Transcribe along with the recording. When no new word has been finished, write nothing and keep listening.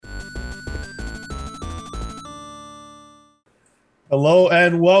Hello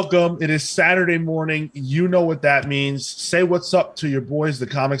and welcome. It is Saturday morning. You know what that means. Say what's up to your boys, the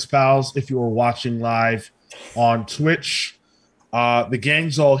Comics Pals, if you are watching live on Twitch. The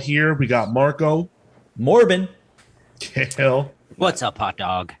gang's all here. We got Marco, Morbin. Kale, What's up, hot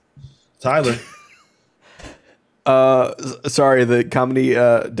dog? Tyler. Sorry, the comedy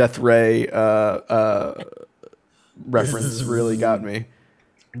Death Ray reference really got me.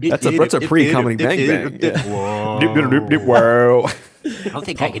 That's a pre-comedy bang bang. Yeah. Whoa. I don't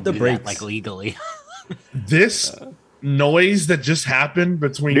think I can do that like legally. This noise that just happened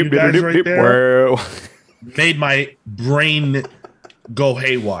between you guys right there made my brain go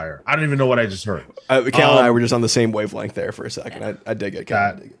haywire. I don't even know what I just heard. Cal and I were just on the same wavelength there for a second. I dig it.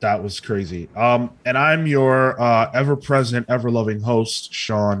 That was crazy. And I'm your ever-present, ever-loving host,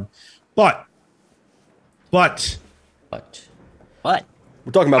 Sean. But What?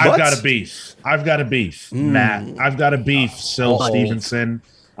 We're talking about I've butts? got a beef, Matt. I've got a beef, Sil Stevenson.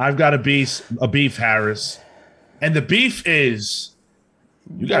 I've got a beef, Harris. And the beef is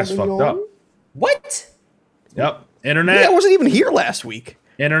you guys fucked up. What? Yep. Internet. Yeah, I wasn't even here last week.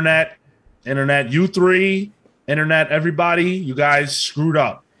 Internet, you three, internet, everybody, you guys screwed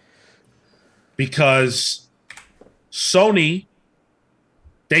up. Because Sony,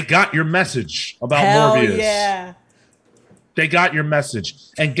 they got your message about Hell Morbius. Yeah. They got your message.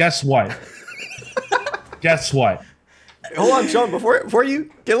 And guess what? Guess what? Hold on, Sean. Before you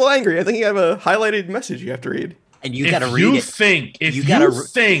get a little angry, I think you have a highlighted message you have to read. And you got to read it. If you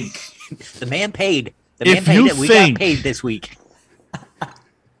think the man paid. The If man you paid it. We think- got paid this week.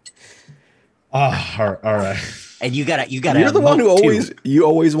 all right. And you gotta. You're the one who vote, too.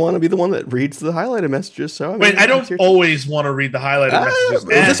 always want to be the one that reads the highlighted messages. So Wait, I don't always want to read the highlighted messages.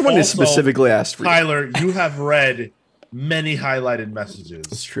 This And one is also, specifically asked for you. Tyler, you have read many highlighted messages.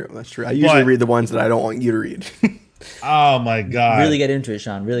 That's true. I usually read the ones that I don't want you to read. Oh my god. Really get into it,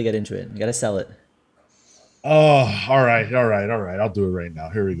 Sean. Really get into it. You gotta sell it. Oh, all right. I'll do it right now.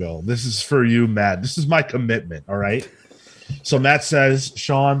 Here we go. This is for you, Matt. This is my commitment. All right. So Matt says,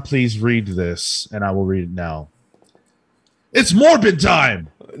 Sean, please read this, and I will read it now. It's Morbid time.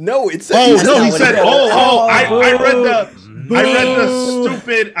 No, it's Oh it's no, not he what said, it is.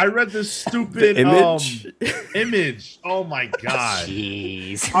 I read the stupid image. Oh my god.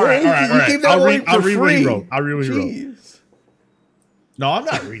 Jeez. All right. You gave that I'll away read what for he free. wrote. I'll read what he wrote. Jeez. No, I'm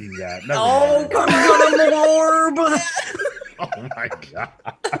not reading that. Never Oh, mind. come on, Morb. Oh my god.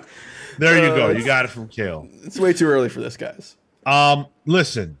 There you go. You got it from Kale. It's way too early for this, guys.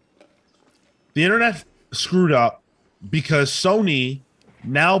 Listen. The internet screwed up because Sony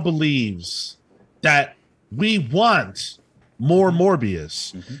now believes that we want more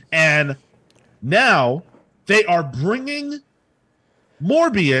Morbius. And now they are bringing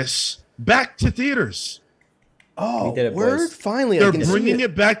Morbius back to theaters. Oh, We did it, word! boys. Finally, They're I can bringing see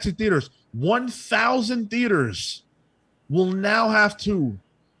it back to theaters. 1,000 theaters will now have to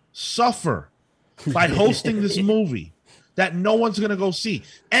suffer by hosting this movie that no one's going to go see.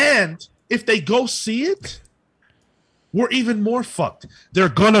 And if they go see it, we're even more fucked. They're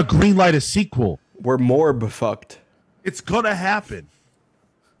going to greenlight a sequel. We're more befucked. It's going to happen.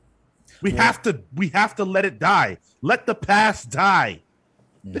 We have to let it die. Let the past die.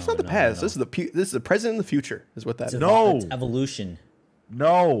 It's not the past. This is the present and the future. Is what that is. No. It's evolution.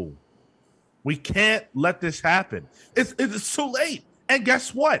 No. We can't let this happen. It's too late. And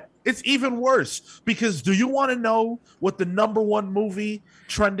guess what? It's even worse because do you want to know what the #1 movie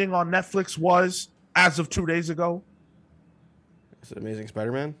trending on Netflix was as of 2 days ago? Is it Amazing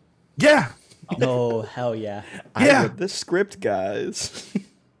Spider-Man? Yeah. Oh, hell yeah. I Yeah. read this script, guys.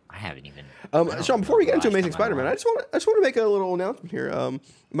 I haven't even. Sean, before we get into Last Amazing time I Spider-Man, watched. I just want to make a little announcement here.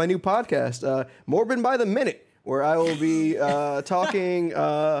 My new podcast, Morbin by the Minute, where I will be talking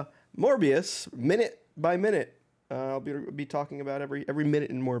Morbius minute by minute. I'll be talking about every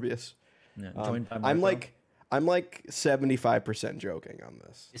minute in Morbius. Yeah, joined by I'm Marco. like 75% joking on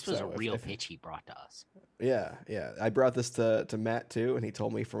this. This was So a if- real if- pitch he brought to us. Yeah. I brought this to Matt too, and he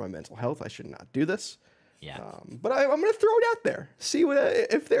told me for my mental health I should not do this. Yeah. But I'm going to throw it out there. See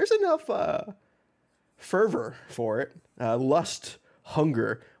if there's enough fervor for it, lust,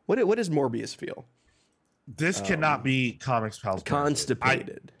 hunger. What does Morbius feel? This cannot be Comics Pals.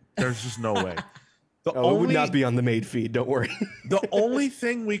 Constipated. There's just no way. The It would not be on the maid feed. Don't worry. The only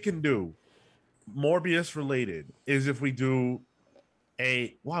thing we can do, Morbius related, is if we do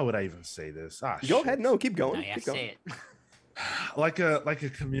a. Why would I even say this? Go Shit. ahead. No, keep going. Now you have Keep to going. say it. Like a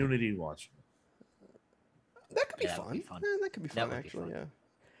community watch. That could be Yeah, that would fun. be fun. That could be That fun, would be actually. fun.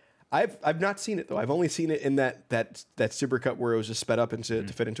 I've not seen it though. I've only seen it in that supercut where it was just sped up into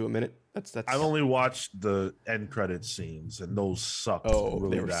to fit into a minute. That's. I've only watched the end credit scenes, and those sucked. Oh,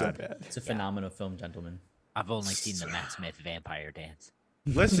 really they were so bad. bad. It's a phenomenal film, gentlemen. I've only seen the Matt Smith vampire dance.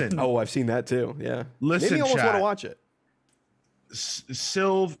 Listen, Oh, I've seen that too. Yeah. Listen, Maybe I almost chat. want to watch it.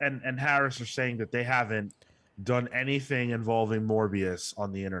 Sylv and Harris are saying that they haven't done anything involving Morbius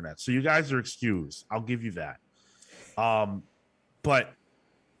on the internet, so you guys are excused. I'll give you that. But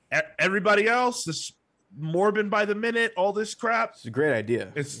everybody else, this Morbin by the minute, all this crap, It's a great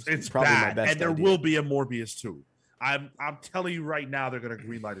idea. it's probably bad, my best and there idea. will be a Morbius 2. I'm telling you right now, they're gonna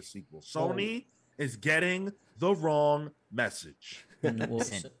greenlight a sequel. Sony is getting the wrong message.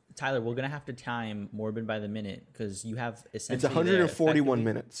 Tyler, we're gonna have to time Morbin by the minute because you have It's essentially 141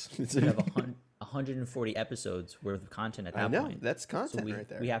 minutes. You have 140 episodes worth of content at that I know point. that's content So right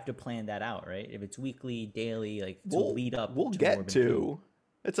there. we have to plan that out, right? If it's weekly, daily, like to we'll lead up. We'll to get Morbin to.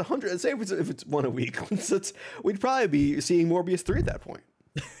 It's 100. Say if it's one a week, we'd probably be seeing Morbius 3 at that point.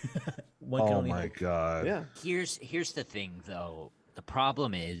 One can Oh only my hope. god! Yeah. Here's the thing, though. The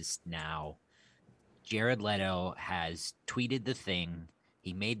problem is now Jared Leto has tweeted the thing.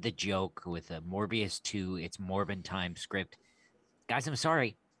 He made the joke with a Morbius 2, it's Morbin time script. Guys, I'm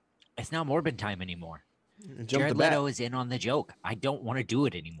sorry. It's not Morbin time anymore. Jump Jared the bat. Leto is in on the joke. I don't want to do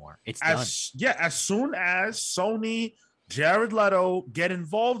it anymore. It's done. As soon as Sony, Jared Leto get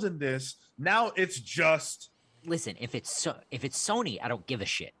involved in this, now it's just Listen, if it's Sony, I don't give a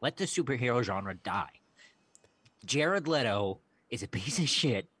shit. Let the superhero genre die. Jared Leto is a piece of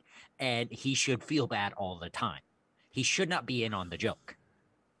shit, and he should feel bad all the time. He should not be in on the joke.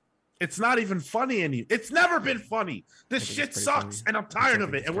 it's not even funny anymore. It's never been funny. This think shit it's pretty sucks, funny. and I'm tired I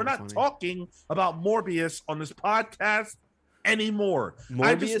of think it. it's And we're pretty not funny. talking about Morbius on this podcast anymore.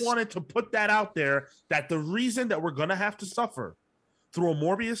 I just Morbius- wanted to put that out there that the reason that we're gonna have to suffer through a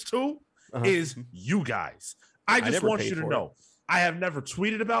Morbius 2 Uh-huh. is you guys. I just never want paid you to for it. know. I have never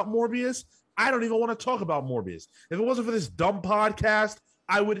tweeted about Morbius. I don't even want to talk about Morbius. If it wasn't for this dumb podcast,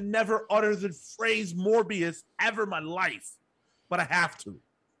 I would never utter the phrase Morbius ever in my life. But I have to,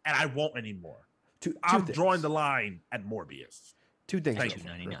 and I won't anymore. I'm things. drawing the line at Morbius. Two things Thank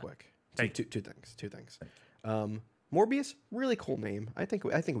real, you. real quick. Thank Two things. Two things. Morbius, really cool name. I think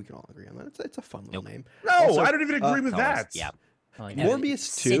we can all agree on that. It's a fun little Nope. name. No, Also, I don't even agree with It's always- that. Yeah. Oh, yeah.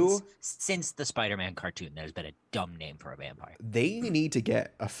 Morbius 2, Since the Spider-Man cartoon, there's been a dumb name for a vampire. they need to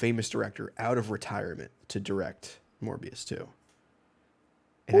get a famous director out of retirement to direct Morbius 2.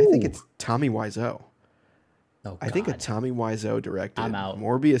 And I think Ooh. it's Tommy Wiseau. Oh, I think a God. Tommy Wiseau directed I'm out.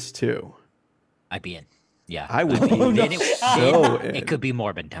 Morbius 2. I'd be in. Yeah. I would be Then so in. it could be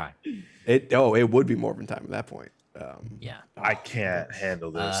Morbin time. It would be Morbin time at that point. Yeah. I can't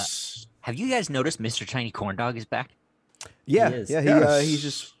handle this. Have you guys noticed Mr. Tiny Corn Dog is back? Yeah, is. yeah, Yes. he's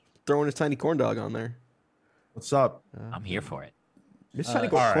just throwing his tiny corn dog on there. What's up? I'm here for it. Mr. Tiny all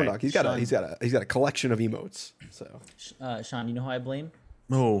corn right, dog. He's got a collection of emotes. So Sean, you know who I blame?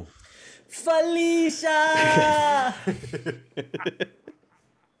 No. Felicia.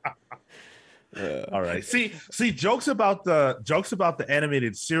 All right. See, jokes about the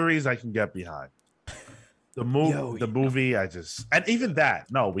animated series I can get behind. The movie, I just, and even that,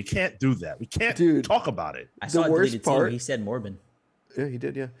 no, we can't do that. We can't talk about it. I saw The it worst deleted too. part- He said Morbin. yeah, he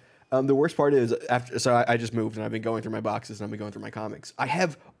did. Yeah. The worst part is after. So I just moved and I've been going through my boxes and I've been going through my comics. I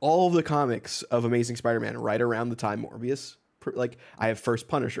have all of the comics of Amazing Spider-Man right around the time Morbius. Like I have first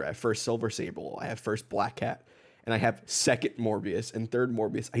Punisher, I have first Silver Sable, I have first Black Cat, and I have second Morbius and third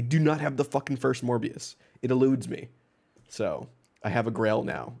Morbius. I do not have the fucking first Morbius. It eludes me. So I have a Grail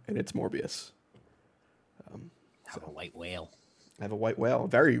now, and it's Morbius. Have a white whale. I have a white whale,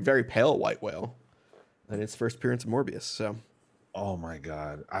 very very pale white whale, and it's first appearance of Morbius. So Oh my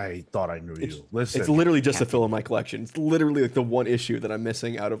god, I thought I knew you. Listen, it's literally just to fill in my collection. It's literally like the one issue that I'm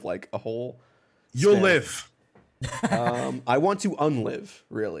missing out of like a whole. you'll span. live. I want to unlive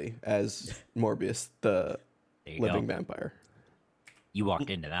really as Morbius, the There you living go. vampire. You walked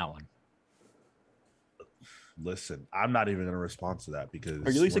into that one. Listen, I'm not even going to respond to that because.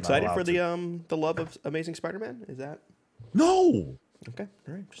 Are you at least we're not excited for allowed the love of Amazing Spider-Man? Is that to. No, okay?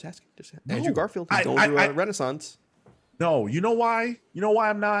 All right, just asking. No. Andrew Garfield, he's I- going I- through I- a renaissance. no. You know why? You know why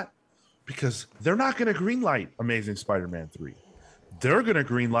I'm not? Because they're not going to greenlight Amazing Spider-Man 3. They're going to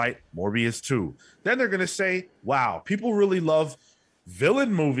greenlight Morbius 2. Then they're going to say, "Wow, people really love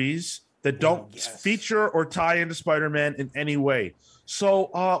villain movies that don't feature or tie into Spider-Man in any way." So,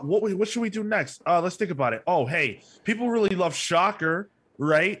 what should we do next? Let's think about it. Oh, hey, people really love Shocker,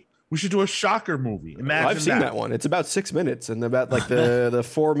 right? We should do a Shocker movie. Imagine I've seen that one. It's about 6 minutes, and about like the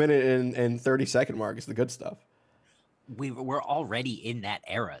 4 minute and 30 second mark is the good stuff. we're already in that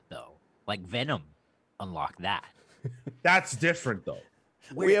era though. Like Venom unlocked that. That's different though.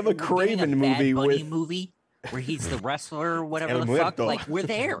 We have a We're getting Craven Bad movie Bunny with- movie where he's the wrestler or whatever El the fuck. Muerto. Like we're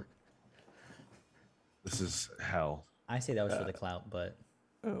there. This is hell. I say that was for the clout, but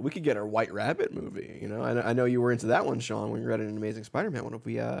We could get our White Rabbit movie. You know, I know you were into that one, Sean, when you read an Amazing Spider-Man. What if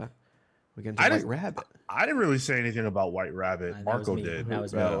we get into White Rabbit? I didn't really say anything about White Rabbit. That was Marco me. did. That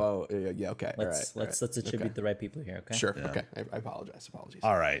was me. Yeah, okay. let's attribute the right people here. Okay. Sure. Yeah. Okay. I apologize. Apologies.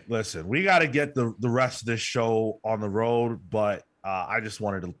 All right, listen, we got to get the rest of this show on the road, but I just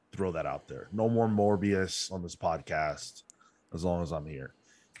wanted to throw that out there. No more Morbius on this podcast as long as I'm here.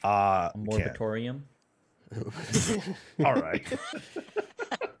 A Can't. Morbitorium. All right.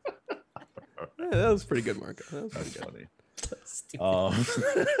 Yeah, that was pretty good, Marco. That was That's pretty good. funny.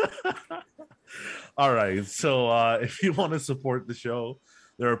 All right. So if you want to support the show,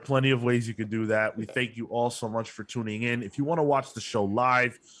 there are plenty of ways you can do that. We thank you all so much for tuning in. If you want to watch the show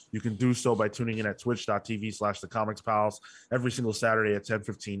live, you can do so by tuning in at twitch.tv/thecomics every single Saturday at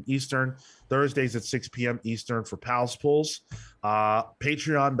 10:15 Eastern, Thursdays at 6 p.m. Eastern for Pals Pulls.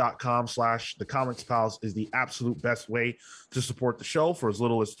 Patreon.com/thecomics is the absolute best way to support the show. For as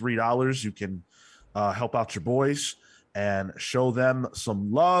little as $3, you can help out your boys and show them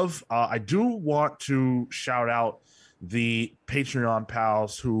some love. I do want to shout out the Patreon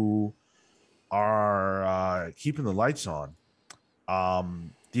pals who are keeping the lights on.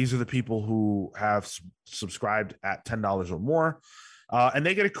 These are the people who have subscribed at $10 or more, and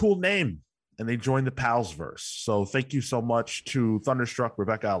they get a cool name and they join the Palsverse. So thank you so much to Thunderstruck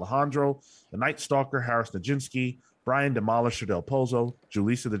Rebecca Alejandro, the Night Stalker Harris Najinski, Brian Demolisher Del Pozo,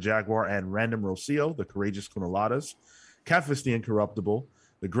 Julissa the Jaguar, and Random Rocio, the Courageous Kunaladas, Kefis the Incorruptible,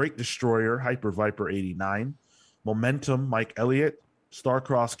 the Great Destroyer Hyper Viper 89, Momentum Mike Elliott,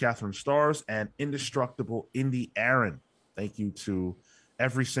 Starcross Catherine Stars, and Indestructible Indy Aaron. Thank you to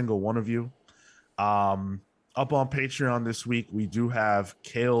every single one of you. Up on Patreon this week, we do have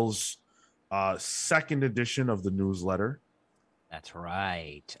Kale's second edition of the newsletter. That's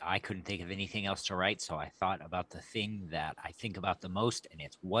right. I couldn't think of anything else to write, so I thought about the thing that I think about the most, and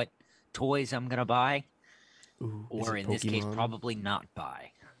it's what toys I'm gonna buy, Ooh, or in this case, probably not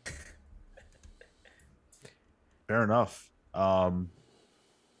buy. Fair enough.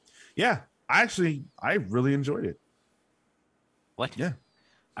 Yeah, I really enjoyed it. What? Yeah.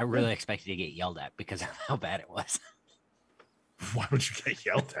 I really expected to get yelled at because of how bad it was. Why would you get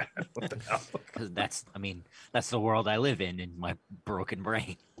yelled at? What the hell? Because that's the world I live in my broken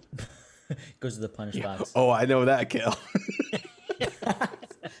brain. Goes to the punish box. Oh, I know that, Kale.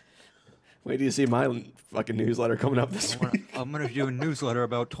 Wait till you see my fucking newsletter coming up this week. I'm gonna do a newsletter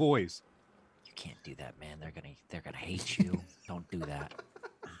about toys. You can't do that, man. They're gonna hate you. Don't do that.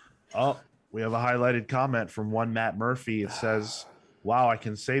 Oh, we have a highlighted comment from one Matt Murphy. It says, "Wow, I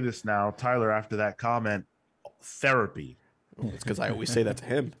can say this now, Tyler." After that comment, therapy. It's because I always say that to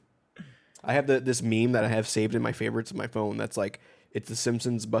him. I have this meme that I have saved in my favorites on my phone. That's like, it's the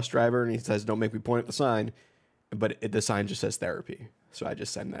Simpsons bus driver, and he says, "Don't make me point at the sign," but the sign just says therapy. So I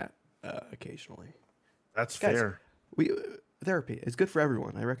just send that occasionally. That's Guys, fair. Therapy is good for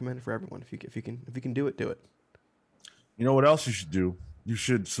everyone. I recommend it for everyone. If you can do it, do it. You know what else you should do? You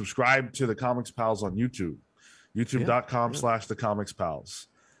should subscribe to the Comics Pals on YouTube. YouTube.com/thecomics-pals.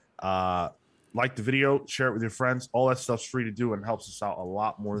 Like the video, share it with your friends. All that stuff's free to do and helps us out a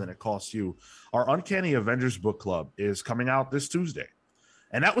lot more than it costs you. Our Uncanny Avengers book club is coming out this Tuesday,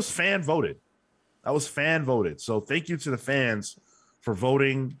 and that was fan voted. So thank you to the fans for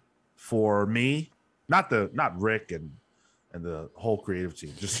voting for me, not Rick and the whole creative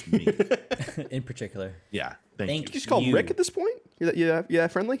team, just me. In particular. Yeah, thank you. You just call him Rick at this point? Yeah,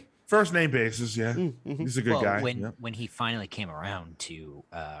 friendly? First name basis, yeah. He's a good guy. When he finally came around to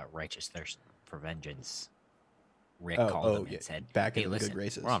Righteous Thirst for Vengeance, Rick called him and said, back "Hey, in the listen, good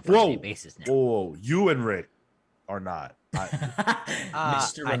graces." we're on first name basis now." Whoa, you and Rick are not. Mr.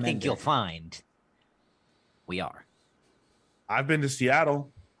 I think Remender. you'll find we are. I've been to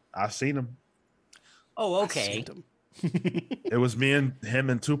Seattle. I've seen him. Oh, okay. It was me and him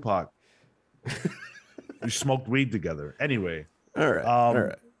and Tupac. We smoked weed together. Anyway. All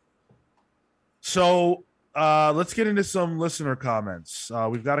right. So let's get into some listener comments.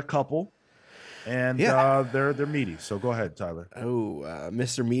 We've got a couple, and they're meaty. So go ahead, Tyler. Oh,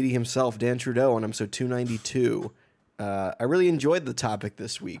 Mr. Meaty himself, Dan Trudeau, on episode 292. I really enjoyed the topic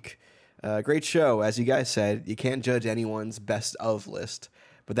this week. Great show. As you guys said, you can't judge anyone's best of list,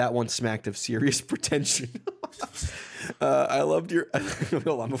 but that one smacked of serious pretension. I loved your...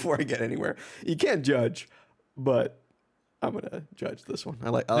 Hold on, before I get anywhere. You can't judge, but I'm gonna judge this one. I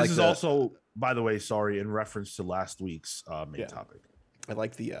like This is the, also, by the way, sorry, in reference to last week's main Yeah. topic. I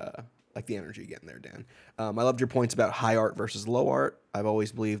like the energy getting there, Dan. I loved your points about high art versus low art. I've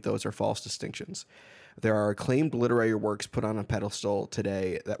always believed those are false distinctions. There are acclaimed literary works put on a pedestal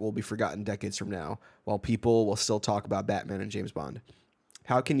today that will be forgotten decades from now, while people will still talk about Batman and James Bond.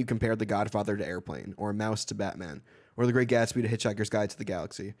 How can you compare The Godfather to Airplane, or Mouse to Batman, or The Great Gatsby to Hitchhiker's Guide to the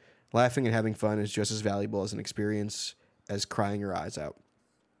Galaxy? Laughing and having fun is just as valuable as an experience as crying your eyes out.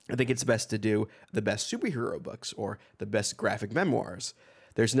 I think it's best to do the best superhero books or the best graphic memoirs.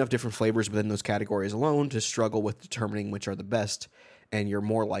 There's enough different flavors within those categories alone to struggle with determining which are the best, and you're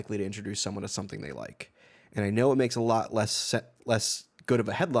more likely to introduce someone to something they like. And I know it makes a lot less good of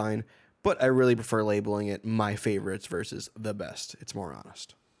a headline, but I really prefer labeling it my favorites versus the best. It's more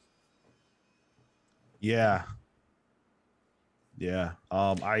honest. Yeah.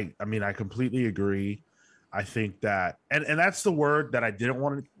 I mean, I completely agree. I think that, and that's the word that I didn't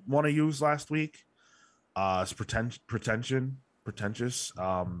want to use last week. It's pretentious.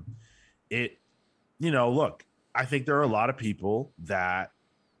 Look, I think there are a lot of people that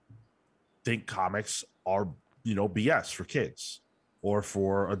think comics are, BS for kids or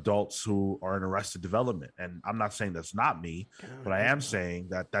for adults who are in arrested development. And I'm not saying that's not me, but I am saying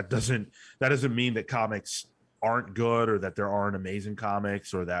that doesn't mean that comics aren't good or that there aren't amazing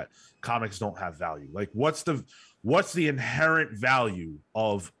comics or that comics don't have value. Like what's the inherent value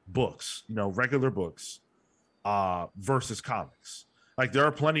of books, regular books versus comics? Like there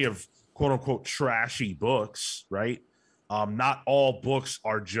are plenty of quote unquote trashy books, right? Not all books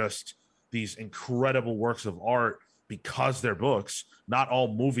are just these incredible works of art because they're books. Not all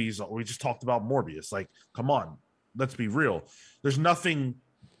movies. We just talked about Morbius. Like, come on, let's be real. There's nothing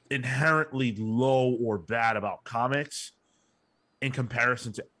inherently low or bad about comics in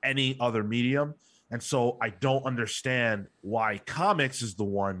comparison to any other medium. And so I don't understand why comics is the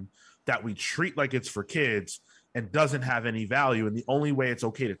one that we treat like it's for kids and doesn't have any value. And the only way it's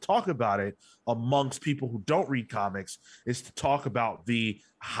okay to talk about it amongst people who don't read comics is to talk about the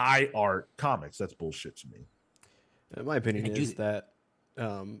high art comics. That's bullshit to me. My opinion is that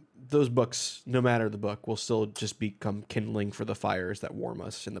those books, no matter the book, will still just become kindling for the fires that warm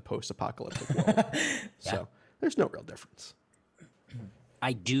us in the post-apocalyptic world. So there's no real difference.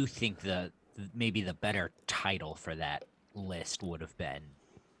 I do think maybe the better title for that list would have been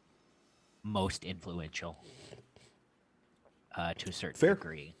most influential to a certain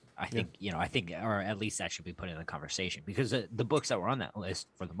degree. I think, or at least that should be put in the conversation because the books that were on that list,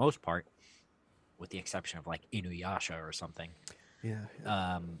 for the most part, with the exception of like Inuyasha or something,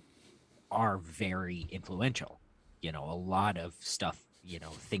 are very influential. A lot of stuff,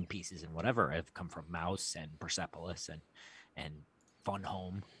 think pieces and whatever have come from Mouse and Persepolis and Fun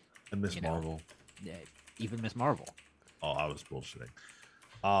Home. And Miss Marvel. Even Miss Marvel. Oh, I was bullshitting.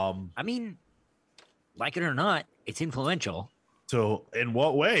 I mean, like it or not, it's influential. So in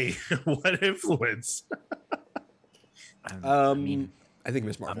what way? What influence? I think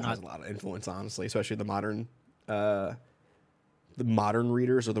Miss Marvel has a lot of influence, honestly, especially the modern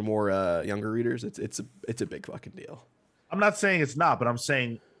readers or the more younger readers. It's a big fucking deal. I'm not saying it's not, but I'm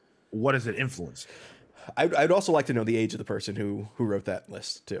saying, what does it influence? I'd also like to know the age of the person who wrote that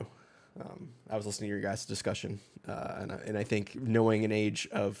list too. I was listening to your guys' discussion, and I think knowing an age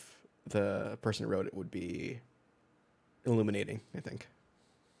of the person who wrote it would be illuminating, I think.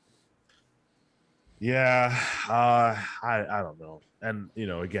 Yeah, I don't know. And,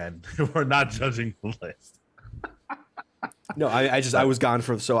 again, we're not judging the list. No, I was gone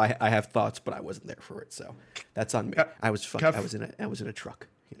so I have thoughts, but I wasn't there for it. So that's on me. I was in a truck,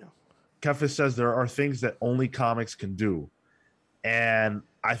 Kefis says there are things that only comics can do. And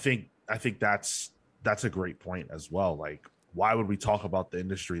I think that's a great point as well. Like, why would we talk about the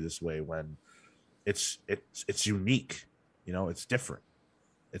industry this way when it's unique? It's different,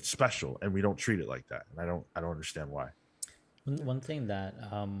 it's special, and we don't treat it like that. And I don't understand why. One thing that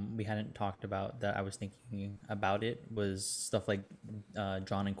we hadn't talked about that I was thinking about it was stuff like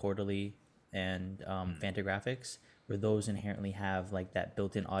Drawn and Quarterly and Fantagraphics, where those inherently have like that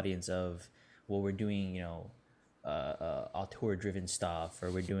built-in audience of, well, we're doing auteur-driven stuff,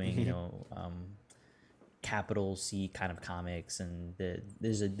 or we're doing capital C kind of comics, and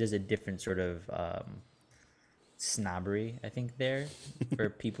there's a different sort of snobbery, I think, there for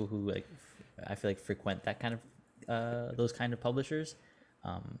people who I feel like frequent that kind of those kind of publishers.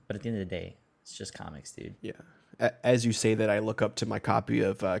 But at the end of the day, it's just comics, dude. Yeah. As you say that, I look up to my copy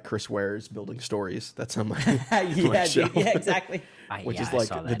of Chris Ware's Building Stories. That's on my, my shelf. Yeah, exactly. Which is like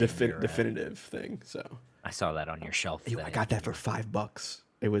the definitive thing. So I saw that on your shelf. I got that for $5.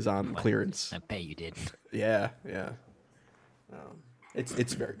 It was on clearance. I bet you did. Yeah.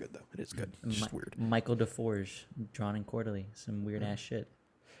 It's very good though. It is good. It's just weird. Michael DeForge, drawn and quarterly, some weird ass shit.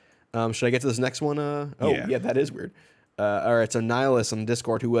 Should I get to this next one? Yeah. Yeah, that is weird. All right, so Nihilus on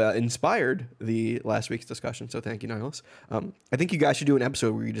Discord, who inspired the last week's discussion, so thank you, Nihilus. I think you guys should do an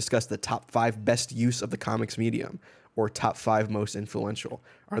episode where you discuss the top 5 best use of the comics medium, or top 5 most influential.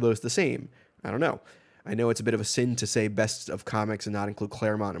 Are those the same? I don't know. I know it's a bit of a sin to say best of comics and not include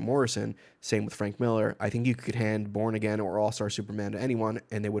Claremont and Morrison. Same with Frank Miller. I think you could hand Born Again or All-Star Superman to anyone,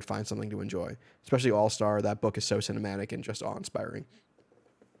 and they would find something to enjoy. Especially All-Star. That book is so cinematic and just awe-inspiring.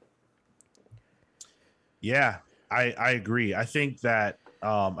 Yeah, I agree. I think that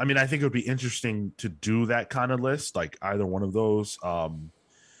I think it would be interesting to do that kind of list, like either one of those. And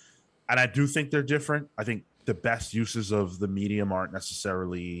I do think they're different. I think the best uses of the medium aren't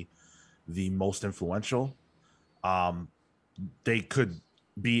necessarily the most influential. They could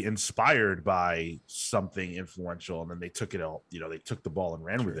be inspired by something influential, and then they took it all, they took the ball and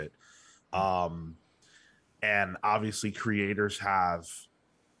ran with it. And obviously creators have,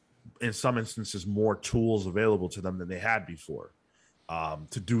 in some instances, more tools available to them than they had before,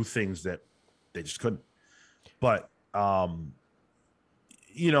 to do things that they just couldn't. But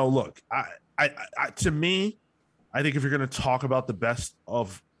look, I to me, I think if you're going to talk about the best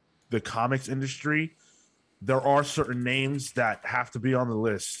of the comics industry, there are certain names that have to be on the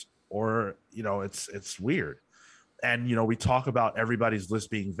list, or it's weird. And we talk about everybody's list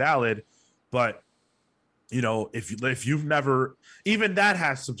being valid, but if you've never, even that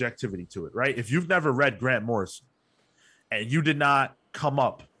has subjectivity to it, right? If you've never read Grant Morrison and you did not come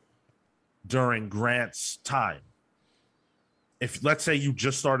up during Grant's time, if let's say you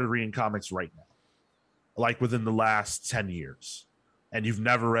just started reading comics right now, like within the last 10 years, and you've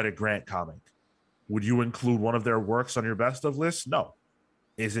never read a Grant comic, would you include one of their works on your best of list? No.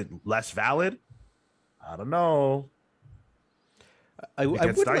 Is it less valid? I don't know. I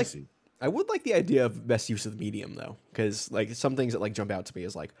would like the idea of best use of the medium though, because like some things that like jump out to me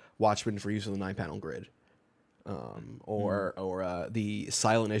is like Watchmen for use of the 9-panel grid, or the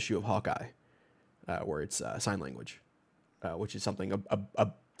silent issue of Hawkeye, where it's sign language, which is something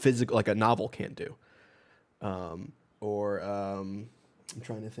a physical, like a novel can't do. I'm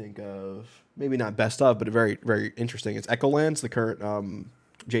trying to think of maybe not best of, but a very, very interesting. It's Echolands, the current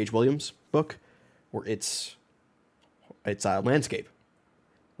J.H. Williams book, where it's a landscape,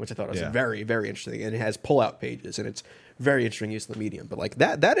 which I thought was very, very interesting, and it has pull-out pages, and it's very interesting use of the medium. But like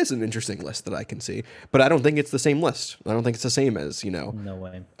that is an interesting list that I can see, but I don't think it's the same list. I don't think it's the same as No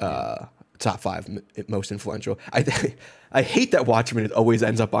way. Top 5 most influential. I hate that Watchmen always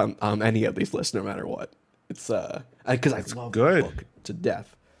ends up on any of these lists, no matter what. It's because I love the book to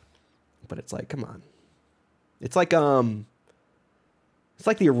death, but it's like, come on, it's like the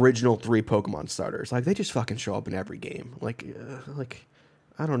original 3 Pokemon starters. Like they just fucking show up in every game. Like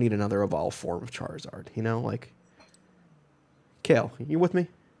I don't need another evolved form of Charizard. Like Kale, you with me?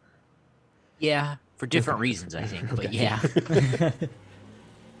 Yeah, for different reasons, I think. But yeah.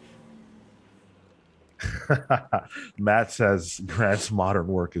 Matt says Grant's modern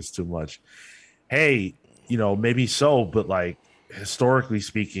work is too much. Hey, maybe so, but like historically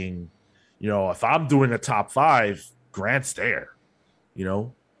speaking, if I'm doing a top 5, Grant's there.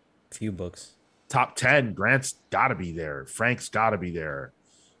 Few books. Top 10, Grant's got to be there. Frank's got to be there.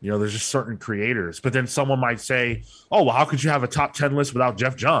 There's just certain creators. But then someone might say, "Oh, well, how could you have a top 10 list without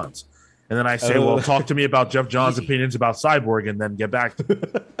Jeff Johns?" And then I say, "Well, talk to me about Jeff Johns' opinions about Cyborg, and then get back to me."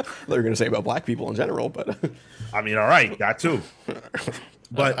 They're going to say about black people in general, but I mean, all right, that too.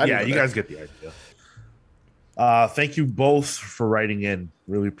 But yeah, you guys get the idea. Thank you both for writing in.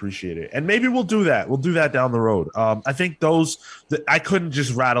 Really appreciate it. And maybe we'll do that. We'll do that down the road. I think I couldn't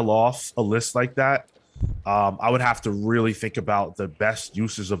just rattle off a list like that. I would have to really think about the best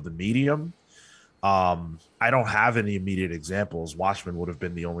uses of the medium. I don't have any immediate examples. Watchmen would have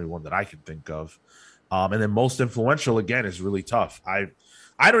been the only one that I can think of. And then most influential, again, is really tough. I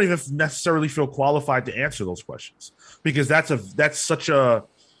don't even necessarily feel qualified to answer those questions, because that's such a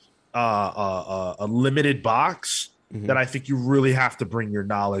limited box that I think you really have to bring your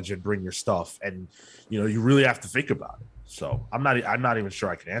knowledge and bring your stuff, and you really have to think about it. So I'm not even sure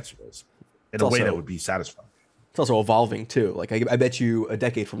I can answer those in a way that would be satisfying. It's also evolving too. Like I bet you a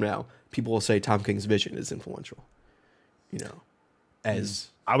decade from now, people will say Tom King's vision is influential. As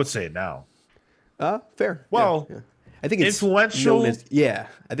I would say it now. Fair. Well, yeah. I think it's influential. I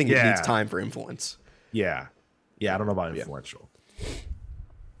think it needs time for influence. Yeah. I don't know about influential.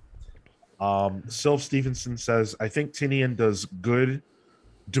 Sylph Stevenson says, I think Tinian does good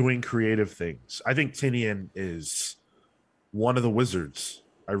doing creative things. I think Tinian is one of the wizards.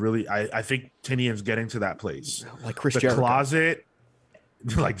 I think Tinian's getting to that place. Like Chris The Jericho. Closet,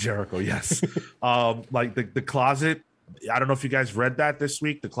 like Jericho, yes. Like the Closet. I don't know if you guys read that this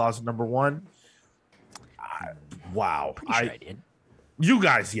week. The Closet #1. Wow. Pretty sure I did. You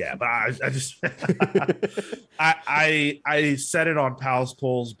guys, yeah, but I just I said it on Pals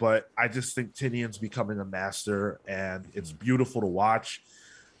Polls, but I just think Tinian's becoming a master, and it's beautiful to watch.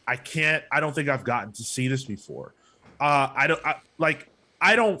 I don't think I've gotten to see this before. I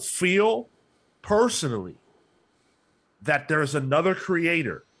don't feel personally that there's another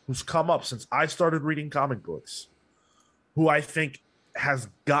creator who's come up since I started reading comic books who I think has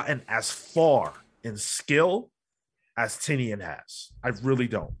gotten as far in skill as Tinian has. I really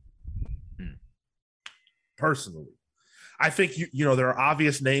don't. Personally. I think you know there are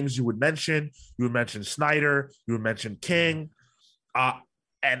obvious names you would mention. You would mention Snyder, you would mention King, and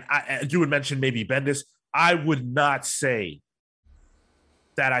you would mention maybe Bendis. I would not say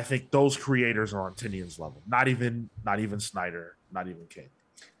that I think those creators are on Tinian's level. Not even Snyder, not even King.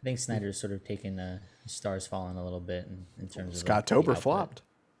 I think Snyder's sort of taken stars falling a little bit in terms of Scott Tober flopped.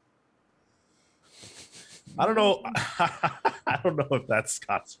 I don't know. I don't know if that's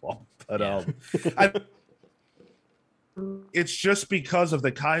Scott's fault, but it's just because of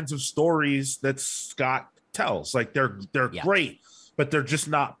the kinds of stories that Scott tells. Like they're great, but they're just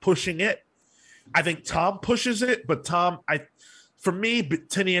not pushing it. I think Tom pushes it, but for me,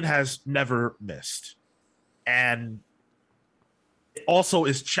 Tinian has never missed, and also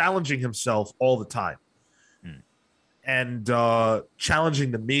is challenging himself all the time, and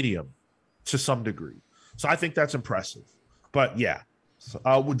challenging the medium to some degree. So I think that's impressive. But yeah,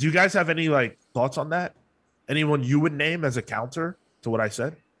 do you guys have any like thoughts on that? Anyone you would name as a counter to what I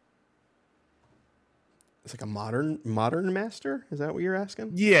said? It's like a modern master. Is that what you're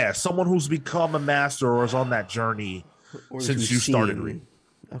asking? Yeah, someone who's become a master or is on that journey since you started reading.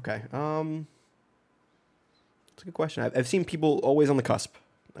 Okay. It's a good question. I've seen people always on the cusp,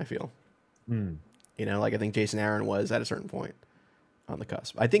 I feel. You know, like I think Jason Aaron was at a certain point on the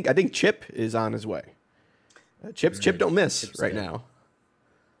cusp. I think Chip is on his way. Chip don't miss Chip's right now.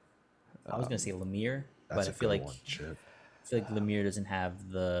 I was gonna say Lemire, but I feel like Lemire doesn't have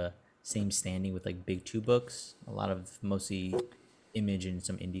the same standing with like big 2 books. A lot of mostly Image and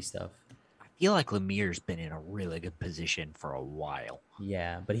some indie stuff. I feel like Lemire's been in a really good position for a while.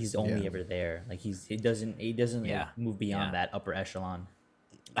 Yeah, but he's only ever there. Like he doesn't like, move beyond that upper echelon.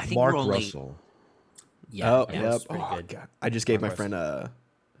 I think Mark Russell. Yeah, yep. Pretty good. God. I just gave my friend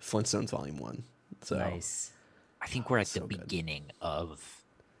Flintstones Volume 1. So nice. I think we're at the beginning of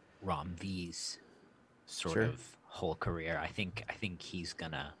Rom V's sort of whole career. I think he's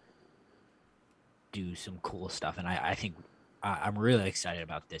gonna do some cool stuff, and I think I'm really excited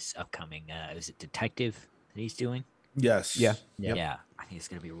about this upcoming. Is it Detective that he's doing? Yes. Yeah. Yeah. I think it's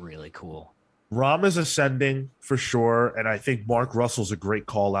gonna be really cool. Rom is ascending for sure, and I think Mark Russell's a great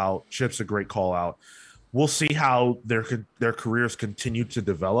call out. Chip's a great call out. We'll see how their careers continue to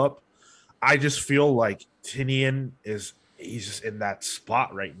develop. I just feel like Tinian he's just in that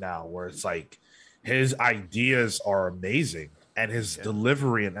spot right now where it's like his ideas are amazing and his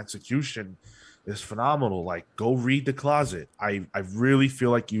delivery and execution is phenomenal. Like, go read The Closet. I really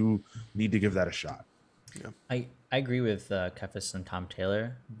feel like you need to give that a shot. Yeah. I agree with Kefis and Tom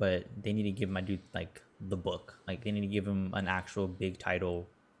Taylor, but they need to give my dude like the book. Like they need to give him an actual big title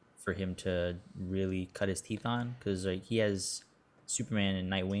for him to really cut his teeth on, because like he has Superman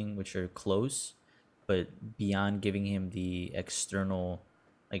and Nightwing, which are close, but beyond giving him the external,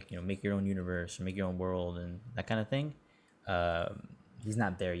 like, you know, make your own universe or make your own world and that kind of thing, he's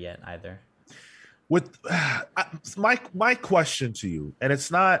not there yet either. With my question to you, and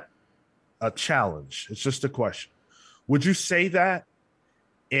it's not a challenge, it's just a question. Would you say that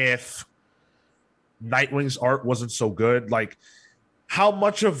if Nightwing's art wasn't so good, like how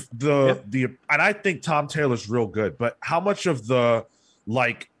much of the and I think Tom Taylor's real good, but how much of the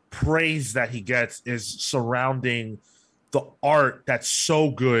like praise that he gets is surrounding the art that's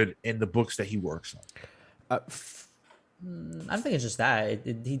so good in the books that he works on? I don't think it's just that.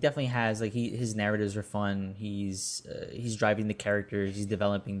 He definitely has like his narratives are fun. He's driving the characters. He's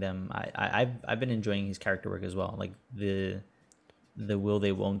developing them. I've been enjoying his character work as well. Like the will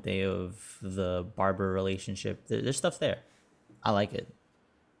they won't they of the Barbara relationship. There's stuff there. I like it.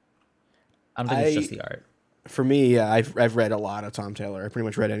 I don't think it's just the art. For me, I've read a lot of Tom Taylor. I pretty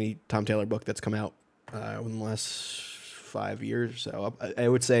much read any Tom Taylor book that's come out in the last 5 years or so. I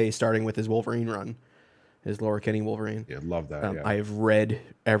would say starting with his Wolverine run, his Laura Kinney Wolverine. Yeah, love that. I've read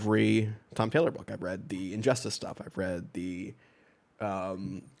every Tom Taylor book. I've read the Injustice stuff. I've read the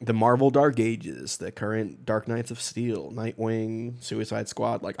the Marvel Dark Ages, the current Dark Knights of Steel, Nightwing, Suicide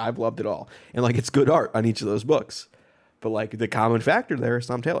Squad. Like, I've loved it all. And, like, it's good art on each of those books. But, like, the common factor there is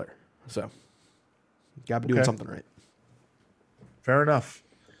Tom Taylor. So, got to be doing something right. Fair enough.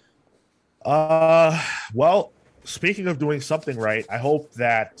 Well, speaking of doing something right, I hope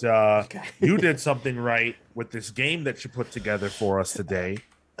that you did something right with this game that you put together for us today.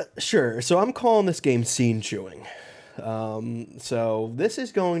 Sure. So I'm calling this game Scene Chewing. So this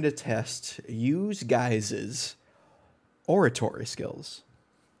is going to test you guys' oratory skills.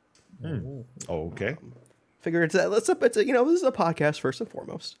 Okay. Figure this is a podcast first and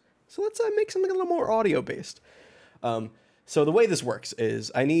foremost. So let's make something a little more audio based. So the way this works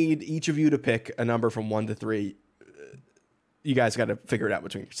is I need each of you to pick a number from 1 to 3. You guys got to figure it out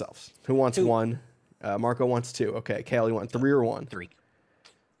between yourselves. Who wants 1? Marco wants 2. Okay. Kale, you want 3 or 1? 3.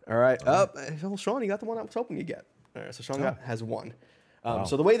 All right. Well, Sean, you got the one I was hoping you get. All right. So Sean has 1.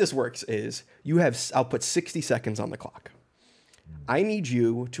 So the way this works is I'll put 60 seconds on the clock. I need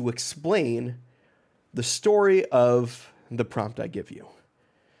you to explain the story of the prompt I give you.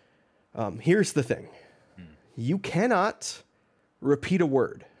 Here's the thing. You cannot repeat a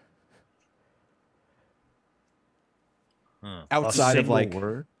word. Outside of like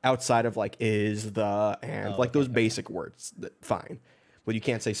is, the, and those basic words, fine. But you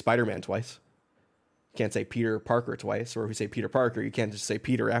can't say Spider-Man twice. You can't say Peter Parker twice. Or if you say Peter Parker, you can't just say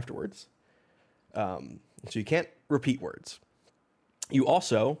Peter afterwards. So you can't repeat words. You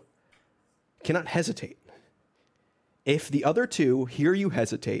also cannot hesitate. If the other two hear you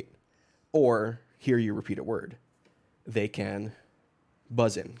hesitate or hear you repeat a word, they can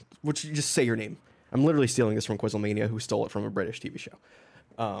buzz in, which you just say your name. I'm literally stealing this from Quizlemania, who stole it from a British TV show.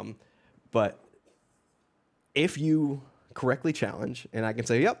 But if you correctly challenge, and I can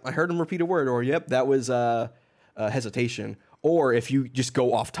say, yep, I heard him repeat a word, or yep, that was a hesitation, or if you just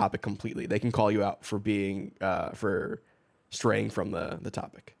go off topic completely, they can call you out for being for straying from the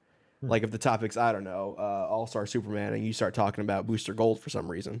topic. Like if the topic's, I don't know, All-Star Superman, and you start talking about Booster Gold for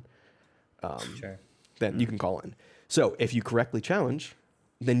some reason, Sure. then you can call in. So if you correctly challenge,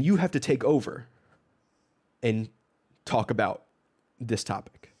 then you have to take over and talk about this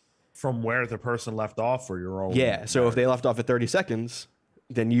topic. From where the person left off for your own. Yeah, so if they left off at 30 seconds,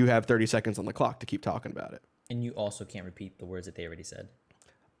 then you have 30 seconds on the clock to keep talking about it. And you also can't repeat the words that they already said.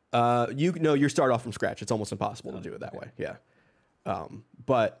 You start off from scratch. It's almost impossible to do it that way. Yeah.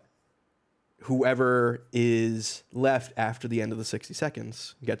 But whoever is left after the end of the 60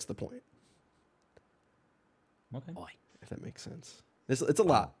 seconds gets the point. Okay. Boy. If that makes sense. It's a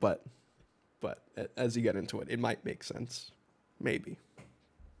lot, but as you get into it, it might make sense. Maybe.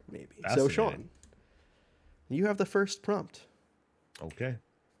 So, Sean, you have the first prompt. Okay.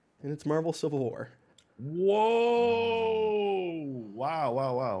 And it's Marvel Civil War. Whoa.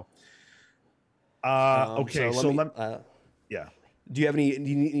 Wow. Okay, so let me, yeah. Do you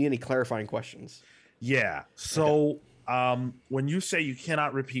need any clarifying questions? Yeah. So when you say you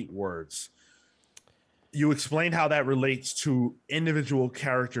cannot repeat words, you explained how that relates to individual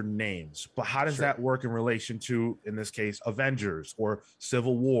character names, but how does that work in relation to, in this case, Avengers or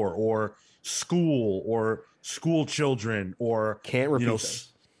Civil War or school children or can't repeat those.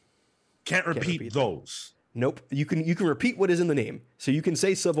 Can't repeat those. Nope. You can repeat what is in the name. So you can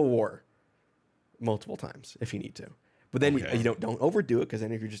say Civil War multiple times if you need to. But then you don't overdo it, because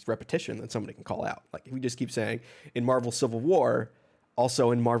then if you're just repetition, then somebody can call out. Like if we just keep saying in Marvel Civil War,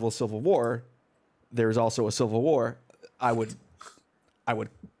 also in Marvel Civil War, there's also a Civil War, I would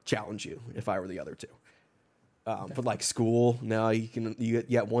challenge you if I were the other two. But like school, now you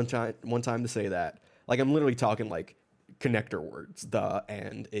get one time to say that. Like I'm literally talking like connector words, the,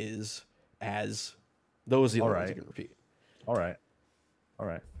 and, is, as. Those are the only ones you can repeat. All right.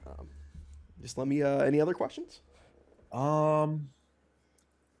 Just let me. Any other questions? So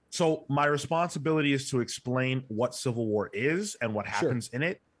my responsibility is to explain what Civil War is and what happens in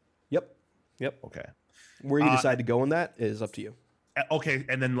it. Yep. Okay. Where you decide to go in that is up to you. Okay.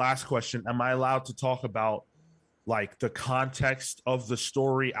 And then last question. Am I allowed to talk about like the context of the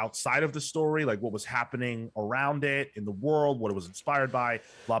story outside of the story? Like what was happening around it in the world, what it was inspired by,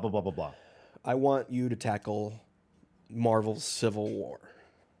 blah, blah, blah, blah, blah. I want you to tackle Marvel's Civil War.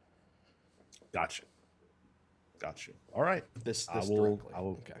 Gotcha. All right. I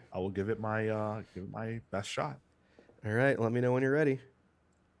will give it my best shot. All right. Let me know when you're ready.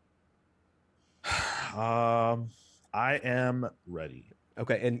 I am ready.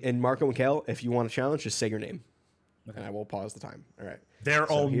 Okay. And Marco and Kale, if you want to challenge, just say your name. Okay. And I will pause the time. All right.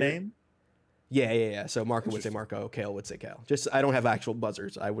 Their own name? Yeah. So Marco would say Marco, Kale would say Kale. Just I don't have actual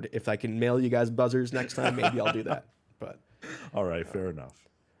buzzers. I would, if I can mail you guys buzzers next time, maybe I'll do that. But All right, fair enough.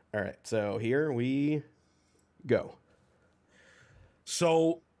 All right, so here we go.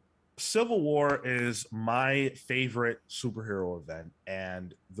 So, Civil War is my favorite superhero event.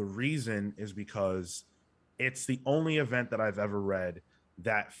 And the reason is because it's the only event that I've ever read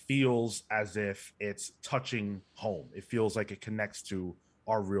that feels as if it's touching home. It feels like it connects to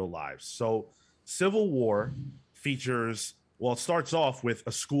our real lives. So, Civil War features, well, it starts off with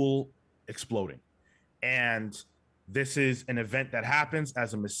a school exploding. And this is an event that happens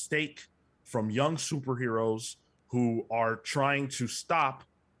as a mistake from young superheroes who are trying to stop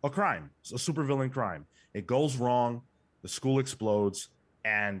a crime, a supervillain crime. It goes wrong, the school explodes,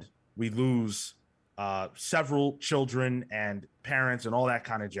 and we lose several children and parents and all that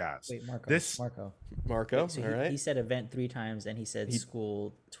kind of jazz. Wait, Marco. This Marco, So all right. he said event 3 times, and he said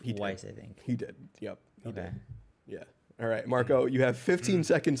school twice, I think. He did. Yep. He Okay. did. Yeah. All right, Marco, you have 15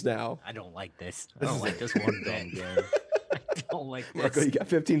 seconds now. I don't like this. I don't like this one bit. I don't like this. Marco, you got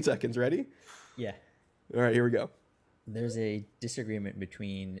 15 seconds. Ready? Yeah. All right, here we go. There's a disagreement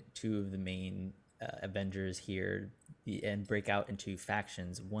between two of the main Avengers here and break out into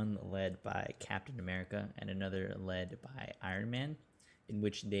factions, one led by Captain America and another led by Iron Man, in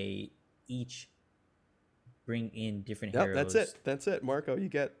which they each bring in different Yep, heroes. that's it. Marco,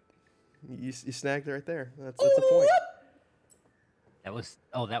 you snagged it right there. That's a point. That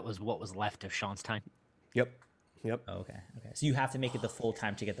was what was left of Sean's time. Yep. Oh, okay. So you have to make it the full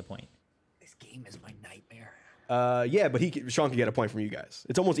time to get the point. This game is my nightmare. Yeah, but Sean can get a point from you guys.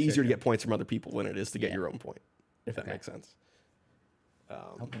 It's almost easier to get points from other people than it is to get your own point, if that makes sense. I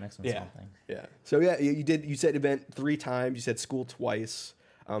hope the next one's something. Yeah. So yeah, you said event 3 times. You said school twice.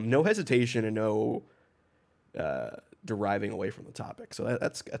 No hesitation and no deriving away from the topic. So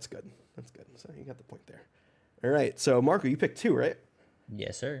that's good. That's good. So you got the point there. All right. So Marco, you picked 2, right?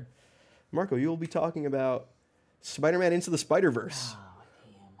 Yes, sir. Marco, you will be talking about Spider-Man Into the Spider-Verse. Oh,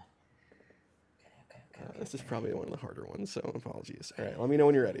 damn. Okay. This is probably one of the harder ones, so apologies. All right, let me know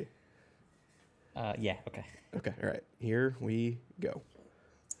when you're ready. Yeah, okay. Okay, all right. Here we go.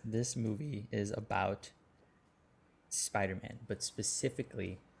 This movie is about Spider-Man, but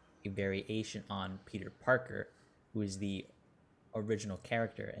specifically a variation on Peter Parker, who is the original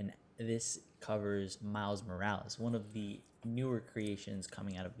character. And this covers Miles Morales, one of the newer creations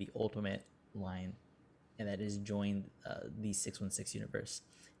coming out of the Ultimate line, and that has joined the 616 universe.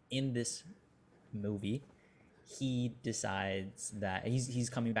 In this movie, he decides that he's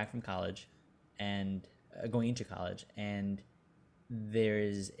coming back from college and going into college, and there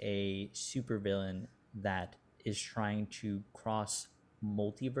is a supervillain that is trying to cross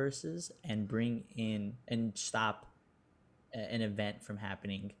multiverses and bring in and stop an event from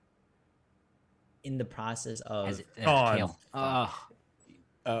happening. In the process of Kale.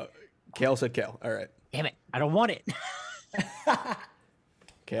 Kale said Kale. All right. Damn it! I don't want it.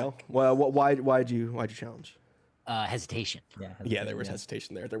 Kale. Well, why'd you challenge? Hesitation. Yeah, there was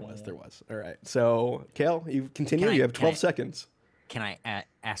hesitation there. There was. All right. So Kale, you continue. You have 12 seconds. Can I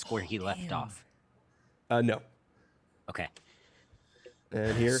ask where he left off? No. Okay.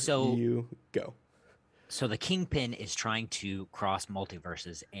 And here you go. So the Kingpin is trying to cross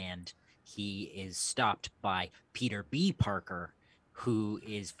multiverses, and he is stopped by Peter B. Parker, who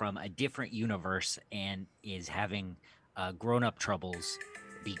is from a different universe and is having grown-up troubles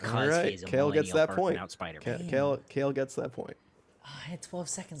because he is a Kale gets that point. Out Spider-Man. Kale gets that point. Oh, I had 12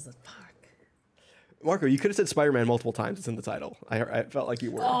 seconds left. Fuck. Marco, you could have said Spider-Man multiple times. It's in the title. I felt like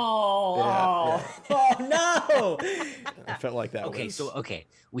you were. Oh no! I felt like that. Okay,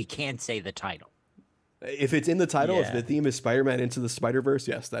 we can say the title. If it's in the title, if the theme is Spider-Man Into the Spider-Verse,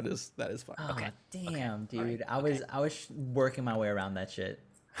 yes, that is fine. Oh, Okay. Damn, dude. I was working my way around that shit.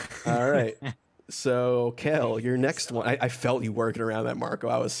 All right. So, Kel, your next one. I felt you working around that, Marco.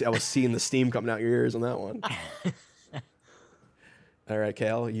 I was seeing the steam coming out your ears on that one. All right,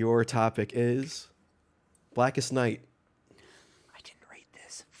 Kel, your topic is Blackest Night. I didn't read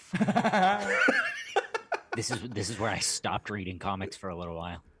this. This is where I stopped reading comics for a little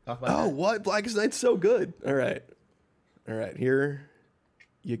while. Oh, what? Blackest Night's so good. All right, here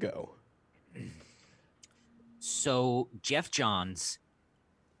you go. So Jeff Johns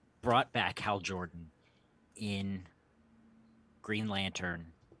brought back Hal Jordan in Green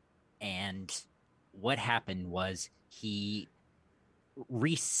Lantern, and what happened was he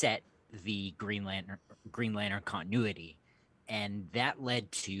reset the Green Lantern continuity, and that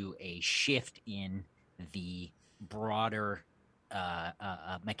led to a shift in the broader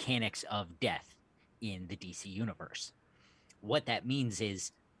mechanics of death in the DC universe. What that means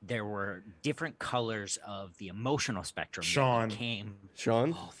is there were different colors of the emotional spectrum. Sean. That came.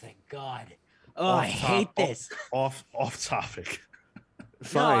 Sean? Oh, thank God. Oh, I hate this. Off topic.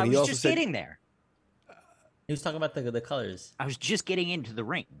 Fine. No, I he was also just said, getting there. He was talking about the colors. I was just getting into the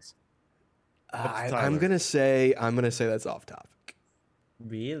rings. I'm gonna say that's off topic.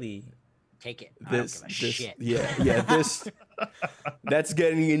 Really? Take it. This, I don't give a shit. yeah. This that's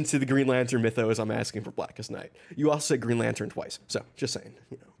getting into the Green Lantern mythos. I'm asking for Blackest Night. You also said Green Lantern twice, so just saying,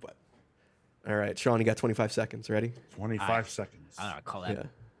 But all right, Sean, you got 25 seconds. Ready? 25 seconds. I don't know, call that Yeah.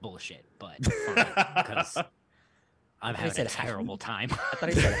 bullshit, but because I'm having a said terrible time. I thought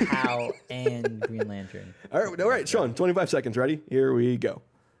he said Hal and Green Lantern. All right, Sean. 25 seconds. Ready? Here we go.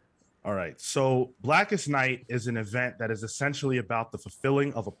 All right. So Blackest Night is an event that is essentially about the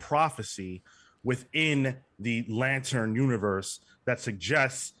fulfilling of a prophecy within the Lantern universe that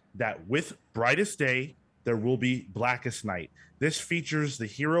suggests that with Brightest Day, there will be Blackest Night. This features the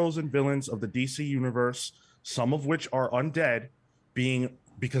heroes and villains of the DC universe, some of which are undead,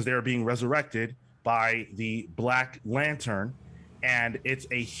 because they are being resurrected by the Black Lantern. And it's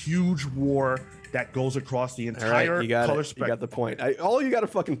a huge war that goes across the entire you got color it. You spectrum. got the point. All you got a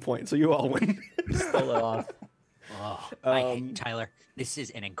fucking point, so you all win. Stole it off. Oh, Tyler, this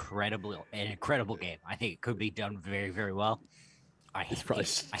is an incredible game. I think it could be done very, very well. It's probably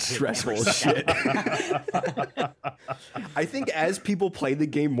I hate stressful every as shit. I think as people play the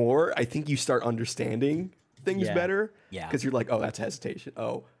game more, I think you start understanding things Yeah. better. Yeah. Because you're like, oh, that's hesitation.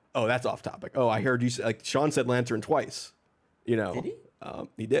 Oh, that's off topic. Oh, I heard you say, like Sean said Lantern twice. Did he?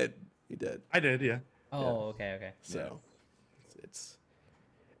 He did. He did. I did, yeah. Oh, okay. So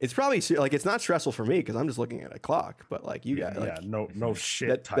it's probably like it's not stressful for me because I'm just looking at a clock. But like you got, like, no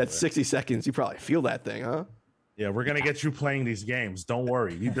shit. Tyler. that's 60 seconds. You probably feel that thing, huh? Yeah, we're gonna get you playing these games. Don't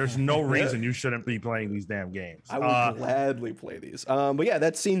worry. There's no reason you shouldn't be playing these damn games. I would gladly play these. But yeah,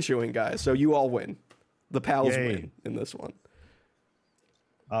 that's scene chewing, guys. So you all win. The pals Yay. win in this one.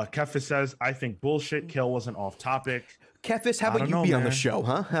 Kefis says, I think bullshit kill wasn't off topic. Kefis, how about you be on the show,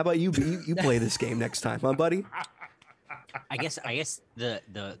 huh? How about you play this game next time, huh, buddy? I guess the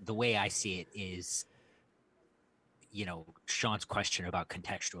way I see it is, Sean's question about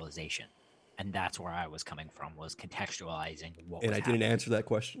contextualization, and that's where I was coming from, was contextualizing what. And was I didn't answer that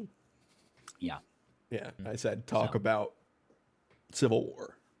question. Yeah. Yeah, I said talk about Civil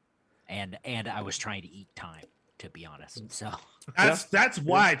War. And I was trying to eat time, to be honest. So That's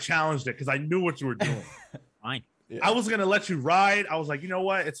why I challenged it, because I knew what you were doing. fine. Yeah. I was gonna let you ride. I was like, you know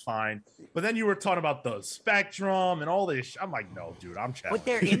what, it's fine. But then you were talking about the spectrum and all this. I'm like, no, dude, I'm challenged. But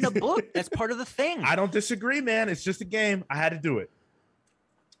they're in the book. That's part of the thing. I don't disagree, man. It's just a game. I had to do it.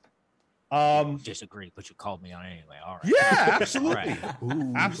 Disagree, but you called me on it anyway. All right. Yeah, absolutely. Right.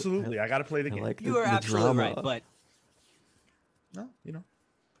 Ooh, Absolutely. I got to play the I game. like You the, are the absolutely drama. right, but No,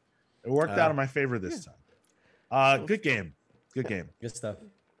 it worked out in my favor this time. Good game. Good game. Good stuff.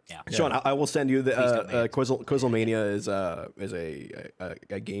 yeah. Sean, I will send you the Please don't ban it. Quizzlemania is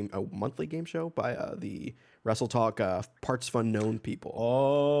a game, a monthly game show by the Wrestle Talk Parts of Unknown people.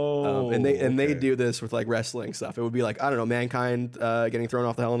 Oh, and they okay. do this with like wrestling stuff. It would be like, I don't know, Mankind getting thrown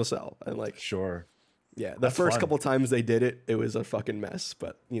off the Hell in a Cell, and like, Sure. yeah, the That's first fun. couple times they did it, it was a fucking mess.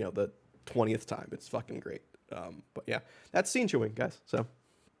 But the 20th time, it's fucking great. But yeah, that's scene chewing, guys. So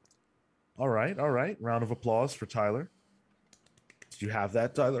All right. Round of applause for Tyler. Do you have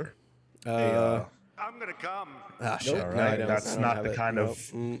that, Tyler? I'm gonna come. shit, All no, right, I don't. that's I don't not have the it. kind Nope.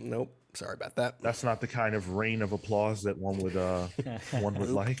 of- Nope. Sorry about that. That's not the kind of rain of applause that one would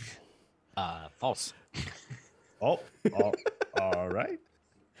like. False. Oh, all right.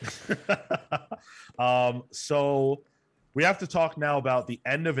 So we have to talk now about the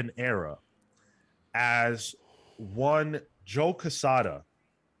end of an era, as one Joe Quesada,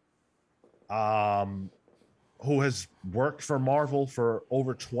 who has worked for Marvel for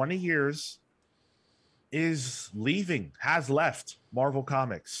over 20 years, has left Marvel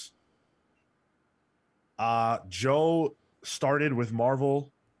Comics. Joe started with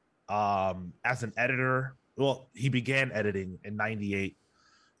Marvel as an editor. Well, he began editing in '98.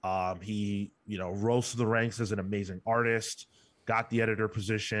 He, rose to the ranks as an amazing artist, got the editor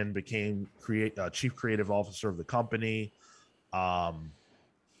position, became chief creative officer of the company.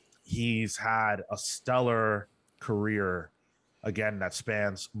 He's had a stellar career, again, that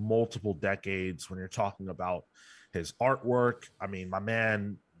spans multiple decades. When you're talking about his artwork, I mean, my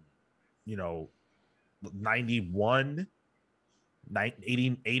man, 91,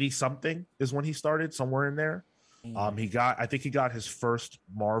 80 something is when he started, somewhere in there. I think he got his first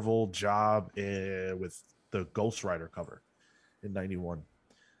Marvel job with the Ghost Rider cover in 91.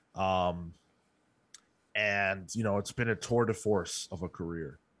 And it's been a tour de force of a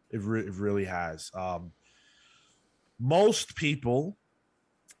career. It really has. Most people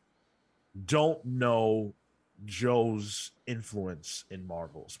don't know Joe's influence in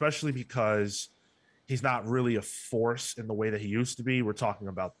Marvel, especially because he's not really a force in the way that he used to be. We're talking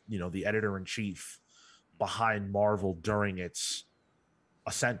about, the editor-in-chief behind Marvel during its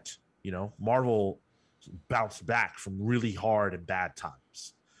ascent. Marvel bounced back from really hard and bad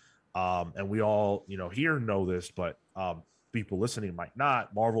times. And we all, here know this, but people listening might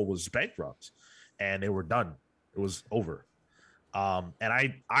not. Marvel was bankrupt and they were done. It was over. And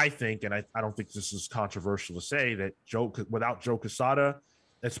I think, and I don't think this is controversial to say, that without Joe Quesada,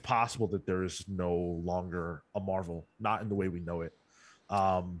 it's possible that there is no longer a Marvel, not in the way we know it.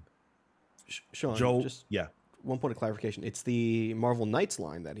 Sean, Joe, just yeah. one point of clarification. It's the Marvel Knights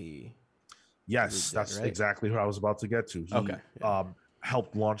line that he. Yes, that's right? exactly what I was about to get to. He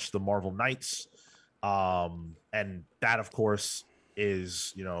helped launch the Marvel Knights. And that, of course,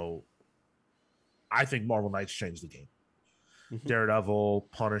 is, I think Marvel Knights changed the game. Mm-hmm. Daredevil,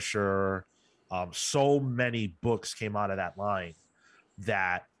 Punisher, so many books came out of that line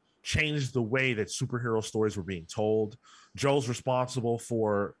that changed the way that superhero stories were being told. Joe's responsible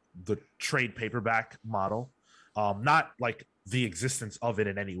for the trade paperback model, not like the existence of it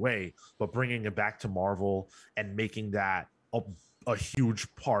in any way, but bringing it back to Marvel and making that a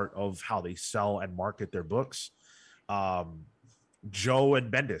huge part of how they sell and market their books. Joe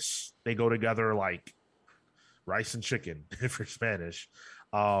and Bendis, they go together like rice and chicken for Spanish.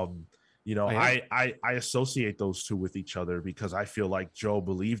 I associate those two with each other because I feel like Joe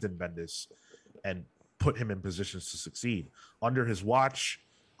believed in Bendis and put him in positions to succeed. Under his watch,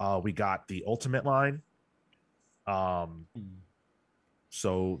 we got the Ultimate line.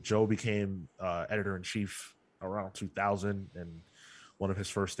 So Joe became editor-in-chief around 2000, and one of his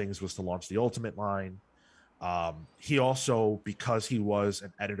first things was to launch the Ultimate line. He also, because he was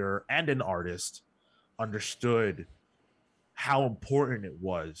an editor and an artist, understood how important it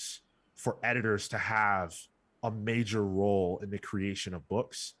was for editors to have a major role in the creation of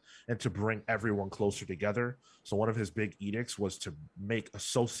books and to bring everyone closer together. So one of his big edicts was to make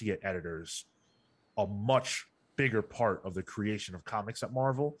associate editors a much bigger part of the creation of comics at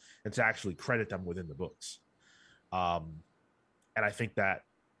Marvel and to actually credit them within the books. And I think that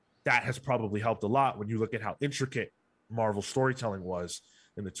has probably helped a lot when you look at how intricate Marvel storytelling was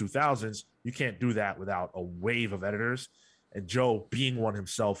in the 2000s. You can't do that without a wave of editors. And Joe, being one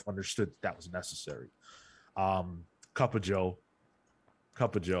himself, understood that was necessary. Cup of Joe.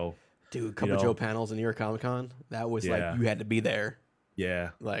 Dude, Cup of Joe panels in New York Comic Con. That was like, you had to be there. Yeah.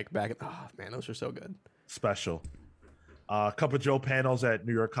 Like back, oh man, those were so good. Special. Cup of Joe panels at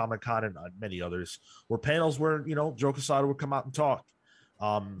New York Comic Con and many others were panels where, Joe Quesada would come out and talk.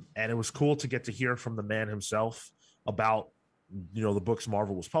 And it was cool to get to hear from the man himself about, the books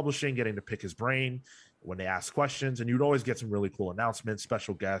Marvel was publishing, getting to pick his brain when they asked questions. And you'd always get some really cool announcements,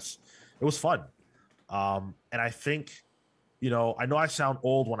 special guests. It was fun. And I think, I know I sound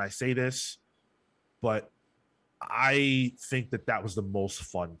old when I say this, but I think that was the most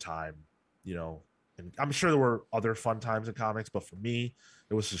fun time, and I'm sure there were other fun times in comics, but for me,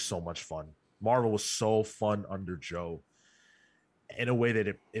 it was just so much fun. Marvel was so fun under Joe in a way that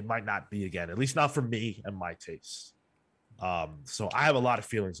it might not be again, at least not for me and my tastes. So I have a lot of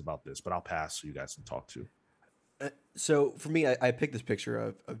feelings about this, but I'll pass so you guys can talk too. So for me, I picked this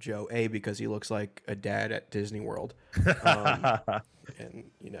picture of Joe, because he looks like a dad at Disney World. And,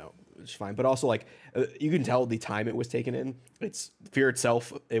 it's fine. But also, like, you can tell the time it was taken in. It's Fear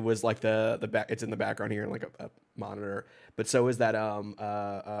itself. It was like the back. It's in the background here in like a monitor. But so is that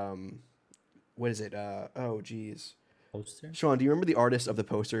what is it? Oh, geez. Poster? Sean, do you remember the artist of the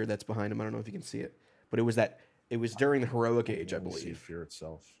poster that's behind him? I don't know if you can see it, but it was during the Heroic Age, I believe. Fear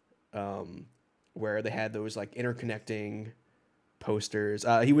itself. Where they had those like interconnecting posters.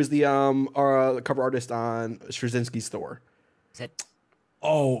 He was the cover artist on Straczynski's Thor. Is that?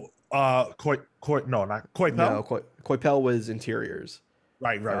 Oh, not Coypel. No, Coypel was interiors.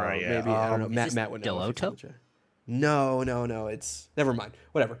 Right. Yeah. Maybe I don't know. Matt would know. Delotto? No. It's never mind.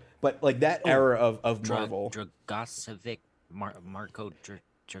 Whatever. But like that era of Marvel. Dragocevic, Marco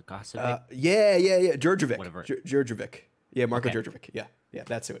Dragocevic. Yeah. Djurdjevic. Whatever. Djurdjevic. Yeah, Marco Okay. Djurdjevic. Yeah,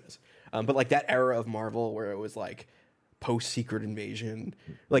 that's who it is. But like that era of Marvel where it was like post-Secret Invasion,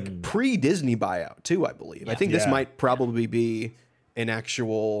 like pre-Disney buyout too, I believe. I think this might probably be an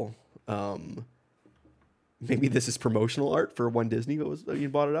actual. Maybe this is promotional art for when Disney you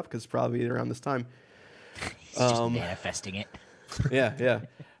bought it up, because probably around this time. It's just manifesting it. Yeah.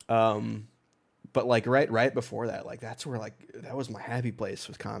 But like right before that, like that's where like that was my happy place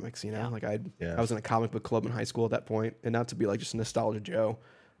with comics, Like I was in a comic book club in high school at that point, and not to be like just nostalgia Joe,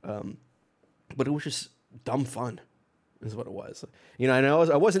 but it was just dumb fun. is what it was. You know, and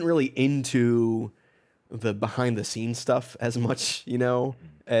I wasn't really into the behind the scenes stuff as much, you know,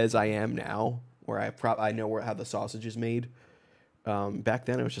 as I am now, where I know how the sausage is made. Back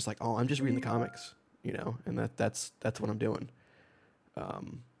then, it was just like, oh, I'm just reading the comics, you know, and that's what I'm doing.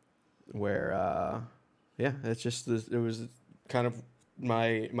 Yeah, it's just it was kind of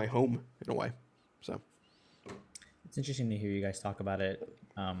my home in a way. So It's interesting to hear you guys talk about it.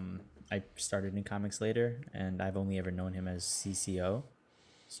 I started in comics later, and I've only ever known him as CCO.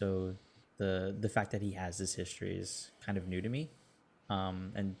 So the fact that he has this history is kind of new to me,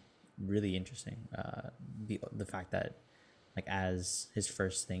 and really interesting. The fact that like as his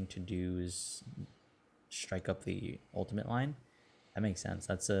first thing to do is strike up the Ultimate line, that makes sense.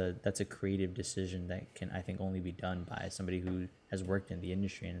 That's a creative decision that can, I think, only be done by somebody who has worked in the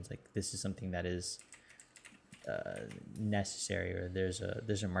industry, and it's like this is something that is necessary, or there's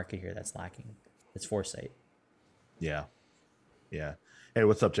a market here that's lacking. It's foresight. Yeah. Hey,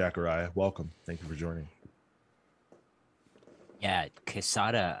 what's up, Jacariah? Welcome. Thank you for joining. Yeah,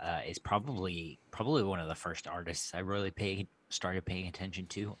 Quesada is probably one of the first artists I really started paying attention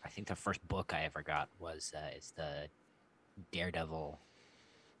to. I think the first book I ever got was is the Daredevil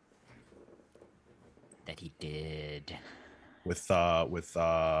that he did With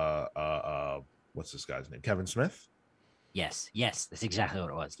what's this guy's name? Kevin Smith? Yes, that's exactly what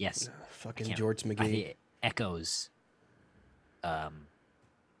it was. Yes. fucking George McGee. Echoes.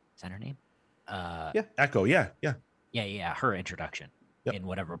 Is that her name? Yeah. Echo, yeah. Yeah, her introduction Yep. in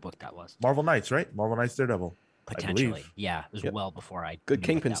whatever book that was. Marvel Knights, right? Marvel Knights Daredevil. Potentially. I believe. Yeah, it was Yep. well before I Good knew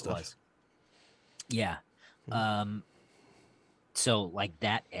Kingpin what that stuff. was. Yeah. So like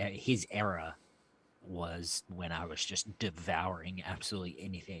that his era was when I was just devouring absolutely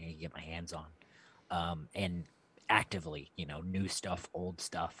anything I could get my hands on. And actively, you know, new stuff, old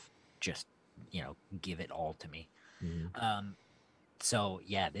stuff, just, you know, give it all to me. Mm-hmm. So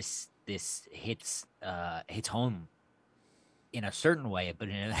yeah, this hits home in a certain way, but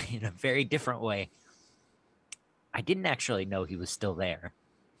in a very different way. I didn't actually know he was still there.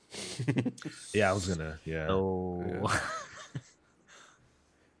 Yeah, I was gonna. Yeah. So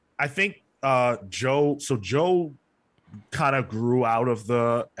I think Joe kind of grew out of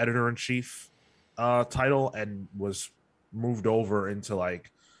the editor-in-chief title and was moved over into like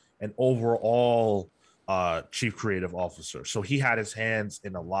an overall chief creative officer. So he had his hands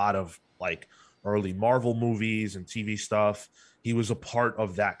in a lot of like early Marvel movies and TV stuff. He was a part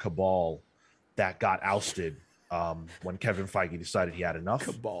of that cabal that got ousted when Kevin Feige decided he had enough.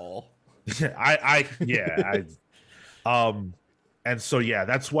 Cabal. And so, yeah,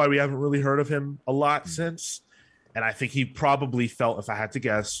 that's why we haven't really heard of him a lot since. And I think he probably felt, if I had to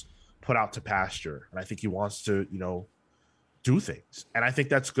guess, put out to pasture. And I think he wants to, you know, do things. And I think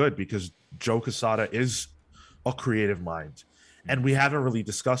that's good because Joe Quesada is a creative mind. And we haven't really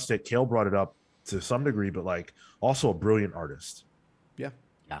discussed it. Kale brought it up to some degree, but like also a brilliant artist. Yeah.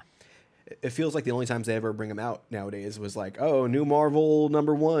 Yeah. It feels like the only times they ever bring him out nowadays was like, oh, new Marvel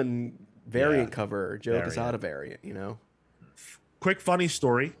 #1 variant cover, Joe Quesada variant, you know? Quick funny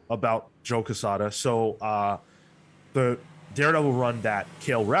story about Joe Quesada. So the Daredevil run that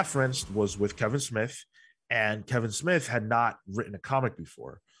Kale referenced was with Kevin Smith, and Kevin Smith had not written a comic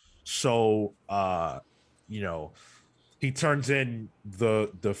before. So you know, he turns in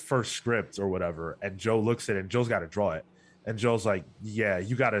the first script or whatever, and Joe looks at it, and Joe's got to draw it. And Joe's like, yeah,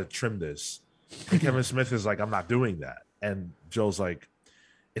 you got to trim this. And Kevin Smith is like, I'm not doing that. And Joe's like,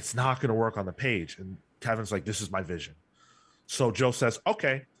 it's not going to work on the page. And Kevin's like, this is my vision. So Joe says,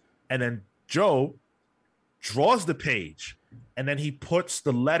 okay. And then Joe draws the page, and then he puts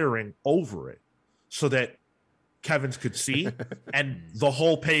the lettering over it so that Kevin's could see. And the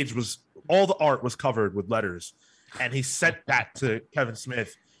whole page all the art was covered with letters. And he sent that to Kevin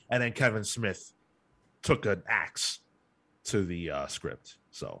Smith, and then Kevin Smith took an axe to the script.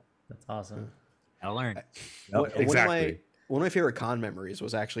 So That's awesome. I'll learn. Exactly. One of my favorite con memories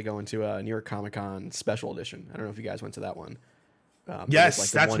was actually going to a New York Comic Con special edition. I don't know if you guys went to that one. Yes, like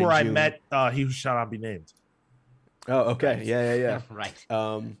the that's one in where I June. met he who shall not be named. Oh, okay. Yeah. Right.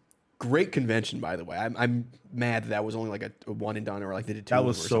 Great convention, by the way. I'm mad that was only like a one and done, or like they did two. That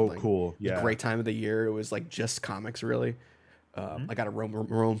was or so something. cool. It was Yeah. a great time of the year. It was like just comics, really. I got a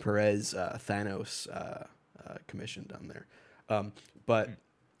Ramon Perez Thanos commission done there. But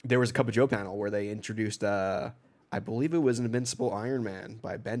there was a Cup of Joe panel where they introduced, I believe it was an Invincible Iron Man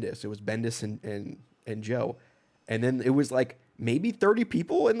by Bendis. It was Bendis and Joe. And then it was like maybe 30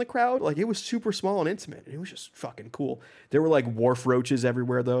 people in the crowd. Like it was super small and intimate. It was just fucking cool. There were like wharf roaches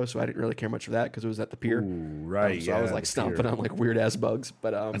everywhere though, so I didn't really care much for that because it was at the pier. Ooh, right. So I was like stomping on like weird ass bugs.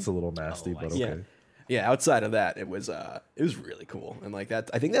 But that's a little nasty, but okay. yeah, outside of that, it was really cool. And like that,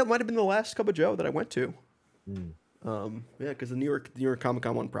 I think that might have been the last Cup of Joe that I went to. Yeah, because the New York Comic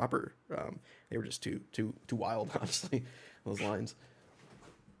Con one proper, they were just too wild, honestly. Those lines.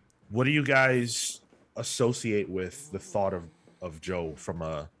 What do you guys associate with the thought of Joe from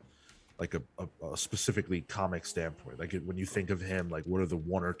a specifically comic standpoint? Like when you think of him, like what are the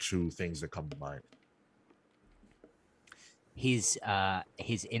one or two things that come to mind? His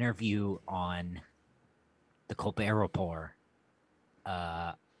interview on the Colbert Report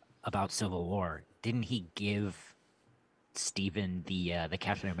about Civil War. Didn't he give Stephen the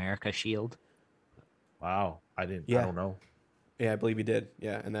Captain America shield? Wow, I didn't. Yeah. I don't know. Yeah, I believe he did.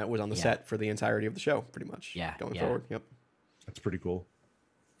 Yeah, and that was on the set for the entirety of the show, pretty much. Yeah, going yeah. forward. Yep. That's pretty cool.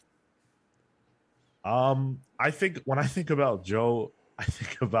 I think when I think about Joe, I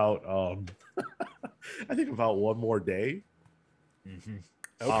think about I think about One More Day.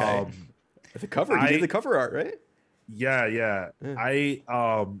 Okay. The cover, you did the cover art, right? Yeah. I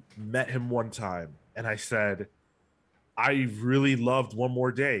met him one time and I said, I really loved One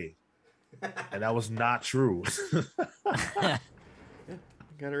More Day. And that was not true. Yeah,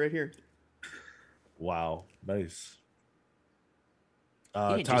 got it right here. Wow. Nice. He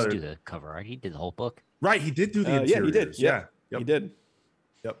didn't Tyler, just do the cover art. He did the whole book. right, he did do the interiors. Yeah, he did. Yeah. Yep. He did.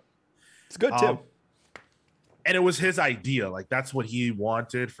 Yep. It's good too. And it was his idea. Like that's what he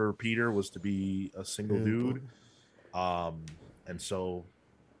wanted for Peter, was to be a single dude. And so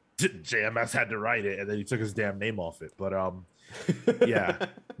JMS had to write it, and then he took his damn name off it. But yeah.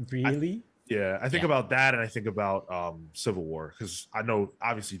 Really? Yeah, I think about that, and I think about Civil War, because I know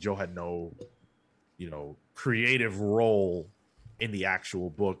obviously Joe had no, creative role in the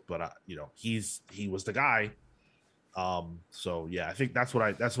actual book, but he was the guy. So yeah, I think that's what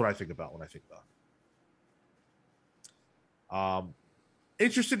I think about when I think about.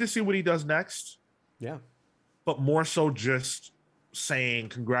 Interested to see what he does next. Yeah, but more so just saying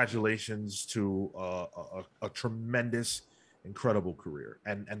congratulations to a tremendous, incredible career,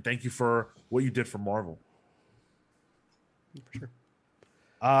 and thank you for what you did for Marvel. For sure.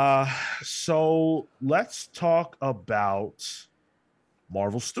 So let's talk about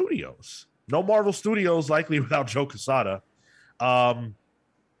Marvel Studios. No Marvel Studios likely without Joe Quesada. Marvel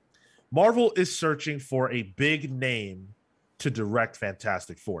is searching for a big name to direct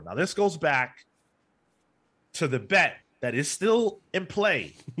Fantastic Four. Now this goes back to the bet that is still in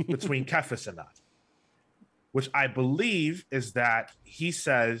play between Kefis and not, which I believe is that he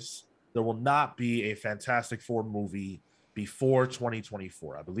says there will not be a Fantastic Four movie before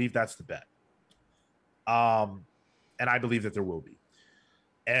 2024. I believe that's the bet. And I believe that there will be.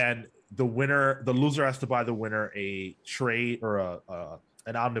 And the loser has to buy the winner a trade or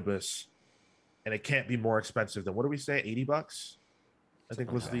an omnibus, and it can't be more expensive than, what do we say, $80? I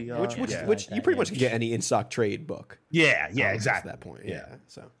think was the which you pretty much can get any in stock trade book. Yeah, exactly. At that point, yeah.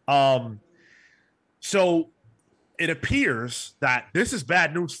 So it appears that this is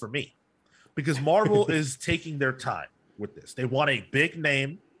bad news for me, because Marvel is taking their time with this. They want a big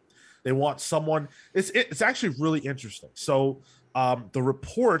name. They want someone. It's actually really interesting. So the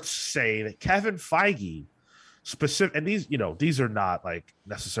reports say that Kevin Feige and these are not like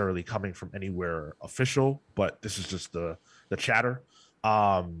necessarily coming from anywhere official, but this is just the chatter.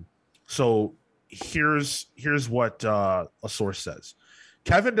 So here's what a source says.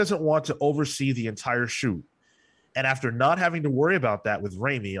 Kevin doesn't want to oversee the entire shoot, and after not having to worry about that with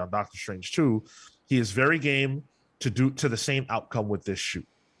Raimi on Doctor Strange 2, he is very game to the same outcome with this shoot.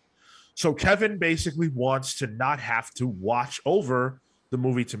 So Kevin basically wants to not have to watch over the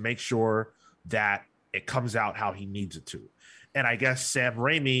movie to make sure that it comes out how he needs it to. And I guess Sam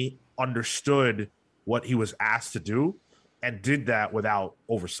Raimi understood what he was asked to do and did that without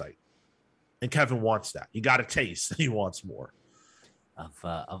oversight. And Kevin wants that. He got a taste. He wants more.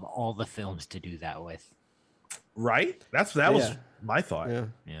 Of all the films to do that with. Right? That was my thought.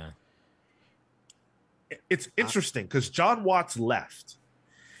 Yeah. It's interesting because John Watts left.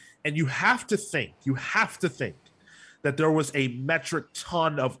 And you have to think that there was a metric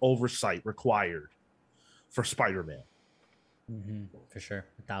ton of oversight required for Spider-Man. Mm-hmm, for sure.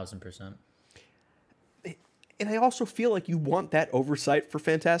 1,000%. And I also feel like you want that oversight for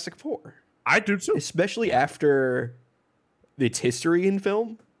Fantastic Four. I do too. Especially after its history in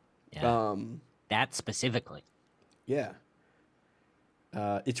film. Yeah. That specifically. Yeah.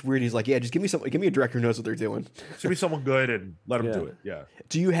 It's weird. He's like, yeah, just give me a director who knows what they're doing. Should be someone good and let them do it. Yeah.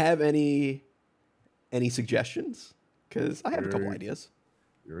 Do you have any suggestions? Because I have a couple ideas.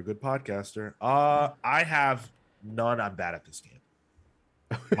 You're a good podcaster. I have none. I'm bad at this game.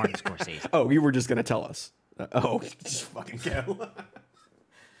 Martin Scorsese. Oh, you were just gonna tell us. Just fucking go.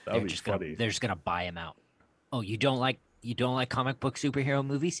 That'd be funny. They're just gonna buy him out. Oh, you don't like comic book superhero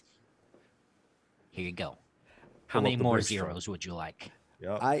movies? Here you go. How Pull many up the more bridge film. zeros would you like?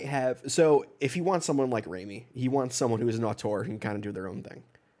 Yeah. I have. So if he wants someone like Raimi, he wants someone who is an auteur who can kind of do their own thing.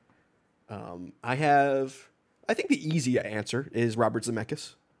 I think the easy answer is Robert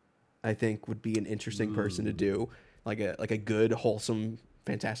Zemeckis. I think would be an interesting person to do like a good, wholesome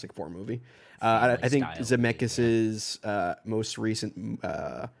Fantastic Four movie. I think Family style, Zemeckis's most recent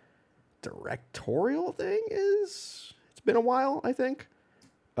directorial thing is it's been a while. I think.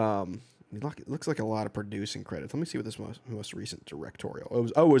 It looks like a lot of producing credits. Let me see what this most recent directorial.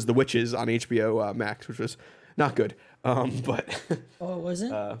 It was The Witches on HBO Max, which was not good. But Oh, it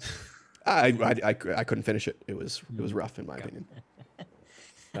wasn't? I couldn't finish it. It was rough in my opinion.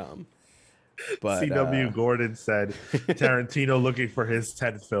 But C.W. Gordon said Tarantino looking for his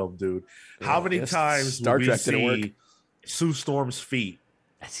 10th film, dude. How many yes, times Star will Trek we didn't work. see Sue Storm's feet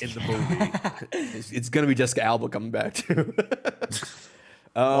in the movie? it's gonna be Jessica Alba coming back too.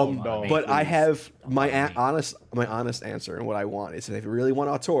 No, But I please. have Don't my bother me. honest answer, and what I want is if they really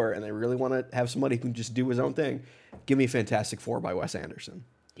want auteur and they really want to have somebody who can just do his own thing, give me Fantastic Four by Wes Anderson.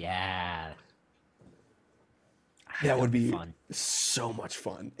 Yeah. That would be fun. so much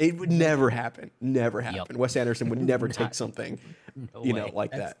fun. It would never happen. Never happen. Wes Anderson would never take something, way. like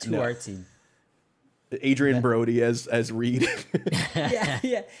That's that. too No. artsy. Adrian Brody as Reed.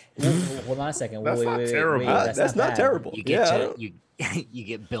 Yeah. Hold on a second. That's not terrible. That's not bad. terrible. You get Yeah. you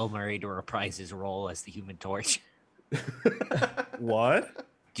get Bill Murray to reprise his role as the Human Torch. What?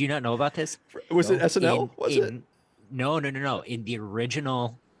 Do you not know about this? Was it SNL? Was it? No. In the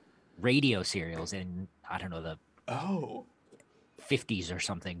original radio serials in I don't know the Oh. 50s or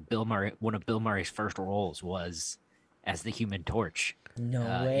something, one of Bill Murray's first roles was as the Human Torch. No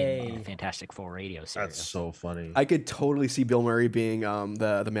in way. the Fantastic Four radio series. That's so funny. I could totally see Bill Murray being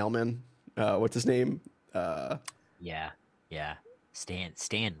the mailman. What's his name? Yeah.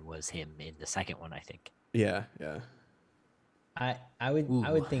 Stan was him in the second one, I think. Yeah. I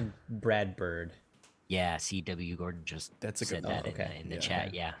would think Brad Bird. Yeah, C.W. Gordon just That's a said good- that okay. in the Yeah.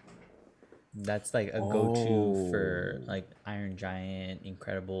 chat. Yeah. That's like a go-to for like Iron Giant,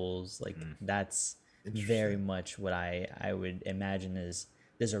 Incredibles. Like that's very much what I would imagine is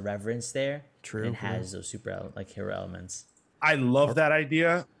there's a reverence there. True, And has those hero elements. I love that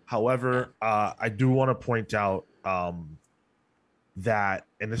idea. However, I do want to point out that,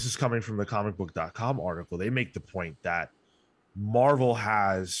 and this is coming from the comicbook.com article, they make the point that Marvel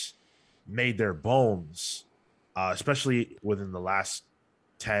has made their bones, especially within the last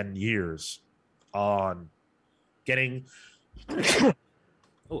 10 years, on getting Oh,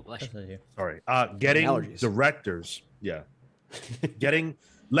 bless you. That's what I do. getting Allergies. directors,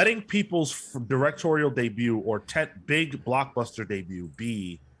 letting people's directorial debut or big blockbuster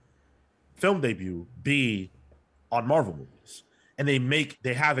film debut be on Marvel movies, and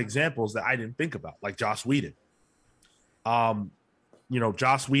they have examples that I didn't think about, like Joss Whedon.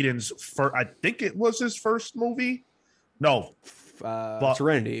 Joss Whedon's first, I think it was his first movie. No,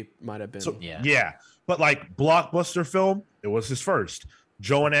 Serenity might have been. Yeah. But like blockbuster film, it was his first.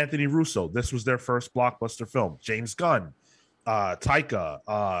 Joe and Anthony Russo, this was their first blockbuster film. James Gunn, Taika,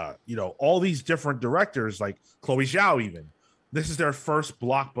 all these different directors, like Chloe Zhao, even this is their first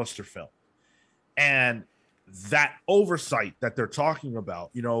blockbuster film. And that oversight that they're talking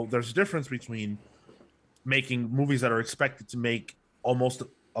about, there's a difference between making movies that are expected to make almost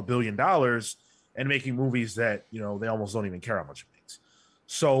 $1 billion and making movies that, they almost don't even care how much it makes.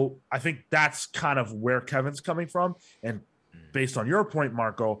 So I think that's kind of where Kevin's coming from. And based on your point,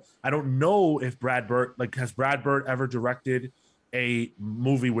 Marco, I don't know if Brad Bird, has Brad Bird ever directed a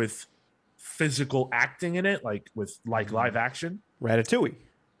movie with physical acting in it, with live action? Ratatouille.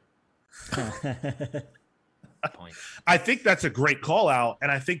 Point. I think that's a great call out.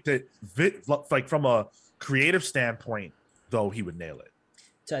 And I think that from a creative standpoint, though, he would nail it.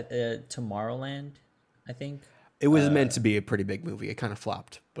 Tomorrowland, I think. It was meant to be a pretty big movie. It kind of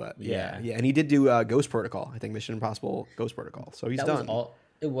flopped, but yeah. And he did do Ghost Protocol. I think Mission Impossible Ghost Protocol. So he's That done.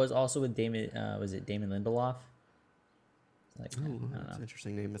 it was also with Damon. Was it Damon Lindelof? Like, I don't That's know. an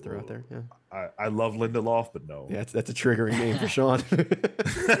interesting name to throw out there. Yeah, I love Lindelof, but no. yeah, that's a triggering name for Sean.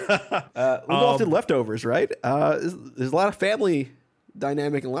 Lindelof did Leftovers, right? There's a lot of family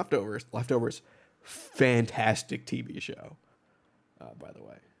dynamic in Leftovers. Leftovers, fantastic TV show. By the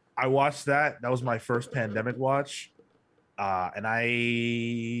way, I watched that. That was my first pandemic watch, and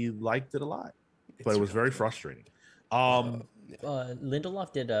I liked it a lot, but it was very frustrating.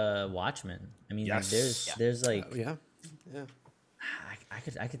 Lindelof did Watchmen. I mean, Yes. there's like yeah.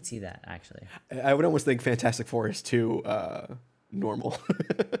 I could see that actually. I would almost think Fantastic Four is too normal.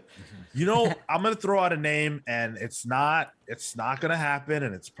 You know, I'm gonna throw out a name, and it's not gonna happen,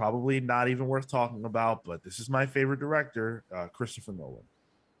 and it's probably not even worth talking about. But this is my favorite director, Christopher Nolan.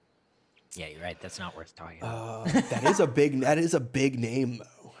 Yeah, you're right. That's not worth talking about. That is a big name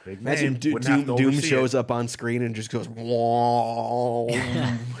though. Big Imagine name. Wouldn't have to Doom oversee shows it. up on screen and just goes, "Whoa."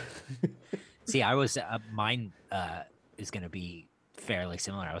 See, I was mine is going to be fairly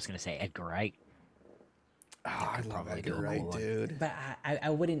similar. I was going to say Edgar Wright. Oh, I love probably Edgar do a Wright, cool one. dude. But I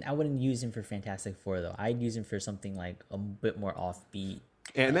wouldn't use him for Fantastic Four though. I'd use him for something like a bit more offbeat.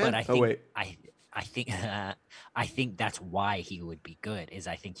 Ant-Man? But I think, Oh wait, I think that's why he would be good. Is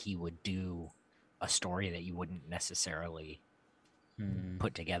I think he would do a story that you wouldn't necessarily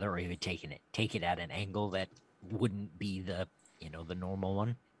put together, or he would take it at an angle that wouldn't be the the normal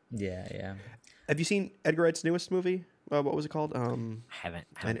one. Yeah. have you seen Edgar Wright's newest movie? What was it called? Haven't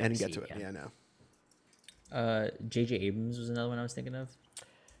I didn't get see to it. yet. Yeah, no. J.J. Abrams was another one I was thinking of.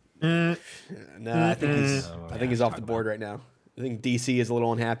 No, I think he's Oh, I yeah, think he's off the talk board right now. I think DC is a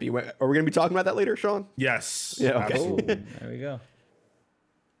little unhappy. Are we going to be talking about that later, Sean? Yes. Yeah, okay. Absolutely. There we go.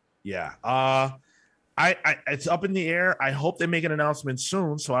 Yeah. I it's up in the air. I hope they make an announcement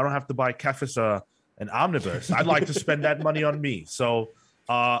soon, so I don't have to buy Kefis an omnibus. I'd like to spend that money on me. So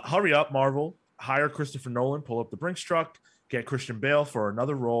hurry up, Marvel. Hire Christopher Nolan. Pull up the Brinks truck. Get Christian Bale for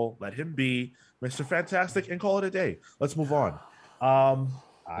another role. Let him be Mr. Fantastic and call it a day. Let's move on. I'm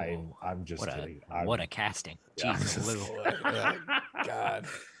just kidding. What a casting. Yeah. Jesus. God.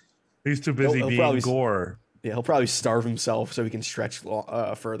 He's too busy He'll being probably- Gore. Yeah, he'll probably starve himself so he can stretch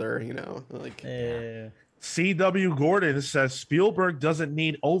further, like C.W. Gordon says Spielberg doesn't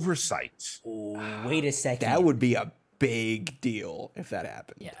need oversight. Wait a second. that would be a big deal if that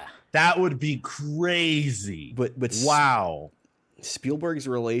happened. Yeah. That would be crazy. But wow. Spielberg's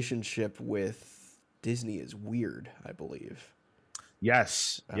relationship with Disney is weird, I believe.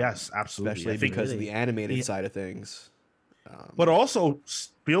 Yes, absolutely. Especially I think- because of the animated Yeah. side of things. but also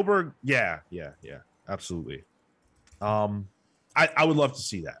Spielberg, yeah, absolutely. I would love to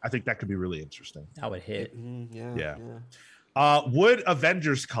see that. I think that could be really interesting. That would hit. Yeah. Would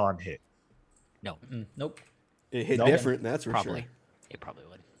Avengers Con hit? No. Nope. It hit No. different, that's for Probably. sure. It probably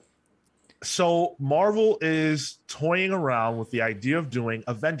would. So Marvel is toying around with the idea of doing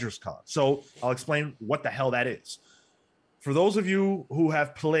Avengers Con. So I'll explain what the hell that is. For those of you who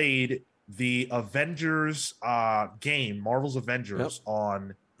have played the Avengers game, Marvel's Avengers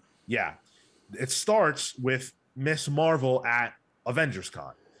it starts with Miss Marvel at Avengers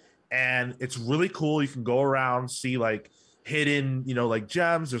Con. And it's really cool. You can go around, see like hidden, like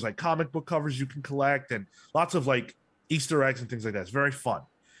gems. There's like comic book covers you can collect and lots of like Easter eggs and things like that. It's very fun.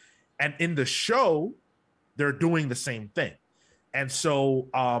 And in the show, they're doing the same thing. And so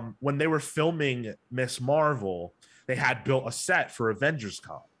when they were filming Miss Marvel, they had built a set for Avengers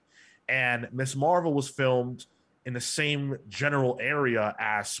Con. And Miss Marvel was filmed in the same general area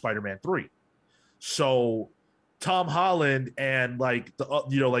as Spider-Man 3. So Tom Holland and like the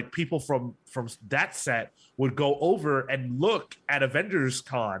like people from that set would go over and look at Avengers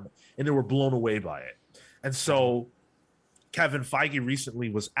Con and they were blown away by it. And so Kevin Feige recently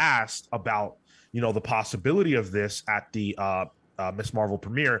was asked about the possibility of this at the Miss Marvel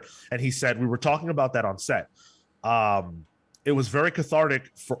premiere, and he said we were talking about that on set. It was very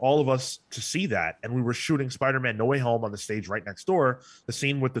cathartic for all of us to see that, and we were shooting Spider-Man No Way Home on the stage right next door, the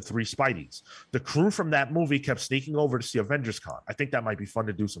scene with the 3 Spideys. The crew from that movie kept sneaking over to see Avengers Con. I think that might be fun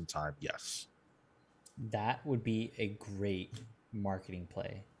to do sometime. Yes. That would be a great marketing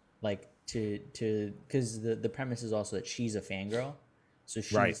play. Like because the premise is also that she's a fangirl. So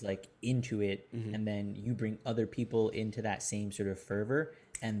she's Right. like into it, and then you bring other people into that same sort of fervor,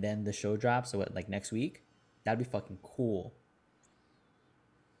 and then the show drops. So what, like next week? That'd be fucking cool.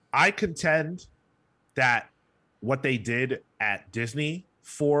 I contend that what they did at Disney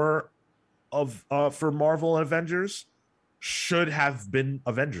for Marvel and Avengers should have been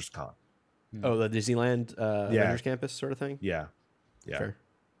Avengers Con. Oh, the Disneyland Avengers Campus sort of thing? Yeah. Fair.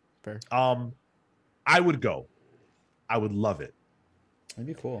 I would go. I would love it. That'd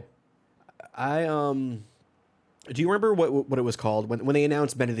be cool. Do you remember what it was called when they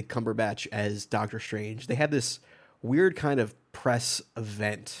announced Benedict Cumberbatch as Doctor Strange? They had this weird kind of press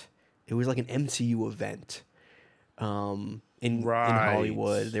event. It was like an MCU event in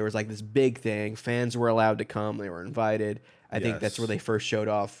Hollywood. There was like this big thing. Fans were allowed to come. They were invited. I think that's where they first showed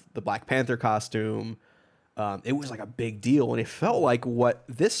off the Black Panther costume. It was like a big deal, and it felt like what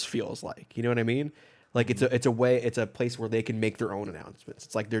this feels like. You know what I mean? Like it's a place where they can make their own announcements.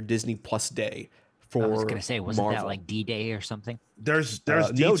 It's like their Disney Plus day for I was gonna say, wasn't Marvel. that like D-Day or something? There's no,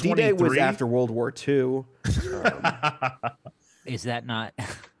 D23. D-Day was after World War II. Is that not?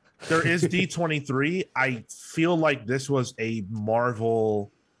 There is D23. I feel like this was a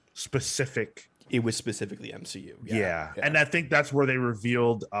Marvel specific. It was specifically MCU. Yeah. And I think that's where they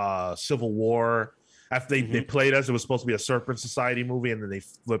revealed Civil War. After they played us, it was supposed to be a Serpent Society movie, and then they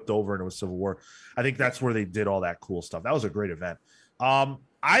flipped over and it was Civil War. I think that's where they did all that cool stuff. That was a great event. I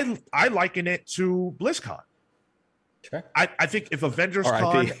liken it to BlizzCon. Sure. I think if Avengers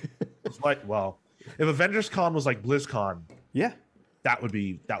Con was like, if Avengers Con was like BlizzCon, yeah, that would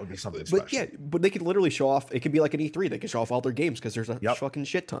be something special. But yeah, but they could literally show off. It could be like an E3. They could show off all their games because there's a fucking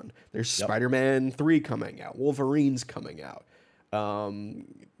shit ton. There's Spider-Man 3 coming out. Wolverine's coming out.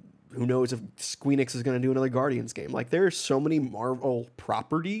 Who knows if Squeenix is going to do another Guardians game? Like, there's so many Marvel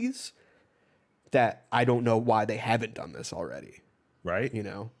properties that I don't know why they haven't done this already. Right? You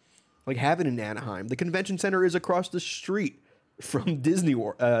know, like have it in Anaheim. The convention center is across the street from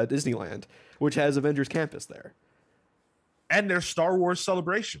Disneyland, which has Avengers Campus there. And there's Star Wars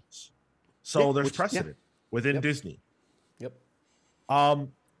celebrations. So there's precedent within Disney. Yep.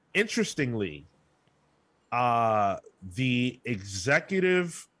 Interestingly, the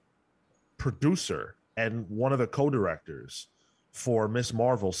executive producer and one of the co-directors for Miss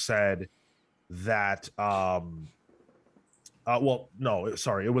Marvel said that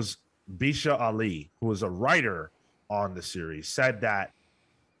it was Bisha Ali, who was a writer on the series, said that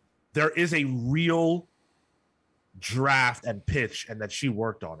there is a real draft and pitch and that she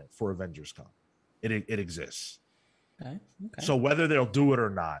worked on it for Avengers Con. It exists. Okay. So whether they'll do it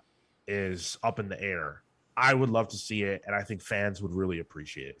or not is up in the air. I would love to see it, and I think fans would really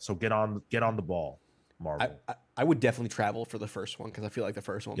appreciate it. So get on the ball, Marvel. I would definitely travel for the first one because I feel like the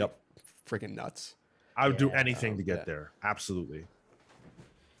first one would be freaking nuts. I would do anything to get there. Absolutely.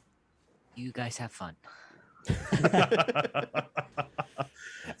 You guys have fun.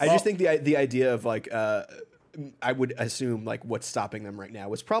 I just think the idea of like I would assume like what's stopping them right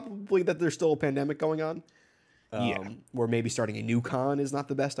now is probably that there's still a pandemic going on. Or maybe starting a new con is not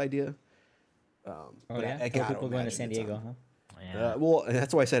the best idea. People going to San Diego, huh? Yeah. Well,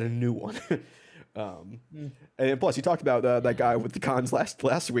 that's why I said a new one. And plus, you talked about that guy with the cons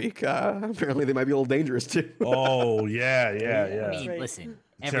last week. Apparently, they might be a little dangerous too. Oh yeah. I mean, listen,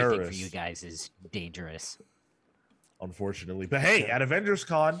 everything for you guys is dangerous. Unfortunately, but hey, at Avengers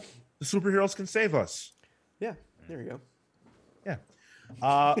Con, the superheroes can save us. Yeah, there you go.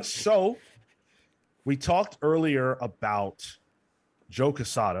 Yeah. So we talked earlier about Joe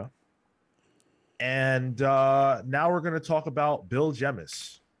Quesada. And now we're going to talk about Bill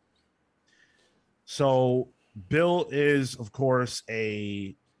Jemas. So Bill is, of course,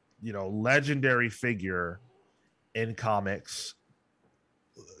 a legendary figure in comics.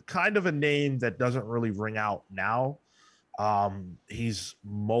 Kind of a name that doesn't really ring out now. He's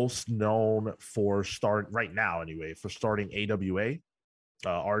most known for starting AWA,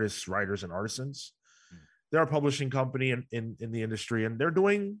 Artists, Writers, and Artisans. They're a publishing company in the industry, and they're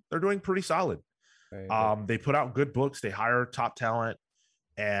doing pretty solid. They put out good books, they hire top talent,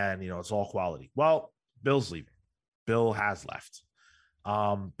 and it's all quality. Well, Bill's leaving. Bill has left.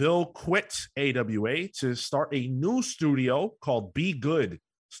 Bill quit AWA to start a new studio called Be Good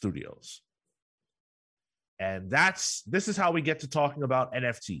Studios. And this is how we get to talking about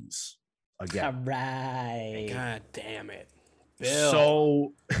NFTs again. All right. God damn it.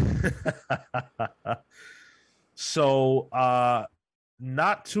 Bill. So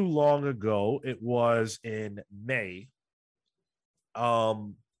not too long ago, it was in May,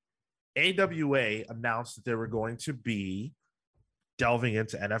 AWA announced that they were going to be delving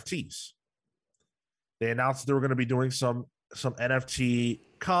into NFTs. They announced that they were going to be doing some NFT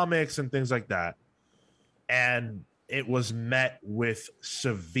comics and things like that. And it was met with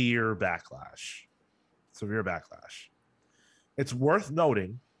severe backlash. It's worth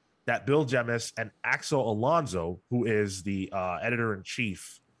noting that Bill Jemas and Axel Alonso, who is the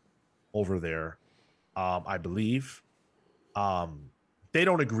editor-in-chief over there, I believe, they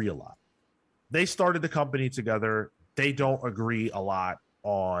don't agree a lot. They started the company together. They don't agree a lot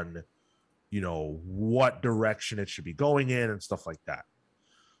on, what direction it should be going in and stuff like that.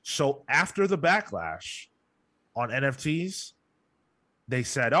 So after the backlash on NFTs, they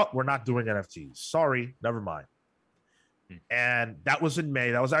said, oh, we're not doing NFTs. Sorry, never mind. And that was in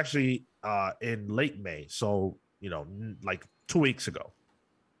May. That was actually in late May. So, like 2 weeks ago.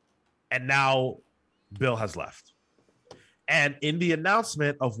 And now Bill has left. And in the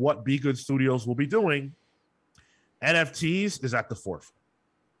announcement of what Be Good Studios will be doing, NFTs is at the forefront.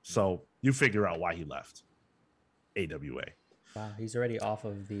 So you figure out why he left AWA. Wow, he's already off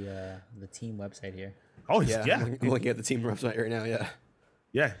of the team website here. Oh, yeah. I'm looking at the team website right now. Yeah.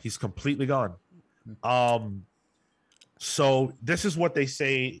 Yeah, he's completely gone. So this is what they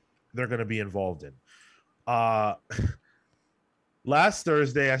say they're going to be involved in. Uh, Last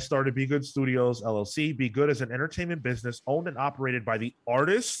Thursday, I started Be Good Studios LLC. Be Good is an entertainment business owned and operated by the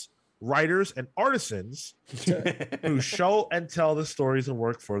artists, writers, and artisans who show and tell the stories and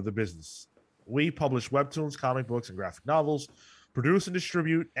work for the business. We publish webtoons, comic books, and graphic novels, produce and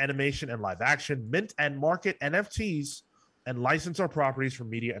distribute animation and live action, mint and market NFTs, and license our properties for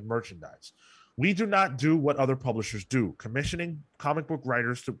media and merchandise. We do not do what other publishers do, commissioning comic book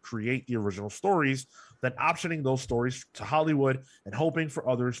writers to create the original stories, then optioning those stories to Hollywood and hoping for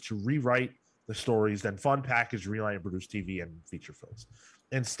others to rewrite the stories, then fund, package, relight, and produce TV and feature films.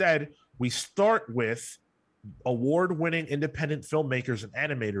 Instead, we start with award-winning independent filmmakers and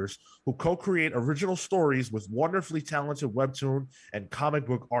animators who co-create original stories with wonderfully talented webtoon and comic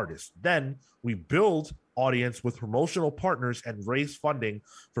book artists. Then we build audience with promotional partners and raise funding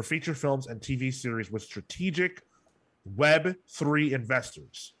for feature films and TV series with strategic Web3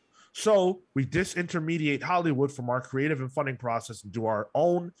 investors. So we disintermediate Hollywood from our creative and funding process and do our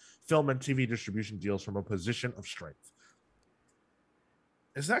own film and TV distribution deals from a position of strength.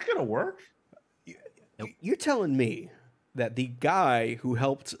 Is that going to work? You're telling me that the guy who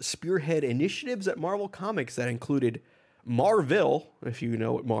helped spearhead initiatives at Marvel Comics that included Marvel, if you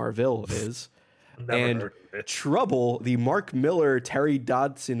know what Marvel is, and Trouble, the Mark Miller, Terry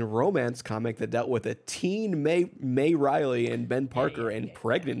Dodson romance comic that dealt with a teen May Riley and Ben Parker and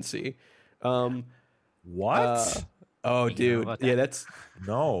pregnancy. What? Oh, dude. Yeah, that's...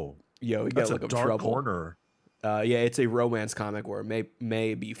 No. Yo, we That's gotta a look up dark Trouble. corner. Yeah, it's a romance comic where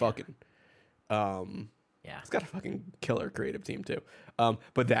may be fucking... Yeah. It's got a fucking killer creative team too.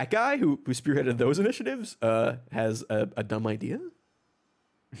 But that guy who spearheaded those initiatives has a dumb idea.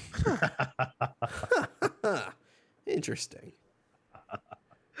 Interesting.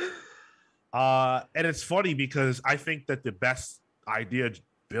 And it's funny because I think that the best idea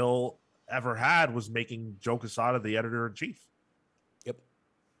Bill ever had was making Joe Quesada the editor-in-chief. Yep.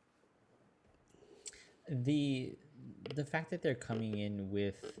 The fact that they're coming in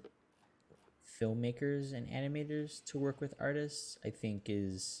with filmmakers and animators to work with artists, I think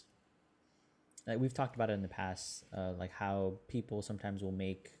is, like, we've talked about it in the past, like how people sometimes will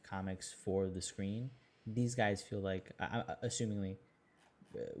make comics for the screen. These guys feel like, assumingly,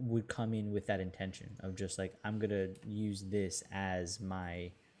 would come in with that intention of just like, I'm gonna use this as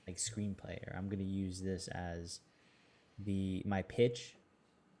my like screenplay, or I'm gonna use this as my pitch,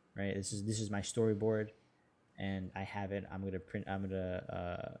 right? This is my storyboard, and I have it. We're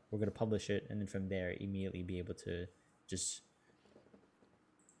gonna publish it, and then from there immediately be able to just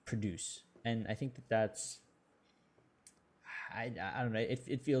produce. And I think that's, I don't know,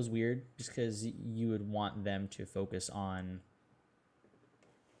 it feels weird just because you would want them to focus on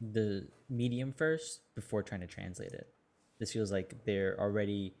the medium first before trying to translate it. This feels like they're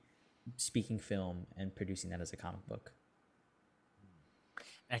already speaking film and producing that as a comic book.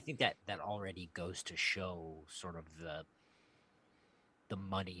 I think that already goes to show sort of the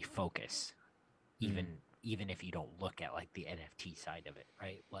money focus, even if you don't look at like the NFT side of it,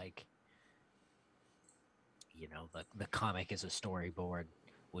 right? Like, you know, the comic is a storyboard,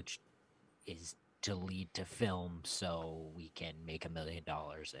 which is to lead to film, so we can make $1 million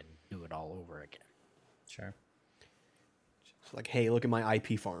and do it all over again. Sure. It's like, hey, look at my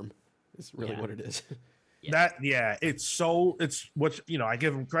IP farm. Is really what it is. It's what, you know, I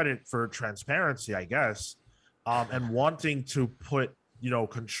give them credit for transparency, I guess, and wanting to put, you know,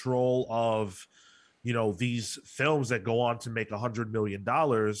 control of, you know, these films that go on to make $100 million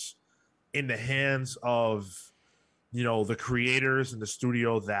in the hands of, you know, the creators and the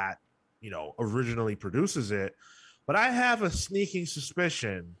studio that, you know, originally produces it. But I have a sneaking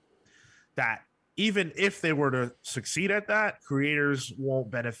suspicion that even if they were to succeed at that, creators won't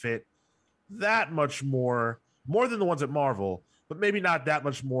benefit that much more than the ones at Marvel, but maybe not that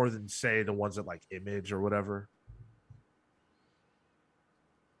much more than, say, the ones at like Image or whatever.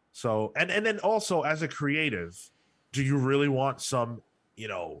 So, and then also as a creative, do you really want some, you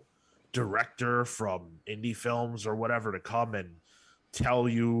know, director from indie films or whatever to come and tell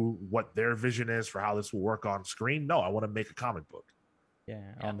you what their vision is for how this will work on screen? No, I want to make a comic book. Yeah,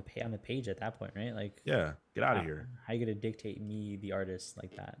 on the page at that point, right? Like, yeah, get out of here. How are you gonna dictate me, the artist,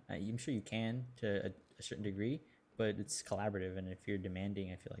 like that? I'm sure you can to a certain degree, but it's collaborative, and if you're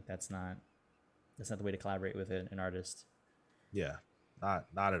demanding, I feel like that's not the way to collaborate with an artist. Yeah, not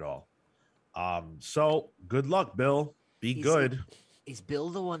at all. So good luck, Bill. Be good. Is Bill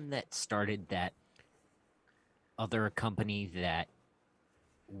the one that started that other company that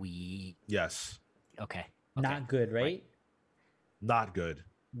we? Yes. Okay. Not good, right? Not good.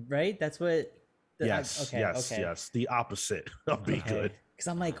 Right? That's what Yes, yes. The opposite of be good. Because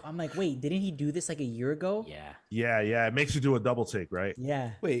I'm like, wait, didn't he do this like a year ago? Yeah. It makes you do a double take, right?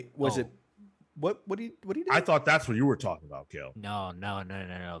 Yeah. Wait, was it what do you do? I thought that's what you were talking about, Kale. No.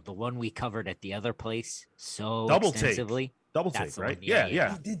 The one we covered at the other place so Double extensively. take. Double That's take, the right? one,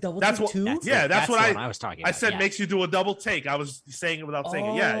 Yeah. He did double That's take what- too? That's what the one I was talking about. I said yeah. makes you do a double take. I was saying it without saying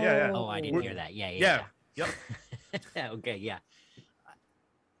it. Yeah. Oh, I didn't hear that. Yeah. Yep. Okay, yeah.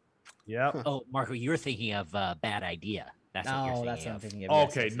 Yeah. Oh, Marco, you're thinking of Bad Idea. That's what you're No, thinking that's what I'm of. thinking of.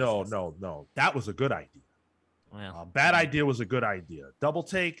 Okay. Yes. No. That was a good idea. Well, Bad idea was a good idea. Double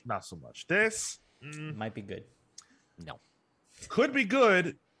take, not so much. This Might be good. no. could be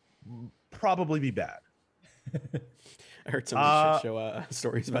good, probably be bad. I heard some shit show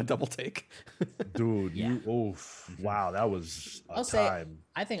stories about double take. Dude, Yeah. wow, that was a I'll say, time.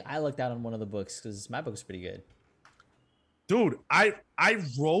 I think I looked out on one of the books because my book's pretty good. Dude, I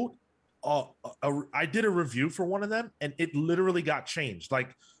wrote I did a review for one of them and it literally got changed.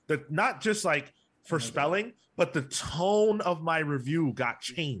 Like not just like for spelling, but the tone of my review got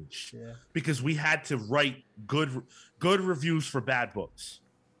changed because we had to write good reviews for bad books.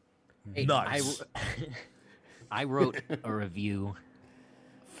 Hey, Nuts. I wrote a review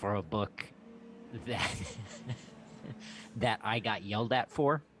for a book that that I got yelled at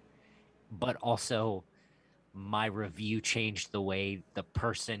for, but also my review changed the way the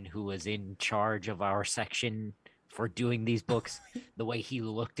person who was in charge of our section for doing these books, the way he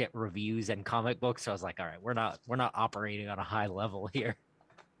looked at reviews and comic books. So I was like, all right, we're not operating on a high level here.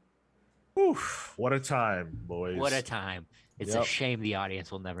 Oof, what a time, boys. What a time. It's a shame the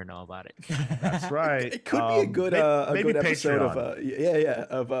audience will never know about it. That's right. It could be a good maybe good episode Patreon.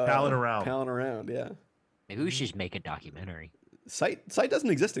 of Palling around. Palling around, yeah. Maybe we should just make a documentary. Site doesn't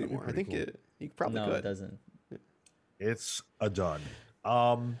exist anymore. I pretty think cool. you probably No, could. it doesn't. It's a done.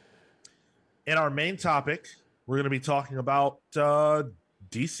 In our main topic, we're going to be talking about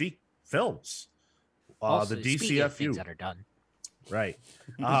DC films, Also, the speaking of things DCEU, that are done. right?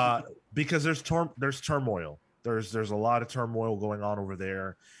 Because there's turmoil. There's a lot of turmoil going on over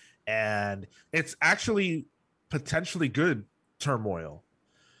there, and it's actually potentially good turmoil,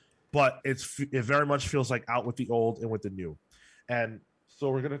 but it very much feels like out with the old and with the new, and so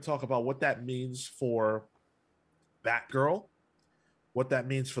we're going to talk about what that means for Batgirl, what that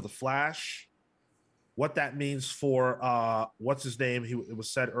means for the Flash, what that means for what's his name? It was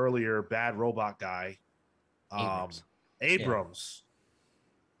said earlier, bad robot guy, Abrams,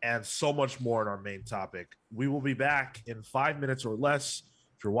 and so much more in our main topic. We will be back in 5 minutes or less.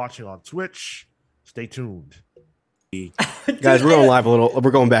 If you're watching on Twitch, stay tuned. Guys, we're going live a little. We're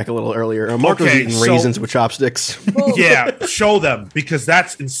going back a little earlier. Marco's Okay, eating so- raisins with chopsticks. Yeah, show them because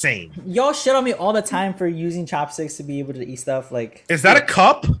that's insane. Y'all shit on me all the time for using chopsticks to be able to eat stuff. Like, Is that a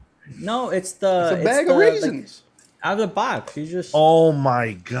cup? no, it's the It's a bag of raisins. Out of the box. You just Oh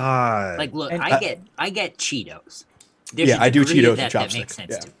my god! Like, look, And- I get Cheetos. There's Yeah, a I do degree Cheetos of with that chopstick, makes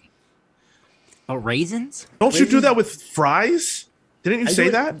sense yeah. to me. But raisins? Don't you do that with fries? Didn't you say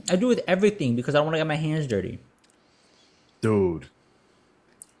that, I do with everything because I don't want to get my hands dirty. dude?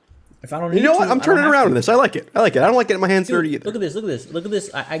 If I don't, You need know to, what? I'm I don't turning have around to. with this. I like it. I don't like getting my hands Dude, dirty either. look at this. Look at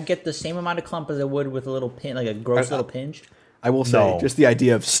this. I get the same amount of clump as I would with a little pin, like a gross little pinch. I will say, No. just the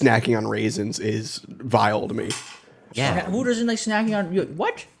idea of snacking on raisins is vile to me. Yeah. Who doesn't like snacking on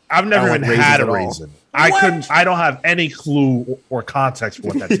what? I've never I even don't like had a raisins at all. raisin. I What? couldn't. I don't have any clue or context for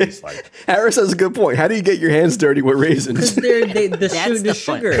what that tastes like. Harris has a good point. How do you get your hands dirty with raisins? Because the That's the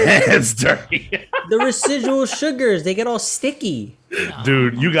fun. sugar, It's dirty, the residual sugars, they get all sticky.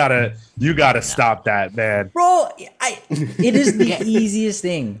 dude. You gotta stop that, man. Bro, it is the easiest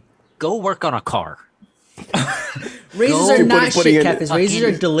thing. Go work on a car. Raisins Go are not putting shit, in Kefis. Raisins are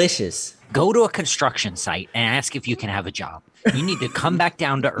fucking- delicious. Go to a construction site and ask if you can have a job. You need to come back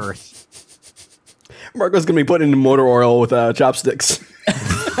down to earth. Marco's gonna be putting in motor oil with chopsticks.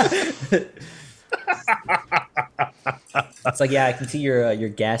 It's like, yeah, I can see your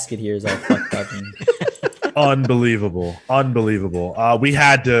gasket here is all fucked up. And Unbelievable. We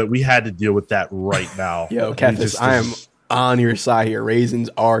had to deal with that right now. Yo, We Kefis, just- I am on your side here. Raisins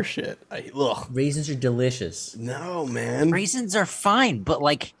are shit. Ugh. raisins are delicious. No, man. Raisins are fine, but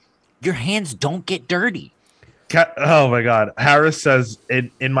like your hands don't get dirty. Oh my God. Harris says,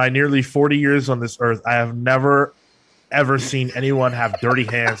 in my nearly 40 years on this earth, I have never ever seen anyone have dirty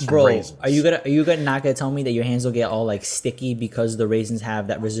hands from Bro, raisins. are you not gonna tell me that your hands will get all like sticky because the raisins have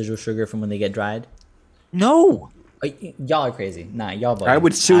that residual sugar from when they get dried? No. Y'all are crazy. Nah, y'all. Bugging. I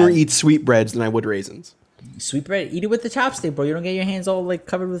would sooner eat sweetbreads than I would raisins. sweetbread. Eat it with the chopstick, bro. You don't get your hands all like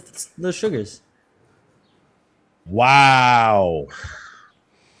covered with the sugars. Wow.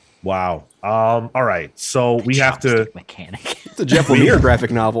 Wow. All right. So we have to. Chopstick mechanic. It's a Jeff Lemire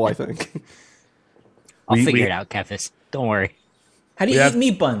graphic novel, I think. I'll We- figure we- it out, Kefis. Don't worry. How do you We eat have-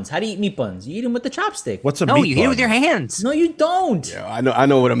 meat buns? How do you eat meat buns? You eat them with the chopstick. What's a No, meat you hit it with bun? your hands. No, you don't. Yeah, I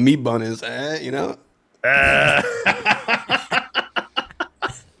know what a meat bun is. You know. Uh,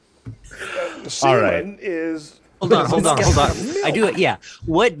 All right. Is Hold on. I do it. Yeah.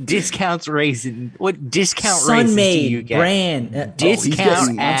 What discount raisins do you Sun-made get? brand.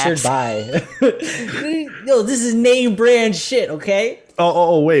 Discount Sponsored by. Yo, this is name brand shit. Okay.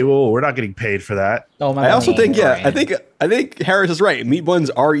 Wait, whoa, we're not getting paid for that. Oh my. I also think, brand. I think Harris is right. Meat buns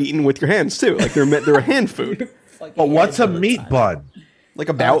are eaten with your hands too. Like they're a hand food, But what's a meat bun? like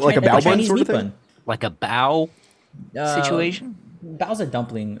a bow bun Chinese sort meat of thing. bun. Like a bow Uh, situation? Bao's a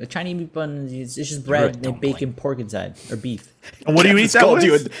dumpling. A Chinese meat bun is it's just bread and dumpling. bacon, pork inside, or beef. And what do you eat Kevin's that called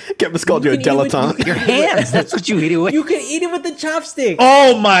with? Kevin's called you a You can eat it with- dilettante. Your hands. That's what you eat it with. You can eat it with the chopstick.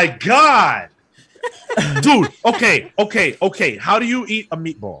 Oh my god, dude. Okay. How do you eat a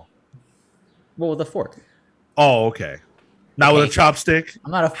meatball? Well, with a fork. Oh, okay. Not with a Okay. chopstick.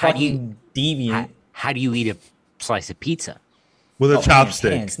 I'm not a How do you- fucking deviant. How do you eat a slice of pizza? With a Oh,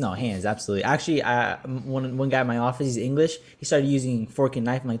 chopstick. hands, absolutely. Actually, one guy in my office, he's English. He started using fork and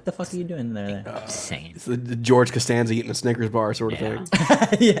knife. I'm like, the fuck are you doing there? Insane. It's the George Costanza eating a Snickers bar sort of Yeah.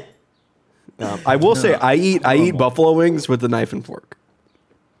 thing. Yeah. I will say I eat buffalo wings with the knife and fork.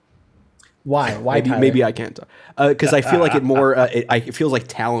 Why? Why? Maybe I can't. Because I feel like it more. It feels like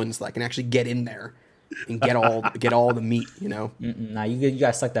talons that I can actually get in there and get all the meat. You know. Nah, you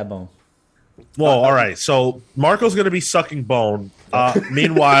gotta suck that bone. Well, all right. So Marco's gonna be sucking bone.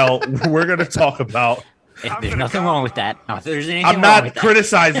 Meanwhile, we're gonna talk about. There's nothing wrong with that. No, if there's anything I'm wrong not with that.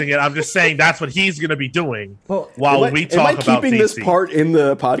 criticizing it. I'm just saying that's what he's gonna be doing Well, while we talk am I about keeping this DC. part in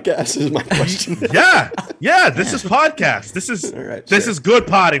the podcast? Is my question. Yeah. This is podcast. This is All right, this sure. is good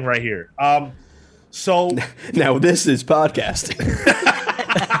potting right here. So Now this is podcasting.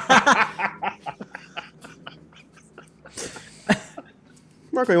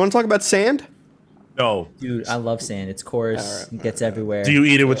 Marco, you want to talk about sand? no. dude, I love sand. It's coarse. It gets everywhere. Do you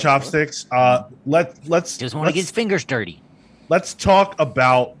eat it with chopsticks? Let's Just want to get his fingers dirty. let's talk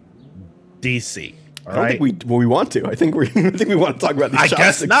about DC. All I don't right. think we want to. I think we want to talk about these. I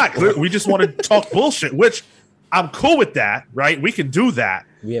guess chopsticks. not. We just want to talk bullshit, which I'm cool with that, right? We can do that,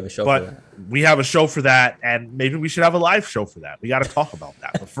 We have a show for that. but we have a show for that, and maybe we should have a live show for that. We got to talk about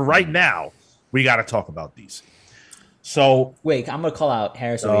that. But for right now, we got to talk about DC. So, Wait, I'm gonna call out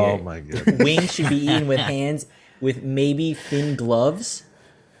Harris over oh here. my god, Wings should be eaten with hands, with maybe thin gloves.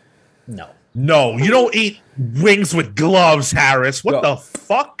 No, no, you don't eat wings with gloves, Harris. What Bro. the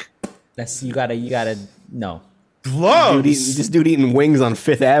fuck? that's you gotta no. Gloves? Dude eating wings on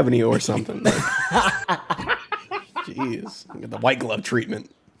Fifth Avenue or something. Like, jeez, get the white glove treatment.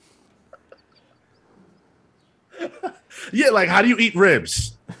 Yeah, like how do you eat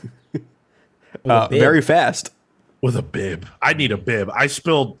ribs? a bib. Very fast. With a bib. I need a bib. I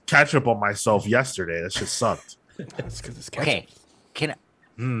spilled ketchup on myself yesterday. That just sucked. That's 'cause it's ketchup. Okay.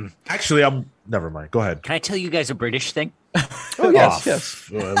 Actually, I'm never mind. Go ahead. Can I tell you guys a British thing? Oh yes, Oh, yes.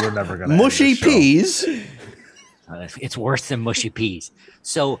 We're never gonna end Mushy this show. peas. It's worse than mushy peas.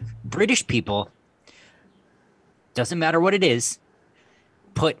 So British people, doesn't matter what it is,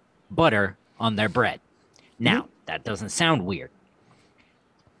 put butter on their bread. Now, that doesn't sound weird.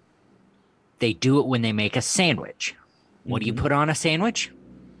 They do it when they make a sandwich. What do you put on a sandwich?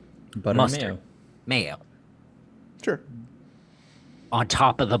 Butter and Mustard. mayo. Mayo. Sure. On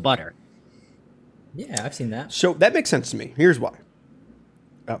top of the butter. Yeah, I've seen that. So that makes sense to me. Here's why.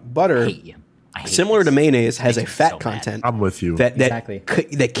 Butter, I hate you. I hate similar this. to mayonnaise, has a Makes me fat so mad. content I'm with you. that Exactly.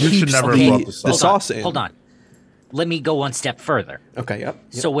 that You should keeps never have brought the, this the up. sauce in. Hold on. Let me go one step further. Okay. Yep.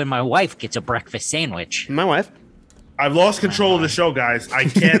 So when my wife gets a breakfast sandwich, My wife. I've lost control of the show, guys. I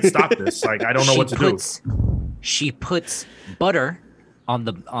can't stop this. Like I don't know what to do. She puts butter on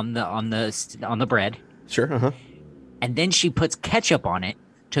the bread, Sure. Uh huh. and then she puts ketchup on it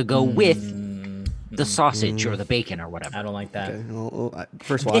to go with the sausage or the bacon or whatever. I don't like that. Okay. Well,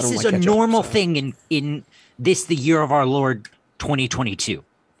 first of all, This I don't is like a ketchup, normal so- thing in this the year of our Lord 2022.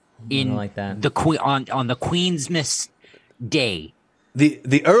 In like that. the queen on the Queensmas Day.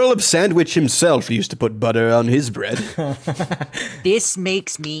 The Earl of Sandwich himself used to put butter on his bread. This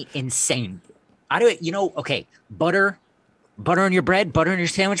makes me insane. I do it, okay, butter on your bread, butter on your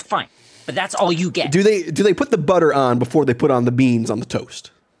sandwich, fine. But that's all you get. do they put the butter on before they put on the beans on the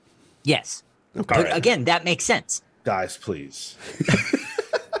toast? Yes. Okay. All But right. again, that makes sense. Guys, please.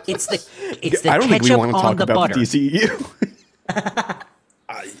 It's the I don't think we ketchup want to on talk the about butter. the DCEU.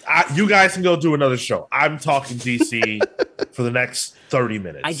 You guys can go do another show. I'm talking DC. for the next 30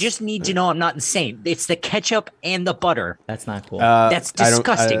 minutes. I just need to know I'm not insane. It's the ketchup and the butter. That's not cool. That's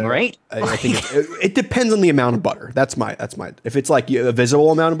disgusting, right? I think it depends on the amount of butter. That's my. If it's like a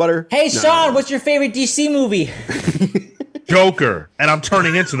visible amount of butter. Hey, Sean, what's your favorite DC movie? Joker, and I'm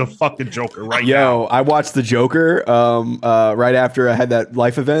turning into the fucking Joker right now. Yo, I watched the Joker right after I had that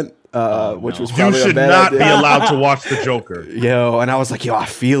life event, which was You probably should a bad not be idea. allowed to watch the Joker. Yo, and I was like, yo, I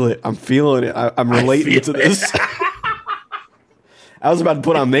feel it. I'm feeling it. I'm relating to this. I was about to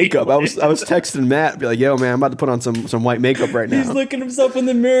put on makeup. I was texting Matt, be like, yo, man, I'm about to put on some white makeup right now. He's looking himself in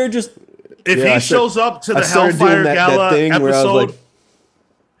the mirror, just. If Yeah, he shows up to the I started doing Hellfire that Gala thing where I was episode, like,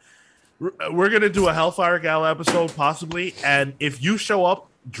 we're gonna do a Hellfire Gala episode possibly, and if you show up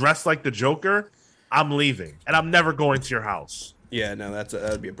dressed like the Joker, I'm leaving, and I'm never going to your house. yeah, no,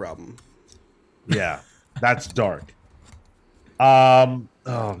 that'd be a problem. Yeah, that's dark. Oh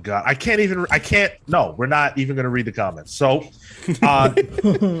god, I can't. No, we're not even gonna read the comments. So,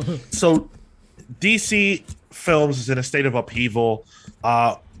 so DC Films is in a state of upheaval.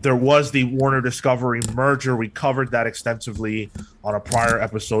 There was the Warner Discovery merger. We covered that extensively on a prior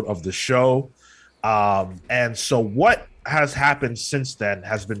episode of the show. And so what has happened since then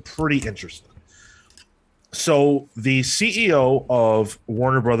has been pretty interesting. So the CEO of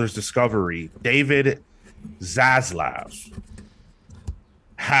Warner Brothers Discovery, David Zaslav,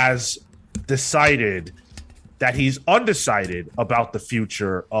 has decided that he's undecided about the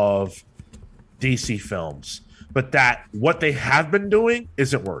future of DC Films, but that what they have been doing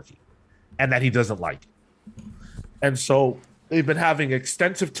isn't working and that he doesn't like it. And so they've been having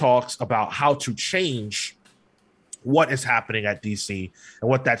extensive talks about how to change what is happening at DC and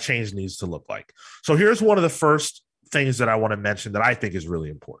what that change needs to look like. So here's one of the first things that I want to mention that I think is really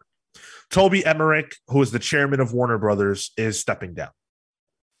important. Toby Emmerich, who is the chairman of Warner Brothers, is stepping down.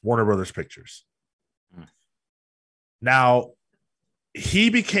 Warner Brothers Pictures. Now, he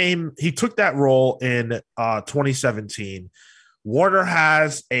took that role in 2017. Warner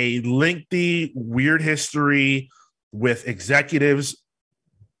has a lengthy, weird history with executives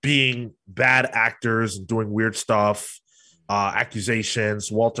being bad actors and doing weird stuff,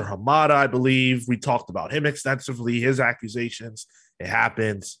 accusations. Walter Hamada, I believe, we talked about him extensively, his accusations. It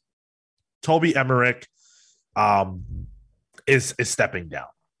happens. Toby Emmerich is stepping down.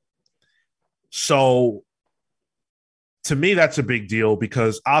 So to me, that's a big deal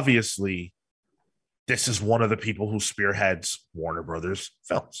because obviously this is one of the people who spearheads Warner Brothers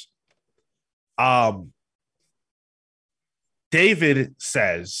films. Zaslav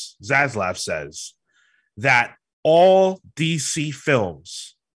says that all DC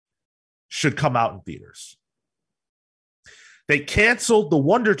films should come out in theaters. They canceled the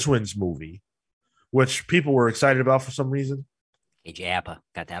Wonder Twins movie, which people were excited about for some reason. AJ Appa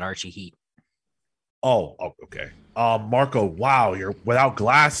got that Archie heat. Oh, okay. Marco, wow, you're without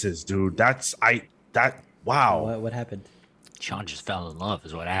glasses, dude. Wow. What happened? Sean just fell in love,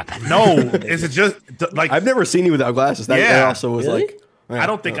 is what happened. No, is it just like I've never seen you without glasses. That also was Really? like, I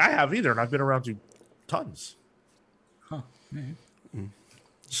don't think I have either, and I've been around you tons. Huh.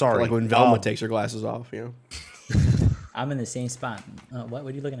 Sorry. like when Velma takes her glasses off, you know. I'm in the same spot. What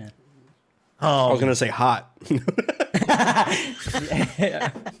are you looking at? I was gonna say hot.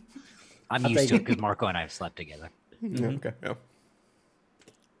 I'm used to it because Marco and I have slept together. Yeah, okay. Yeah.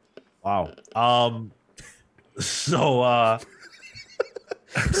 Wow. So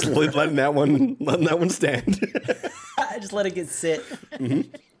Just letting that one stand. Just let it get sit.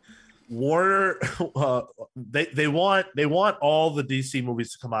 Warner, they want all the DC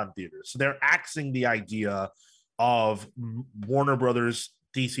movies to come out in theaters. So they're axing the idea of Warner Brothers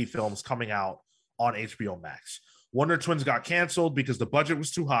DC films coming out on HBO Max. Wonder Twins got canceled because the budget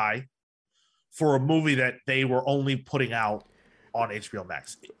was too high for a movie that they were only putting out on HBO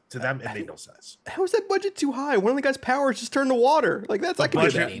Max. To them, it made no sense. How is that budget too high? One of the guy's powers just turned to water. Like that's The like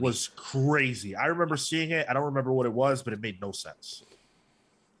budget. budget was crazy. I remember seeing it. I don't remember what it was, but it made no sense.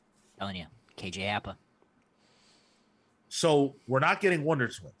 Telling you, KJ Appa. So we're not getting Wonder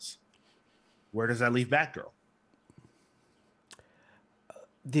Twins. Where does that leave Batgirl?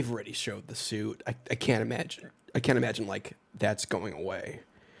 They've already showed the suit. I can't imagine like that's going away.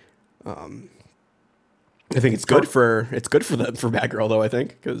 I think it's good for Batgirl though. I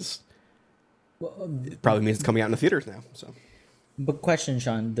think because it probably means it's coming out in the theaters now. So, But question,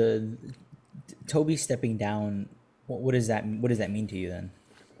 Sean, the Toby stepping down. What does that mean to you then?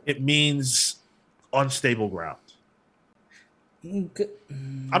 It means unstable ground. Good.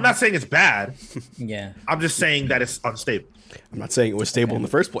 I'm not saying it's bad. Yeah. I'm just saying that it's unstable. I'm not saying it was stable in the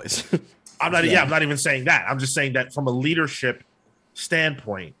first place. I'm not even saying that. I'm just saying that from a leadership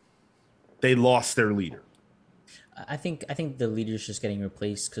standpoint, they lost their leader. I think the leader's just getting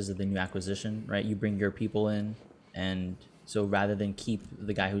replaced because of the new acquisition, right? You bring your people in, and so rather than keep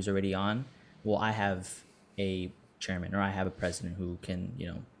the guy who's already on, well, I have a chairman or I have a president who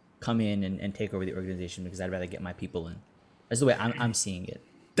can, come in and take over the organization because I'd rather get my people in. That's the way I'm seeing it.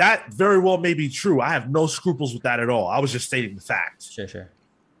 That very well may be true. I have no scruples with that at all. I was just stating the facts. Sure.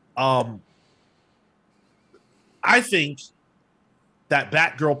 I think that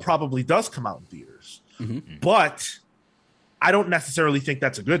Batgirl probably does come out in theaters, but I don't necessarily think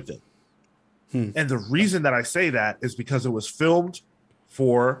that's a good thing. And the reason that I say that is because it was filmed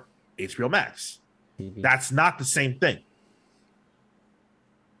for HBO Max. That's not the same thing.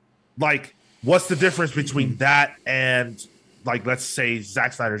 Like, what's the difference between that and, like, let's say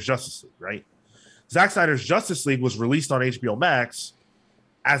Zack Snyder's Justice League, right? Zack Snyder's Justice League was released on HBO Max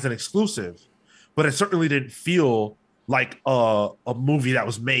as an exclusive, but it certainly didn't feel like a movie that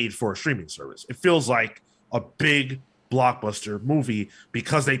was made for a streaming service. It feels like a big blockbuster movie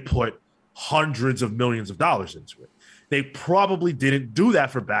because they put hundreds of millions of dollars into it. They probably didn't do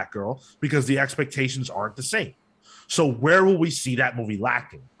that for Batgirl because the expectations aren't the same. So where will we see that movie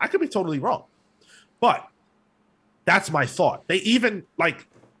lacking? I could be totally wrong, but that's my thought. They even, like,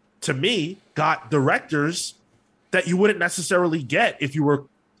 to me, got directors that you wouldn't necessarily get if you were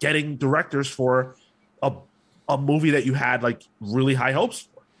getting directors for a movie that you had, like, really high hopes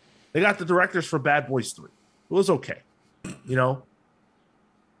for. They got the directors for Bad Boys 3. It was okay,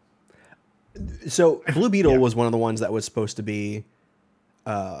 So Blue Beetle was one of the ones that was supposed to be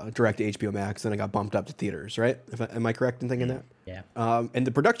direct to HBO Max, and it got bumped up to theaters, right? Am I correct in thinking that? Yeah. And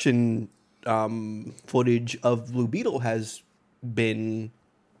the production footage of Blue Beetle has been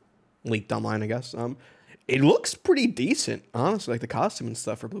leaked online, I guess. It looks pretty decent, honestly, like the costume and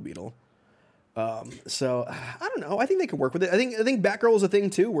stuff for Blue Beetle. So I don't know. I think they could work with it. I think Batgirl is a thing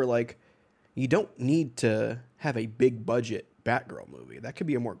too, where, like, you don't need to have a big budget Batgirl movie. That could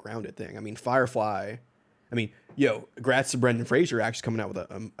be a more grounded thing. I mean, Firefly. I mean, congrats to Brendan Fraser actually coming out with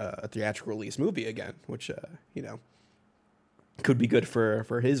a theatrical release movie again, which could be good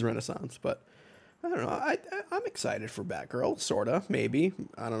for his renaissance. But I don't know. I'm excited for Batgirl, sorta, maybe.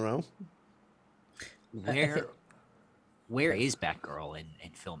 I don't know. Where is Batgirl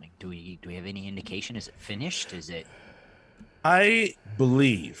in filming? Do we have any indication? Is it finished? Is it? I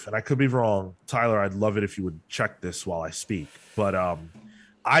believe, and I could be wrong, Tyler, I'd love it if you would check this while I speak, but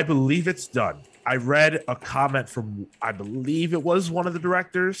I believe it's done. I read a comment from, I believe it was one of the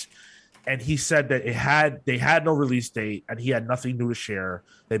directors, and he said that they had no release date and he had nothing new to share.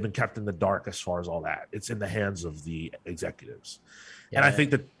 They've been kept in the dark as far as all that. It's in the hands of the executives. Yeah. And I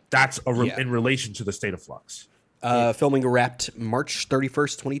think that that's in relation to the State of Flux. Filming wrapped March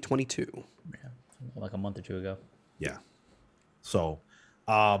 31st, 2022. Yeah, like a month or two ago. Yeah. So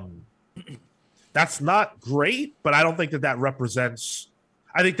that's not great, but I don't think that represents.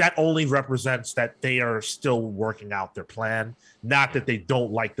 I think that only represents that they are still working out their plan, not that they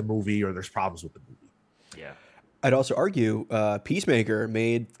don't like the movie or there's problems with the movie. Yeah. I'd also argue Peacemaker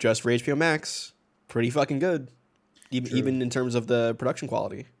made just for HBO Max pretty fucking good, even in terms of the production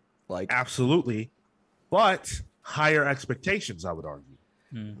quality. Like, absolutely, but higher expectations, I would argue.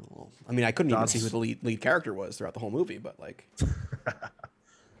 Well, I mean, I couldn't even see who the lead character was throughout the whole movie, but, like,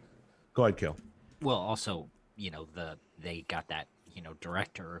 go ahead, Kill. Well, also, they got that,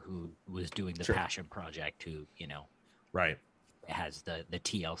 director who was doing the Passion Project, who, right, has the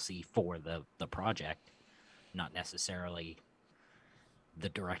TLC for the project, not necessarily the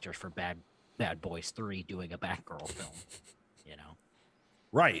director for Bad Boys 3 doing a Batgirl film,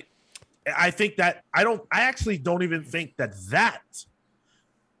 Right. I think that I actually don't even think that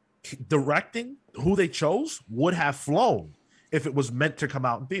directing who they chose would have flown if it was meant to come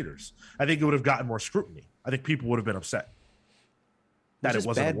out in theaters. I think it would have gotten more scrutiny. I think people would have been upset that it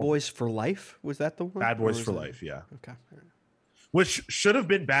wasn't Bad Boys for Life. Was that the one? Bad Boys for Life, yeah. Okay. Which should have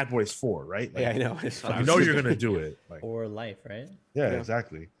been Bad Boys 4, right? Like, yeah, I know. You know you're gonna do it. Like, or Life, right? Yeah,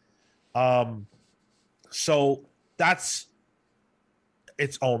 exactly. So that's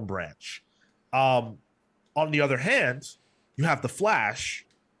its own branch. On the other hand, you have The Flash,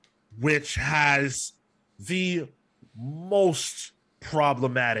 which has the most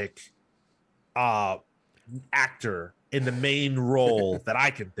problematic actor in the main role that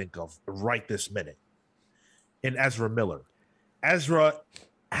I can think of right this minute, in Ezra Miller. Ezra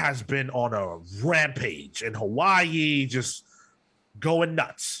has been on a rampage in Hawaii, just going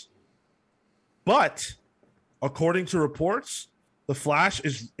nuts. But according to reports, The Flash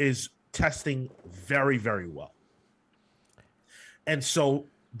is testing very, very well. And so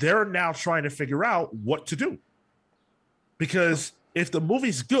they're now trying to figure out what to do. Because if the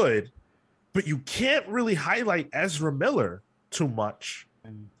movie's good, but you can't really highlight Ezra Miller too much.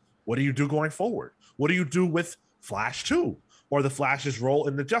 What do you do going forward? What do you do with Flash 2 or the Flash's role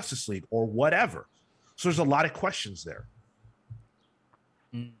in the Justice League or whatever? So there's a lot of questions there.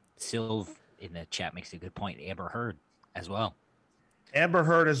 Sylv in the chat makes a good point. Amber Heard as well. Amber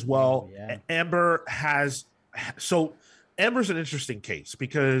Heard as well. Oh, yeah. Amber's an interesting case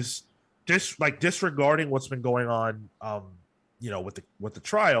because disregarding what's been going on, with the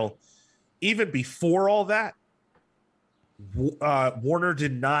trial, even before all that, Warner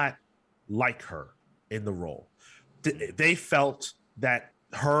did not like her in the role. They felt that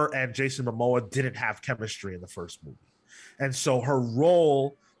her and Jason Momoa didn't have chemistry in the first movie. And so her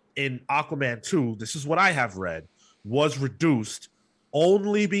role in Aquaman 2, this is what I have read, was reduced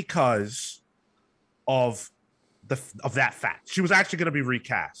only because of that fact. She was actually going to be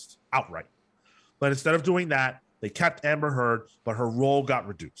recast outright. But instead of doing that, they kept Amber Heard, but her role got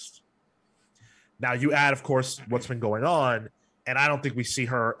reduced. Now you add, of course, what's been going on, and I don't think we see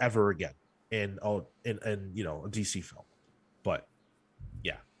her ever again in a DC film. But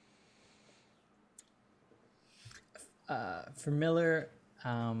yeah. For Miller,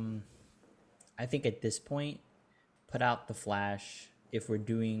 I think at this point, put out the Flash. If we're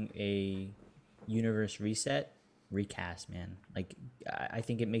doing a universe reset, recast, man. Like, I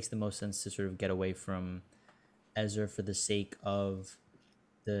think it makes the most sense to sort of get away from Ezra for the sake of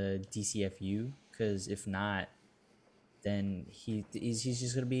the DCFU, because if not, then he's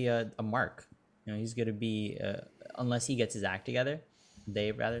just gonna be a mark. He's gonna be unless he gets his act together,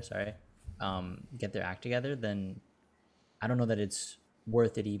 get their act together, then I don't know that it's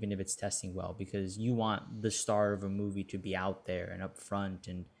worth it, even if it's testing well, because you want the star of a movie to be out there and up front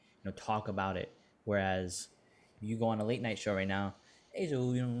and talk about it. Whereas you go on a late night show right now, hey,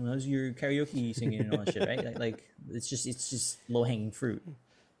 so how's your karaoke singing and all that shit, right? Like it's just low hanging fruit.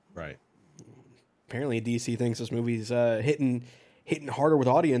 Right. Apparently, DC thinks this movie's hitting harder with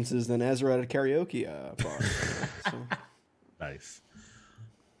audiences than Ezra at a karaoke bar. So. Nice.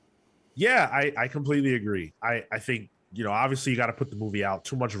 Yeah, I completely agree. I think, obviously you got to put the movie out,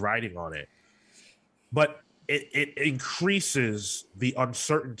 too much writing on it. But it increases the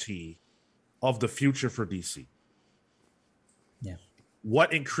uncertainty of the future for DC. Yeah.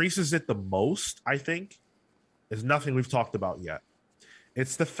 What increases it the most, I think, is nothing we've talked about yet.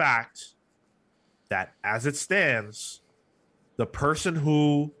 It's the fact that as it stands, the person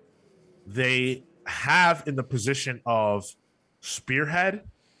who they have in the position of spearhead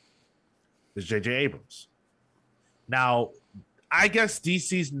is J.J. Abrams. Now, I guess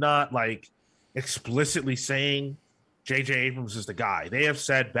DC's not explicitly saying J.J. Abrams is the guy. They have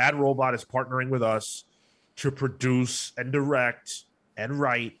said Bad Robot is partnering with us to produce and direct and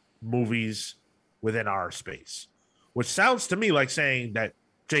write movies within our space, which sounds to me like saying that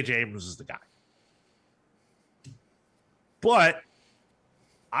J.J. Abrams is the guy. But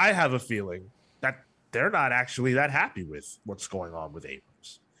I have a feeling that they're not actually that happy with what's going on with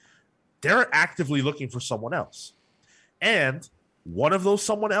Abrams. They're actively looking for someone else. And one of those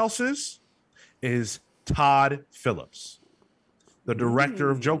someone else's is Todd Phillips, the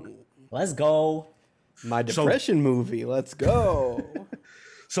director of Joker. Let's go. My depression movie. Let's go.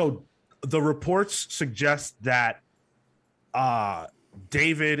 So the reports suggest that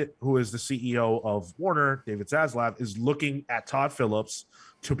David, who is the CEO of Warner, David Zaslav, is looking at Todd Phillips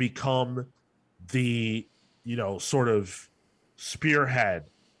to become the, sort of spearhead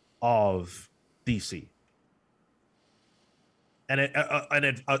of DC. And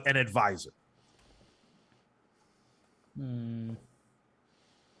an advisor. I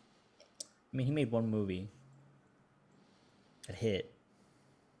mean, he made one movie that hit.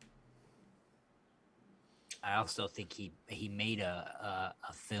 I also think he made a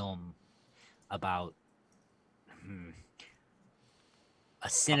film about a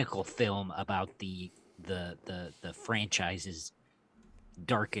cynical film about the franchise's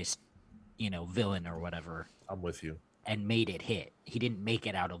darkest, villain or whatever. I'm with you. And made it hit. He didn't make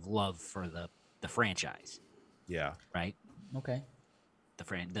it out of love for the franchise. Yeah. Right. Okay. The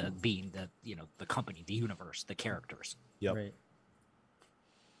company, the universe, the characters. Yep. Right.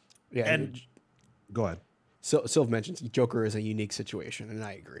 Yeah. And go ahead. Sylv mentions Joker is a unique situation, and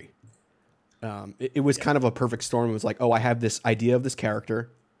I agree. It was kind of a perfect storm. It was like, I have this idea of this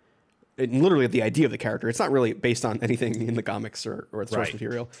character, and literally the idea of the character. It's not really based on anything in the comics or the source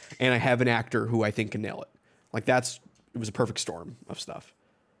material. And I have an actor who I think can nail it. It was a perfect storm of stuff.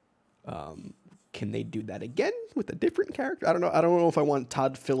 Can they do that again with a different character? I don't know. I don't know if I want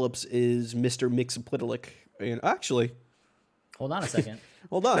Todd Phillips is Mr. Mixopolitalik. And actually, hold on a second.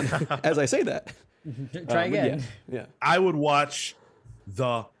 Hold on. As I say that. Try again. Yeah. I would watch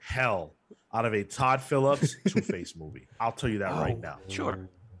the hell out of a Todd Phillips Two-Face movie. I'll tell you that right now. Sure,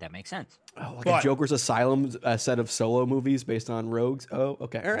 that makes sense. Oh, like But- a Joker's Asylum set of solo movies based on rogues. Oh,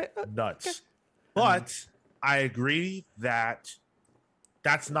 okay, all right. Nuts. Okay. But I agree that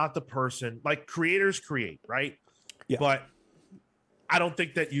that's not the person. Like, creators create, right? Yeah. But I don't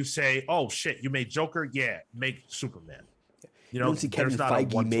think that you say, "Oh shit, you made Joker, yeah, make Superman." You don't see Kevin there's not a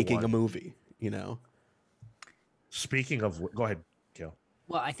Feige making a one-to-one. movie. You know. Speaking of, go ahead, Kill.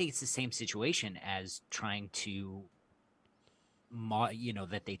 Well, I think it's the same situation as trying to,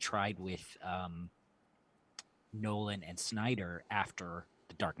 that they tried with Nolan and Snyder after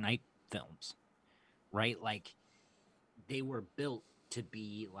the Dark Knight films, right? Like, they were built to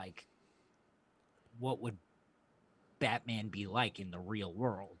be like, what would Batman be like in the real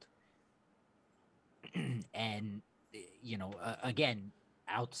world? And, again,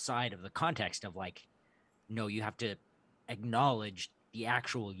 outside of the context of like, no, you have to acknowledge the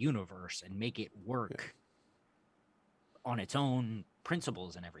actual universe and make it work on its own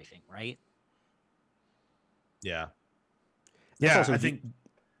principles and everything, right? Yeah. That's Yeah, also I think.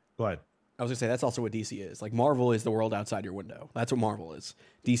 Go ahead. I was gonna say that's also what DC is. Like Marvel is the world outside your window. That's what Marvel is.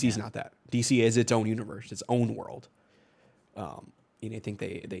 DC's not that. DC is its own universe, its own world. I think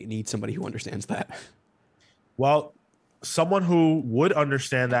they need somebody who understands that. Well, someone who would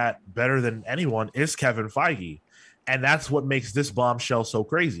understand that better than anyone is Kevin Feige. And that's what makes this bombshell so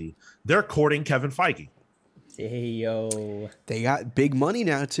crazy. They're courting Kevin Feige. Hey, yo. They got big money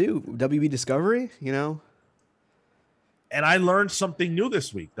now too. WB Discovery, And I learned something new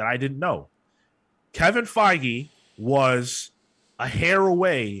this week that I didn't know. Kevin Feige was a hair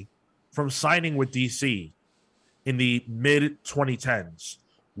away from signing with DC in the mid 2010s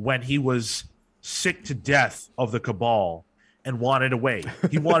when he was sick to death of the cabal and wanted away.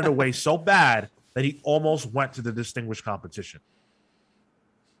 He wanted away so bad that he almost went to the distinguished competition.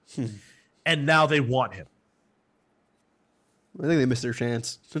 And now they want him. I think they missed their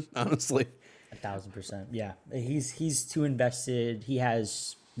chance, honestly. 1,000%. Yeah, he's too invested. He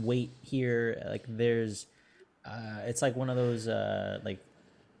has weight here. Like there's, it's like one of those like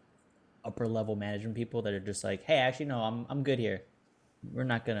upper level management people that are just like, hey, actually no, I'm good here. We're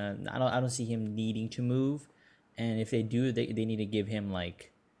not gonna. I don't see him needing to move. And if they do, they need to give him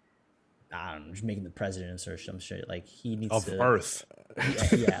like, I don't know, just making the president or some shit. Like he needs Of to, Earth.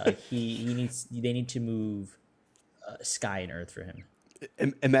 Yeah, like he needs. They need to move sky and earth for him.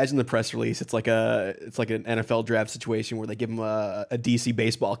 Imagine the press release. It's like an NFL draft situation where they give him a DC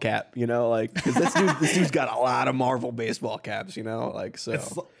baseball cap. Because this dude's got a lot of Marvel baseball caps. Like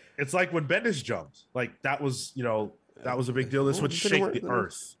so. It's like when Bendis jumped. Like that was that was a big deal. This would shake the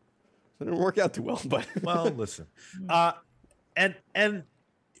earth. It didn't work out too well, but well, listen, and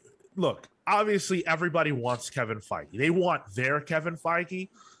look, obviously everybody wants Kevin Feige. They want their Kevin Feige.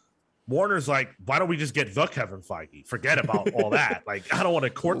 Warner's like, why don't we just get the Kevin Feige? Forget about all that. Like, I don't want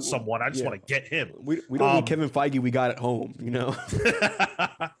to court someone. I just want to get him. We don't need Kevin Feige. We got at home,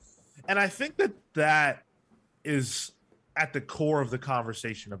 And I think that is at the core of the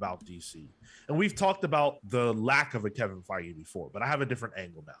conversation about DC. And we've talked about the lack of a Kevin Feige before, but I have a different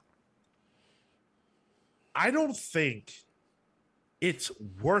angle now. I don't think it's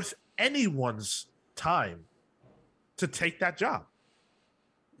worth anyone's time to take that job.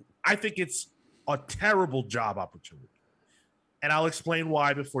 I think it's a terrible job opportunity. And I'll explain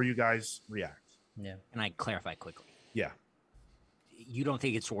why before you guys react. Yeah. And I clarify quickly. Yeah. You don't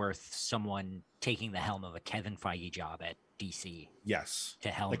think it's worth someone taking the helm of a Kevin Feige job at DC? Yes. To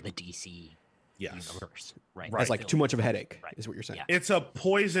helm the DC universe, right? That's like too much of a headache, right. Is what you're saying. Yeah. It's a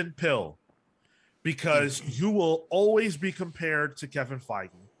poison pill because you will always be compared to Kevin Feige.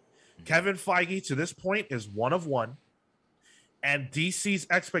 Mm-hmm. Kevin Feige, to this point, is one of one. And DC's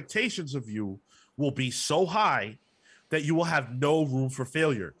expectations of you will be so high that you will have no room for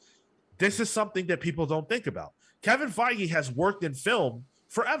failure. This is something that people don't think about. Kevin Feige has worked in film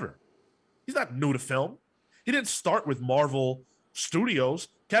forever. He's not new to film. He didn't start with Marvel Studios.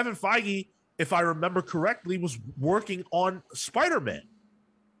 Kevin Feige, if I remember correctly, was working on Spider-Man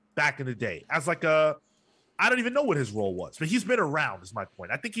back in the day as like I don't even know what his role was, but he's been around is my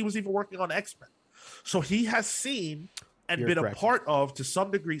point. I think he was even working on X-Men. So he has seen and You're been correct. a part of, to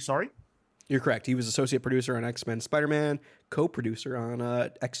some degree, sorry? You're correct. He was associate producer on X-Men Spider-Man, co-producer on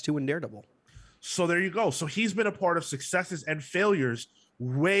X2 and Daredevil. So there you go. So he's been a part of successes and failures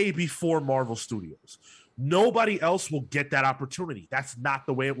way before Marvel Studios. Nobody else will get that opportunity. That's not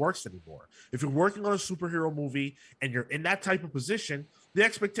the way it works anymore. If you're working on a superhero movie and you're in that type of position, the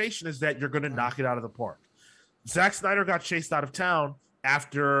expectation is that you're going to knock it out of the park. Zack Snyder got chased out of town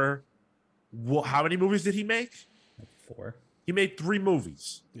after, how many movies did he make? 4. He made 3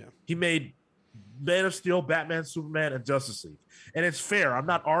 movies. Yeah. He made Man of Steel, Batman, Superman, and Justice League. And it's fair. I'm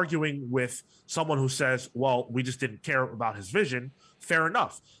not arguing with someone who says, well, we just didn't care about his vision. Fair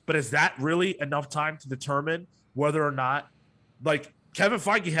enough. But is that really enough time to determine whether or not, like, Kevin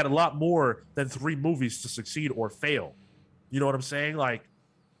Feige had a lot more than 3 movies to succeed or fail. You know what I'm saying? Like,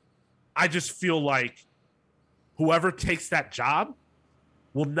 I just feel like whoever takes that job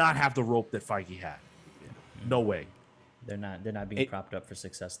will not have the rope that Feige had. No way. They're not being propped up for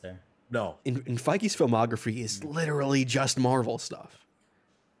success there. No. In Feige's filmography is literally just Marvel stuff.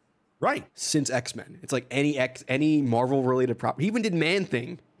 Right. Since X-Men. It's like any Marvel related property. He even did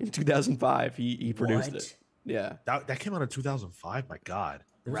Man-Thing in 2005. He produced it. Yeah. That came out in 2005. My God.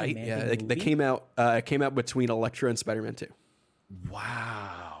 Right. Yeah. That came out between Elektra and Spider-Man 2.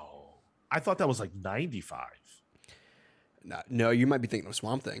 Wow. I thought that was like 95. No, you might be thinking of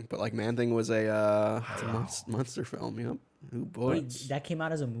Swamp Thing, but like Man Thing was a monster film. Yep. Oh boy. Wait, that came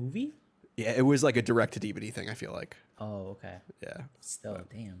out as a movie? Yeah, it was like a direct-to-DVD thing, I feel like. Oh, okay. Yeah. Still,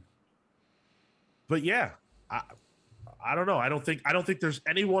 damn. But yeah, I don't know. I don't think there's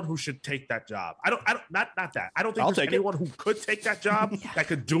anyone who should take that job. I don't not that. I don't think there's anyone who could take that job that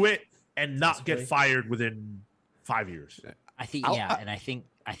could do it and not get fired within 5 years. I think and I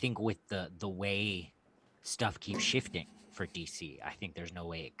think with the way stuff keeps shifting for DC, I think there's no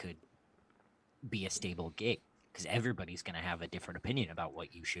way it could be a stable gig because everybody's going to have a different opinion about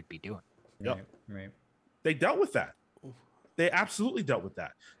what you should be doing. Yep. Right. They dealt with that. They absolutely dealt with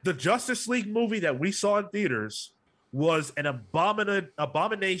that. The Justice League movie that we saw in theaters was an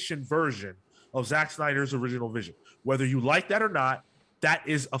abomination version of Zack Snyder's original vision. Whether you like that or not, that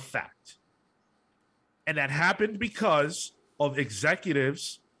is a fact. And that happened because of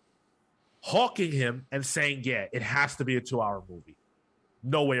executives hawking him and saying, yeah, it has to be a 2-hour movie.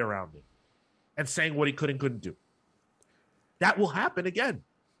 No way around it. And saying what he could and couldn't do. That will happen again.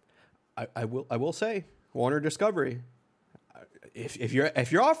 I will say, Warner Discovery, if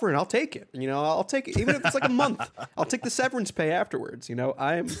you're offering, I'll take it. You know, I'll take it even if it's like a month. I'll take the severance pay afterwards. You know,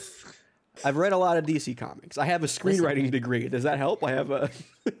 I've read a lot of DC comics. I have a screenwriting degree. Does that help? I have a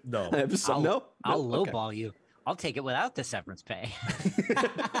no. I'll lowball you. I'll take it without the severance pay.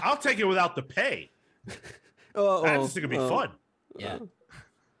 I'll take it without the pay. That's gonna be fun. Yeah.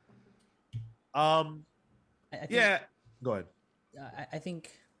 Yeah. Go ahead. I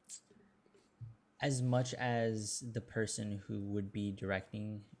think as much as the person who would be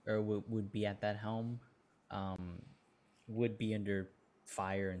directing or would be at that helm would be under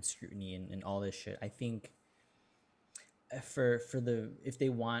fire and scrutiny and all this shit, I think if they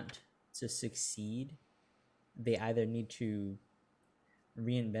want to succeed, they either need to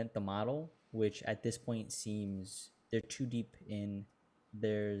reinvent the model, which at this point seems they're too deep in.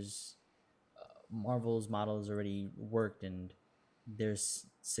 There's Marvel's model has already worked and there's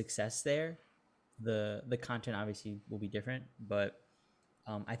success there. The content obviously will be different, but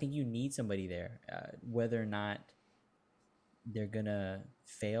I think you need somebody there. Whether or not they're gonna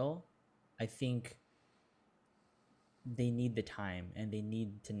fail, I think they need the time and they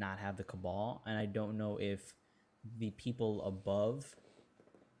need to not have the cabal. And I don't know if the people above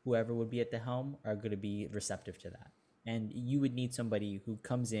whoever would be at the helm are going to be receptive to that. And you would need somebody who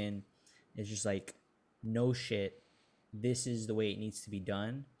comes in, is just like, no shit, this is the way it needs to be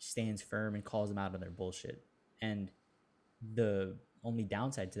done, stands firm and calls them out on their bullshit. And the only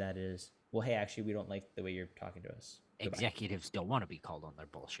downside to that is, well, hey, actually, we don't like the way you're talking to us. Goodbye. Executives don't want to be called on their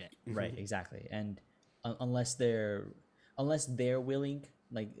bullshit. Right, exactly. And unless they're willing,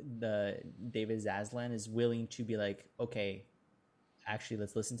 like the David Zaslav is willing to be like, okay, actually,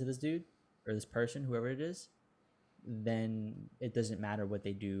 let's listen to this dude or this person, whoever it is, then it doesn't matter what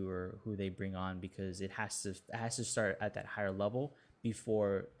they do or who they bring on, because it has to start at that higher level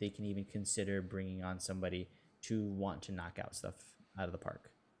before they can even consider bringing on somebody to want to knock out stuff out of the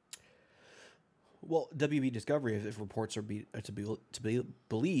park. Well, WB Discovery, if reports are to be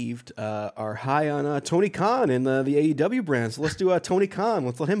believed, are high on Tony Khan and the AEW brand. So let's do Tony Khan.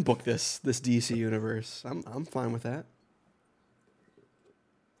 Let's let him book this DC universe. I'm fine with that.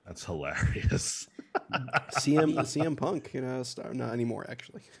 That's hilarious. CM Punk, not anymore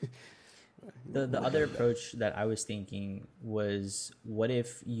actually. The other approach that I was thinking was, what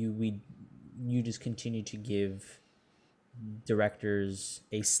if you just continue to give directors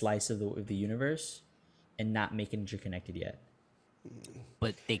a slice of the universe and not make it interconnected yet?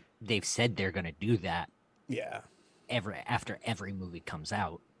 But they've said they're going to do that. Yeah. After every movie comes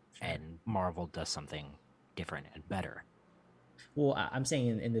out, and Marvel does something different and better. Well, I'm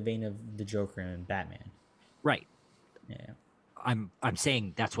saying in the vein of the Joker and Batman. Right. Yeah. I'm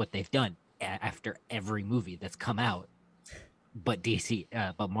saying that's what they've done after every movie that's come out. But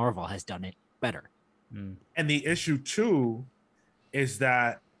but Marvel has done it better. And the issue too is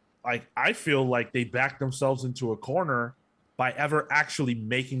that, like, I feel like they backed themselves into a corner by ever actually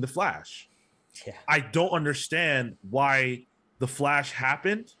making the Flash. Yeah. I don't understand why the Flash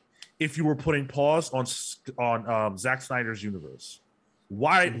happened if you were putting pause on Zack Snyder's universe.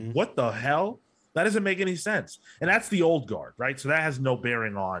 Why? What the hell? That doesn't make any sense. And that's the old guard, right? So that has no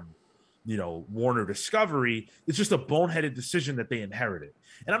bearing on, Warner Discovery. It's just a boneheaded decision that they inherited.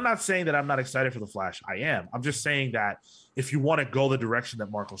 And I'm not saying that I'm not excited for the Flash. I am. I'm just saying that if you want to go the direction that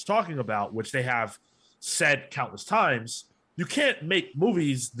Marco's talking about, which they have said countless times, you can't make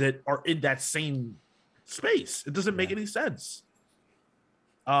movies that are in that same space. It doesn't make any sense.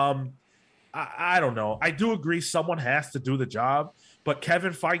 I don't know. I do agree someone has to do the job, but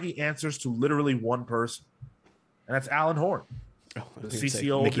Kevin Feige answers to literally one person, and that's Alan Horn, the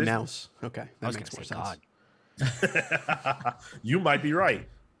CCO. Mickey Mouse. Okay, that makes more sense. God. You might be right,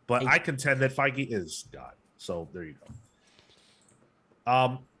 but I contend that Feige is God. So there you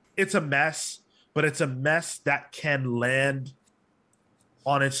go. It's a mess, but it's a mess that can land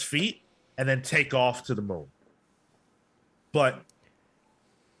on its feet and then take off to the moon. But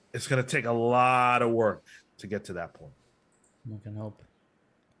it's going to take a lot of work to get to that point. We can hope.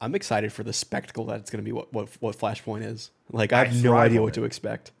 I'm excited for the spectacle that it's going to be what Flashpoint is. Like, I have no idea what to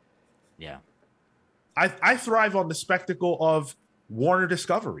expect. Yeah. I thrive on the spectacle of Warner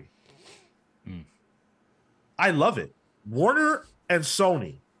Discovery. I love it. Warner and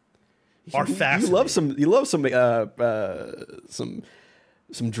Sony are fascinating. You love some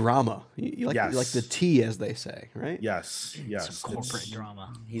drama. You like the tea, as they say, right? Yes. Some corporate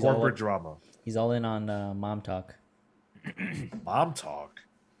drama. Corporate drama. He's all in on Mom Talk. Mom Talk.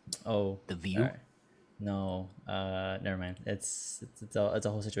 Oh, The View? right. No, never mind. It's a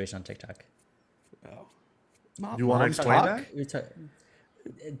whole situation on TikTok. Oh, You want to explain that?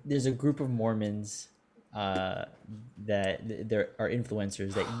 There's a group of Mormons that there are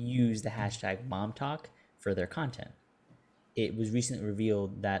influencers that use the hashtag Mom Talk for their content. It was recently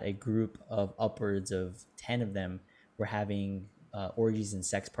revealed that a group of upwards of 10 of them were having orgies and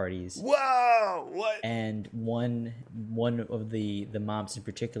sex parties. Whoa! What? And one of the moms in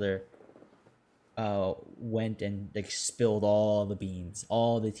particular went and spilled all the beans,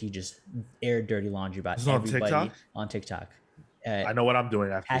 all the tea, just aired dirty laundry about everybody on TikTok. I know what I'm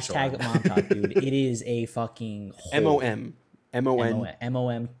doing after hashtag Mom Talk, dude. It is a fucking hole.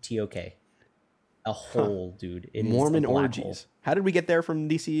 MOMTOK. A hole, dude. It Mormon is a black orgies. hole. How did we get there from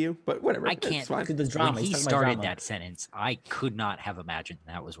DCEU? But whatever. I can't. The drama. When he He's talking about started drama. that sentence, I could not have imagined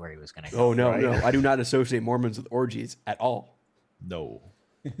that was where he was going to go. Oh, no, no. I do not associate Mormons with orgies at all. No.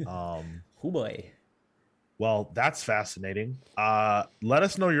 Oh boy. Well, that's fascinating. Let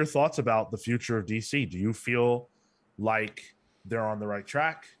us know your thoughts about the future of DC. Do you feel like they're on the right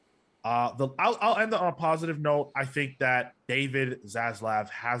track? I'll end on a positive note. I think that David Zaslav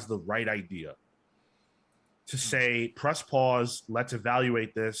has the right idea to say, press pause, let's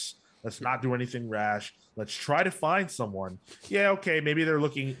evaluate this. Let's not do anything rash. Let's try to find someone. Yeah, okay, maybe they're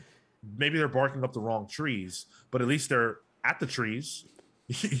barking up the wrong trees, but at least they're at the trees,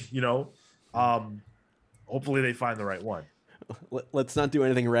 hopefully they find the right one. Let's not do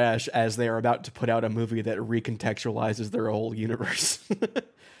anything rash as they are about to put out a movie that recontextualizes their whole universe.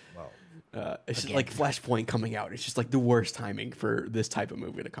 It's just like Flashpoint coming out. It's just like the worst timing for this type of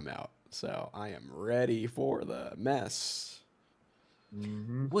movie to come out. So I am ready for the mess.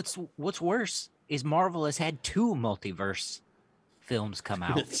 Mm-hmm. What's worse is Marvel has had 2 multiverse films come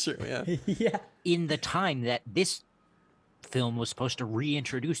out. That's true, yeah. Yeah. In the time that this film was supposed to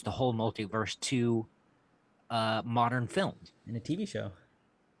reintroduce the whole multiverse to modern film. In a TV show.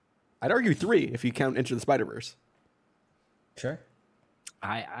 I'd argue 3 if you count Into the Spider-Verse. Sure.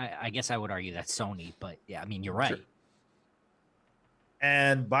 I guess I would argue that's Sony, but yeah, I mean, you're right. Sure.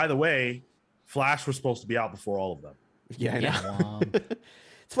 And by the way, Flash was supposed to be out before all of them. Yeah, I know. Yeah.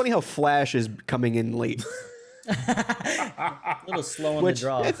 It's funny how Flash is coming in late. A little slow on Which the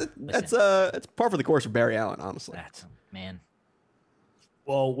draw. it's par for the course for Barry Allen, honestly. That's man.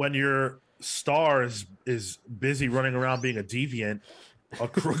 Well, when your star is busy running around being a deviant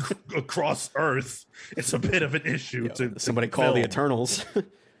across Earth, it's a bit of an issue. To somebody call the Eternals.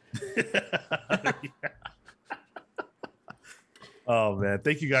 Oh man,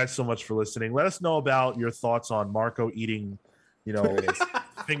 thank you guys so much for listening. Let us know about your thoughts on Marco eating,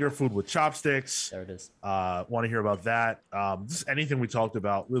 finger food with chopsticks. There it is. Want to hear about that? Just anything we talked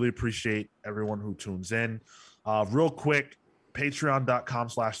about. Really appreciate everyone who tunes in. Real quick,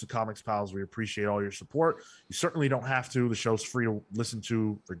 patreon.com/thecomicspals. We appreciate all your support. You certainly don't have to. The show's free to listen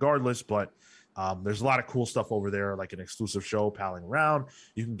to regardless, but There's a lot of cool stuff over there, like an exclusive show, Palling Around.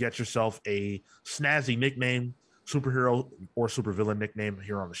 You can get yourself a snazzy nickname, superhero or supervillain nickname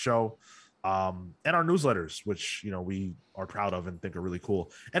here on the show. And our newsletters, which, we are proud of and think are really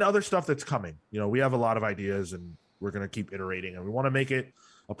cool, and other stuff that's coming. We have a lot of ideas, and we're going to keep iterating, and we want to make it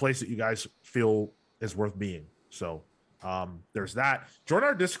a place that you guys feel is worth being. So there's that. Join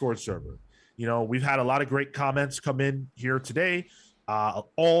our Discord server. We've had a lot of great comments come in here today.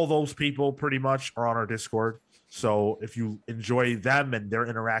 All those people pretty much are on our Discord. So if you enjoy them and their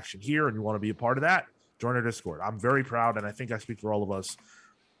interaction here and you want to be a part of that, join our Discord. I'm very proud, and I think I speak for all of us.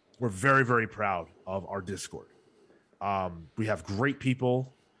 We're very, very proud of our Discord. We have great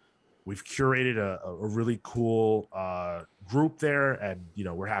people. We've curated a really cool group there, and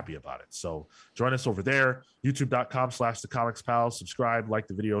we're happy about it. So join us over there, youtube.com/thecomics-pals. Subscribe, like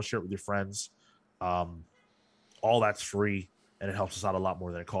the video, share it with your friends. All that's free, and it helps us out a lot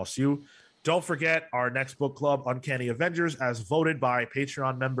more than it costs you. Don't forget our next book club, Uncanny Avengers, as voted by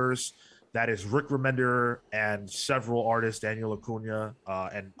Patreon members. That is Rick Remender and several artists, Daniel Acuna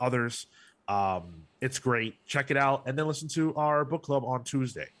and others. It's great. Check it out, and then listen to our book club on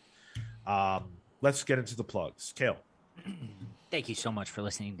Tuesday. Let's get into the plugs. Kale. Thank you so much for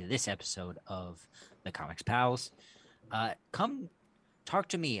listening to this episode of The Comics Pals. Come talk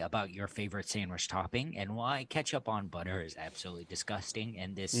to me about your favorite sandwich topping and why ketchup on butter is absolutely disgusting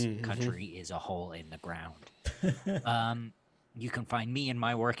and this country is a hole in the ground. You can find me and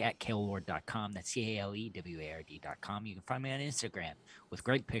my work at kaleward.com. That's CALEWARD.com. You can find me on Instagram with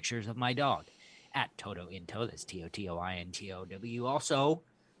great pictures of my dog at TotoInto. That's TOTOINTOW. Also,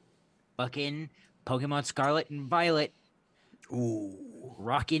 fucking Pokemon Scarlet and Violet. Ooh.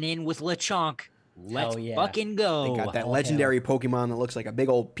 Rocking in with Lechonk. Let's yeah. fucking go. They got that legendary Pokemon that looks like a big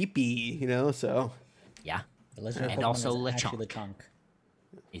old pee-pee, so. Yeah. The legendary And Pokemon also is actually Lechonk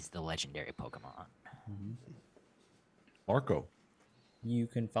is the legendary Pokemon. Marco. You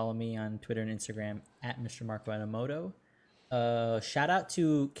can follow me on Twitter and Instagram at Mr. Marco Enomoto. Shout out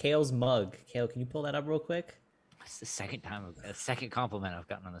to Kale's mug. Kale, can you pull that up real quick? It's the second compliment I've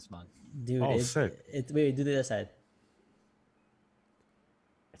gotten on this mug. Dude, sick. Wait, do the other side.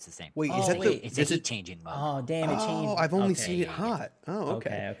 It's the same. Wait, Oh, is that wait, It's the? a heat changing mug. Oh, damn, it changed. Oh, I've only Okay. seen it hot. Oh,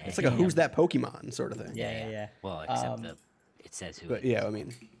 okay. Okay. It's like a who's that Pokemon sort of thing. Yeah. Well, except it says who. But it yeah, is. I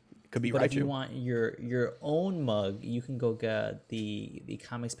mean, could be But if Raichu. you want your own mug, you can go get the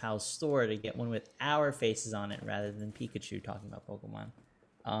Comics Pals store to get one with our faces on it rather than Pikachu talking about Pokemon.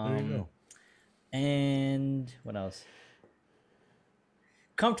 There you go. And what else?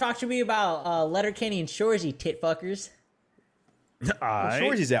 Come talk to me about Letterkenny and Shorzy, tit fuckers.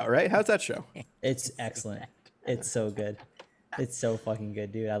 Shorzy's out, right? How's that show? It's excellent. It's so good. It's so fucking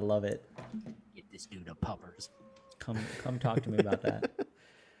good, dude. I love it. Get this dude a puppers. Come talk to me about that.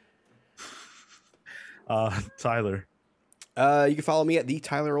 Tyler. You can follow me at the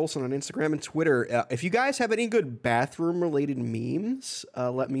Tyler Olson on Instagram and Twitter. If you guys have any good bathroom-related memes,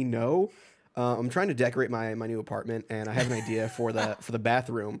 let me know. I'm trying to decorate my new apartment, and I have an idea for the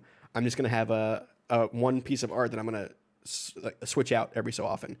bathroom. I'm just gonna have a one piece of art that I'm gonna switch out every so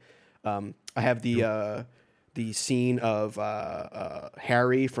often. I have the scene of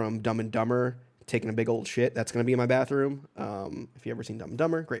Harry from Dumb and Dumber taking a big old shit. That's gonna be in my bathroom. If you ever seen Dumb and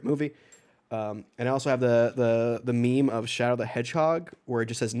Dumber, great movie. And I also have the meme of Shadow the Hedgehog where it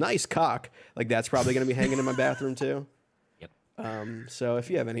just says "nice cock." Like that's probably gonna be hanging in my bathroom too. Yep. So if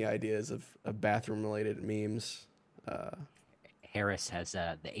you have any ideas of bathroom related memes, Harris has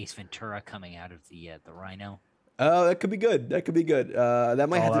the Ace Ventura coming out of the Rhino. oh, that could be good. That could be good. That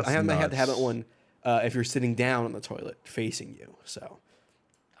might have to, that's I might have to have it nuts. one if you're sitting down on the toilet facing you. So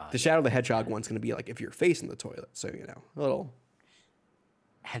the Shadow the Hedgehog one's gonna be like if you're facing the toilet. So a little.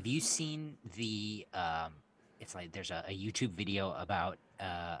 Have you seen the? It's like there's a YouTube video about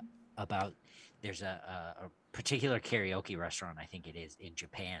there's a particular karaoke restaurant, I think it is in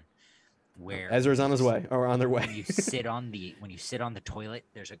Japan, where Ezra's on his way or on their when way. you sit on the toilet,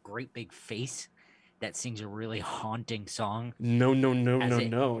 there's a great big face that sings a really haunting song. No, as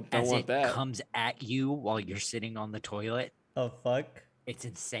it- Don't as want it that. comes at you while you're sitting on the toilet. Oh fuck. It's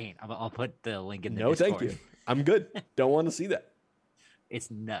insane. I'll put the link in the No, Discord. thank you. I'm good. Don't want to see that.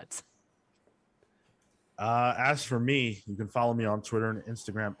 It's nuts. As for me, you can follow me on Twitter and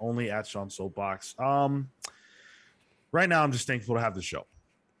Instagram only at Sean Soapbox. Right now, I'm just thankful to have the show.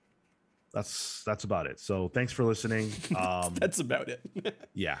 That's about it. So thanks for listening. That's about it.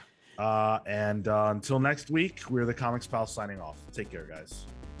 Yeah. And until next week, we're the Comics Pals signing off. Take care, guys.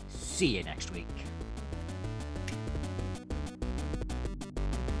 See you next week.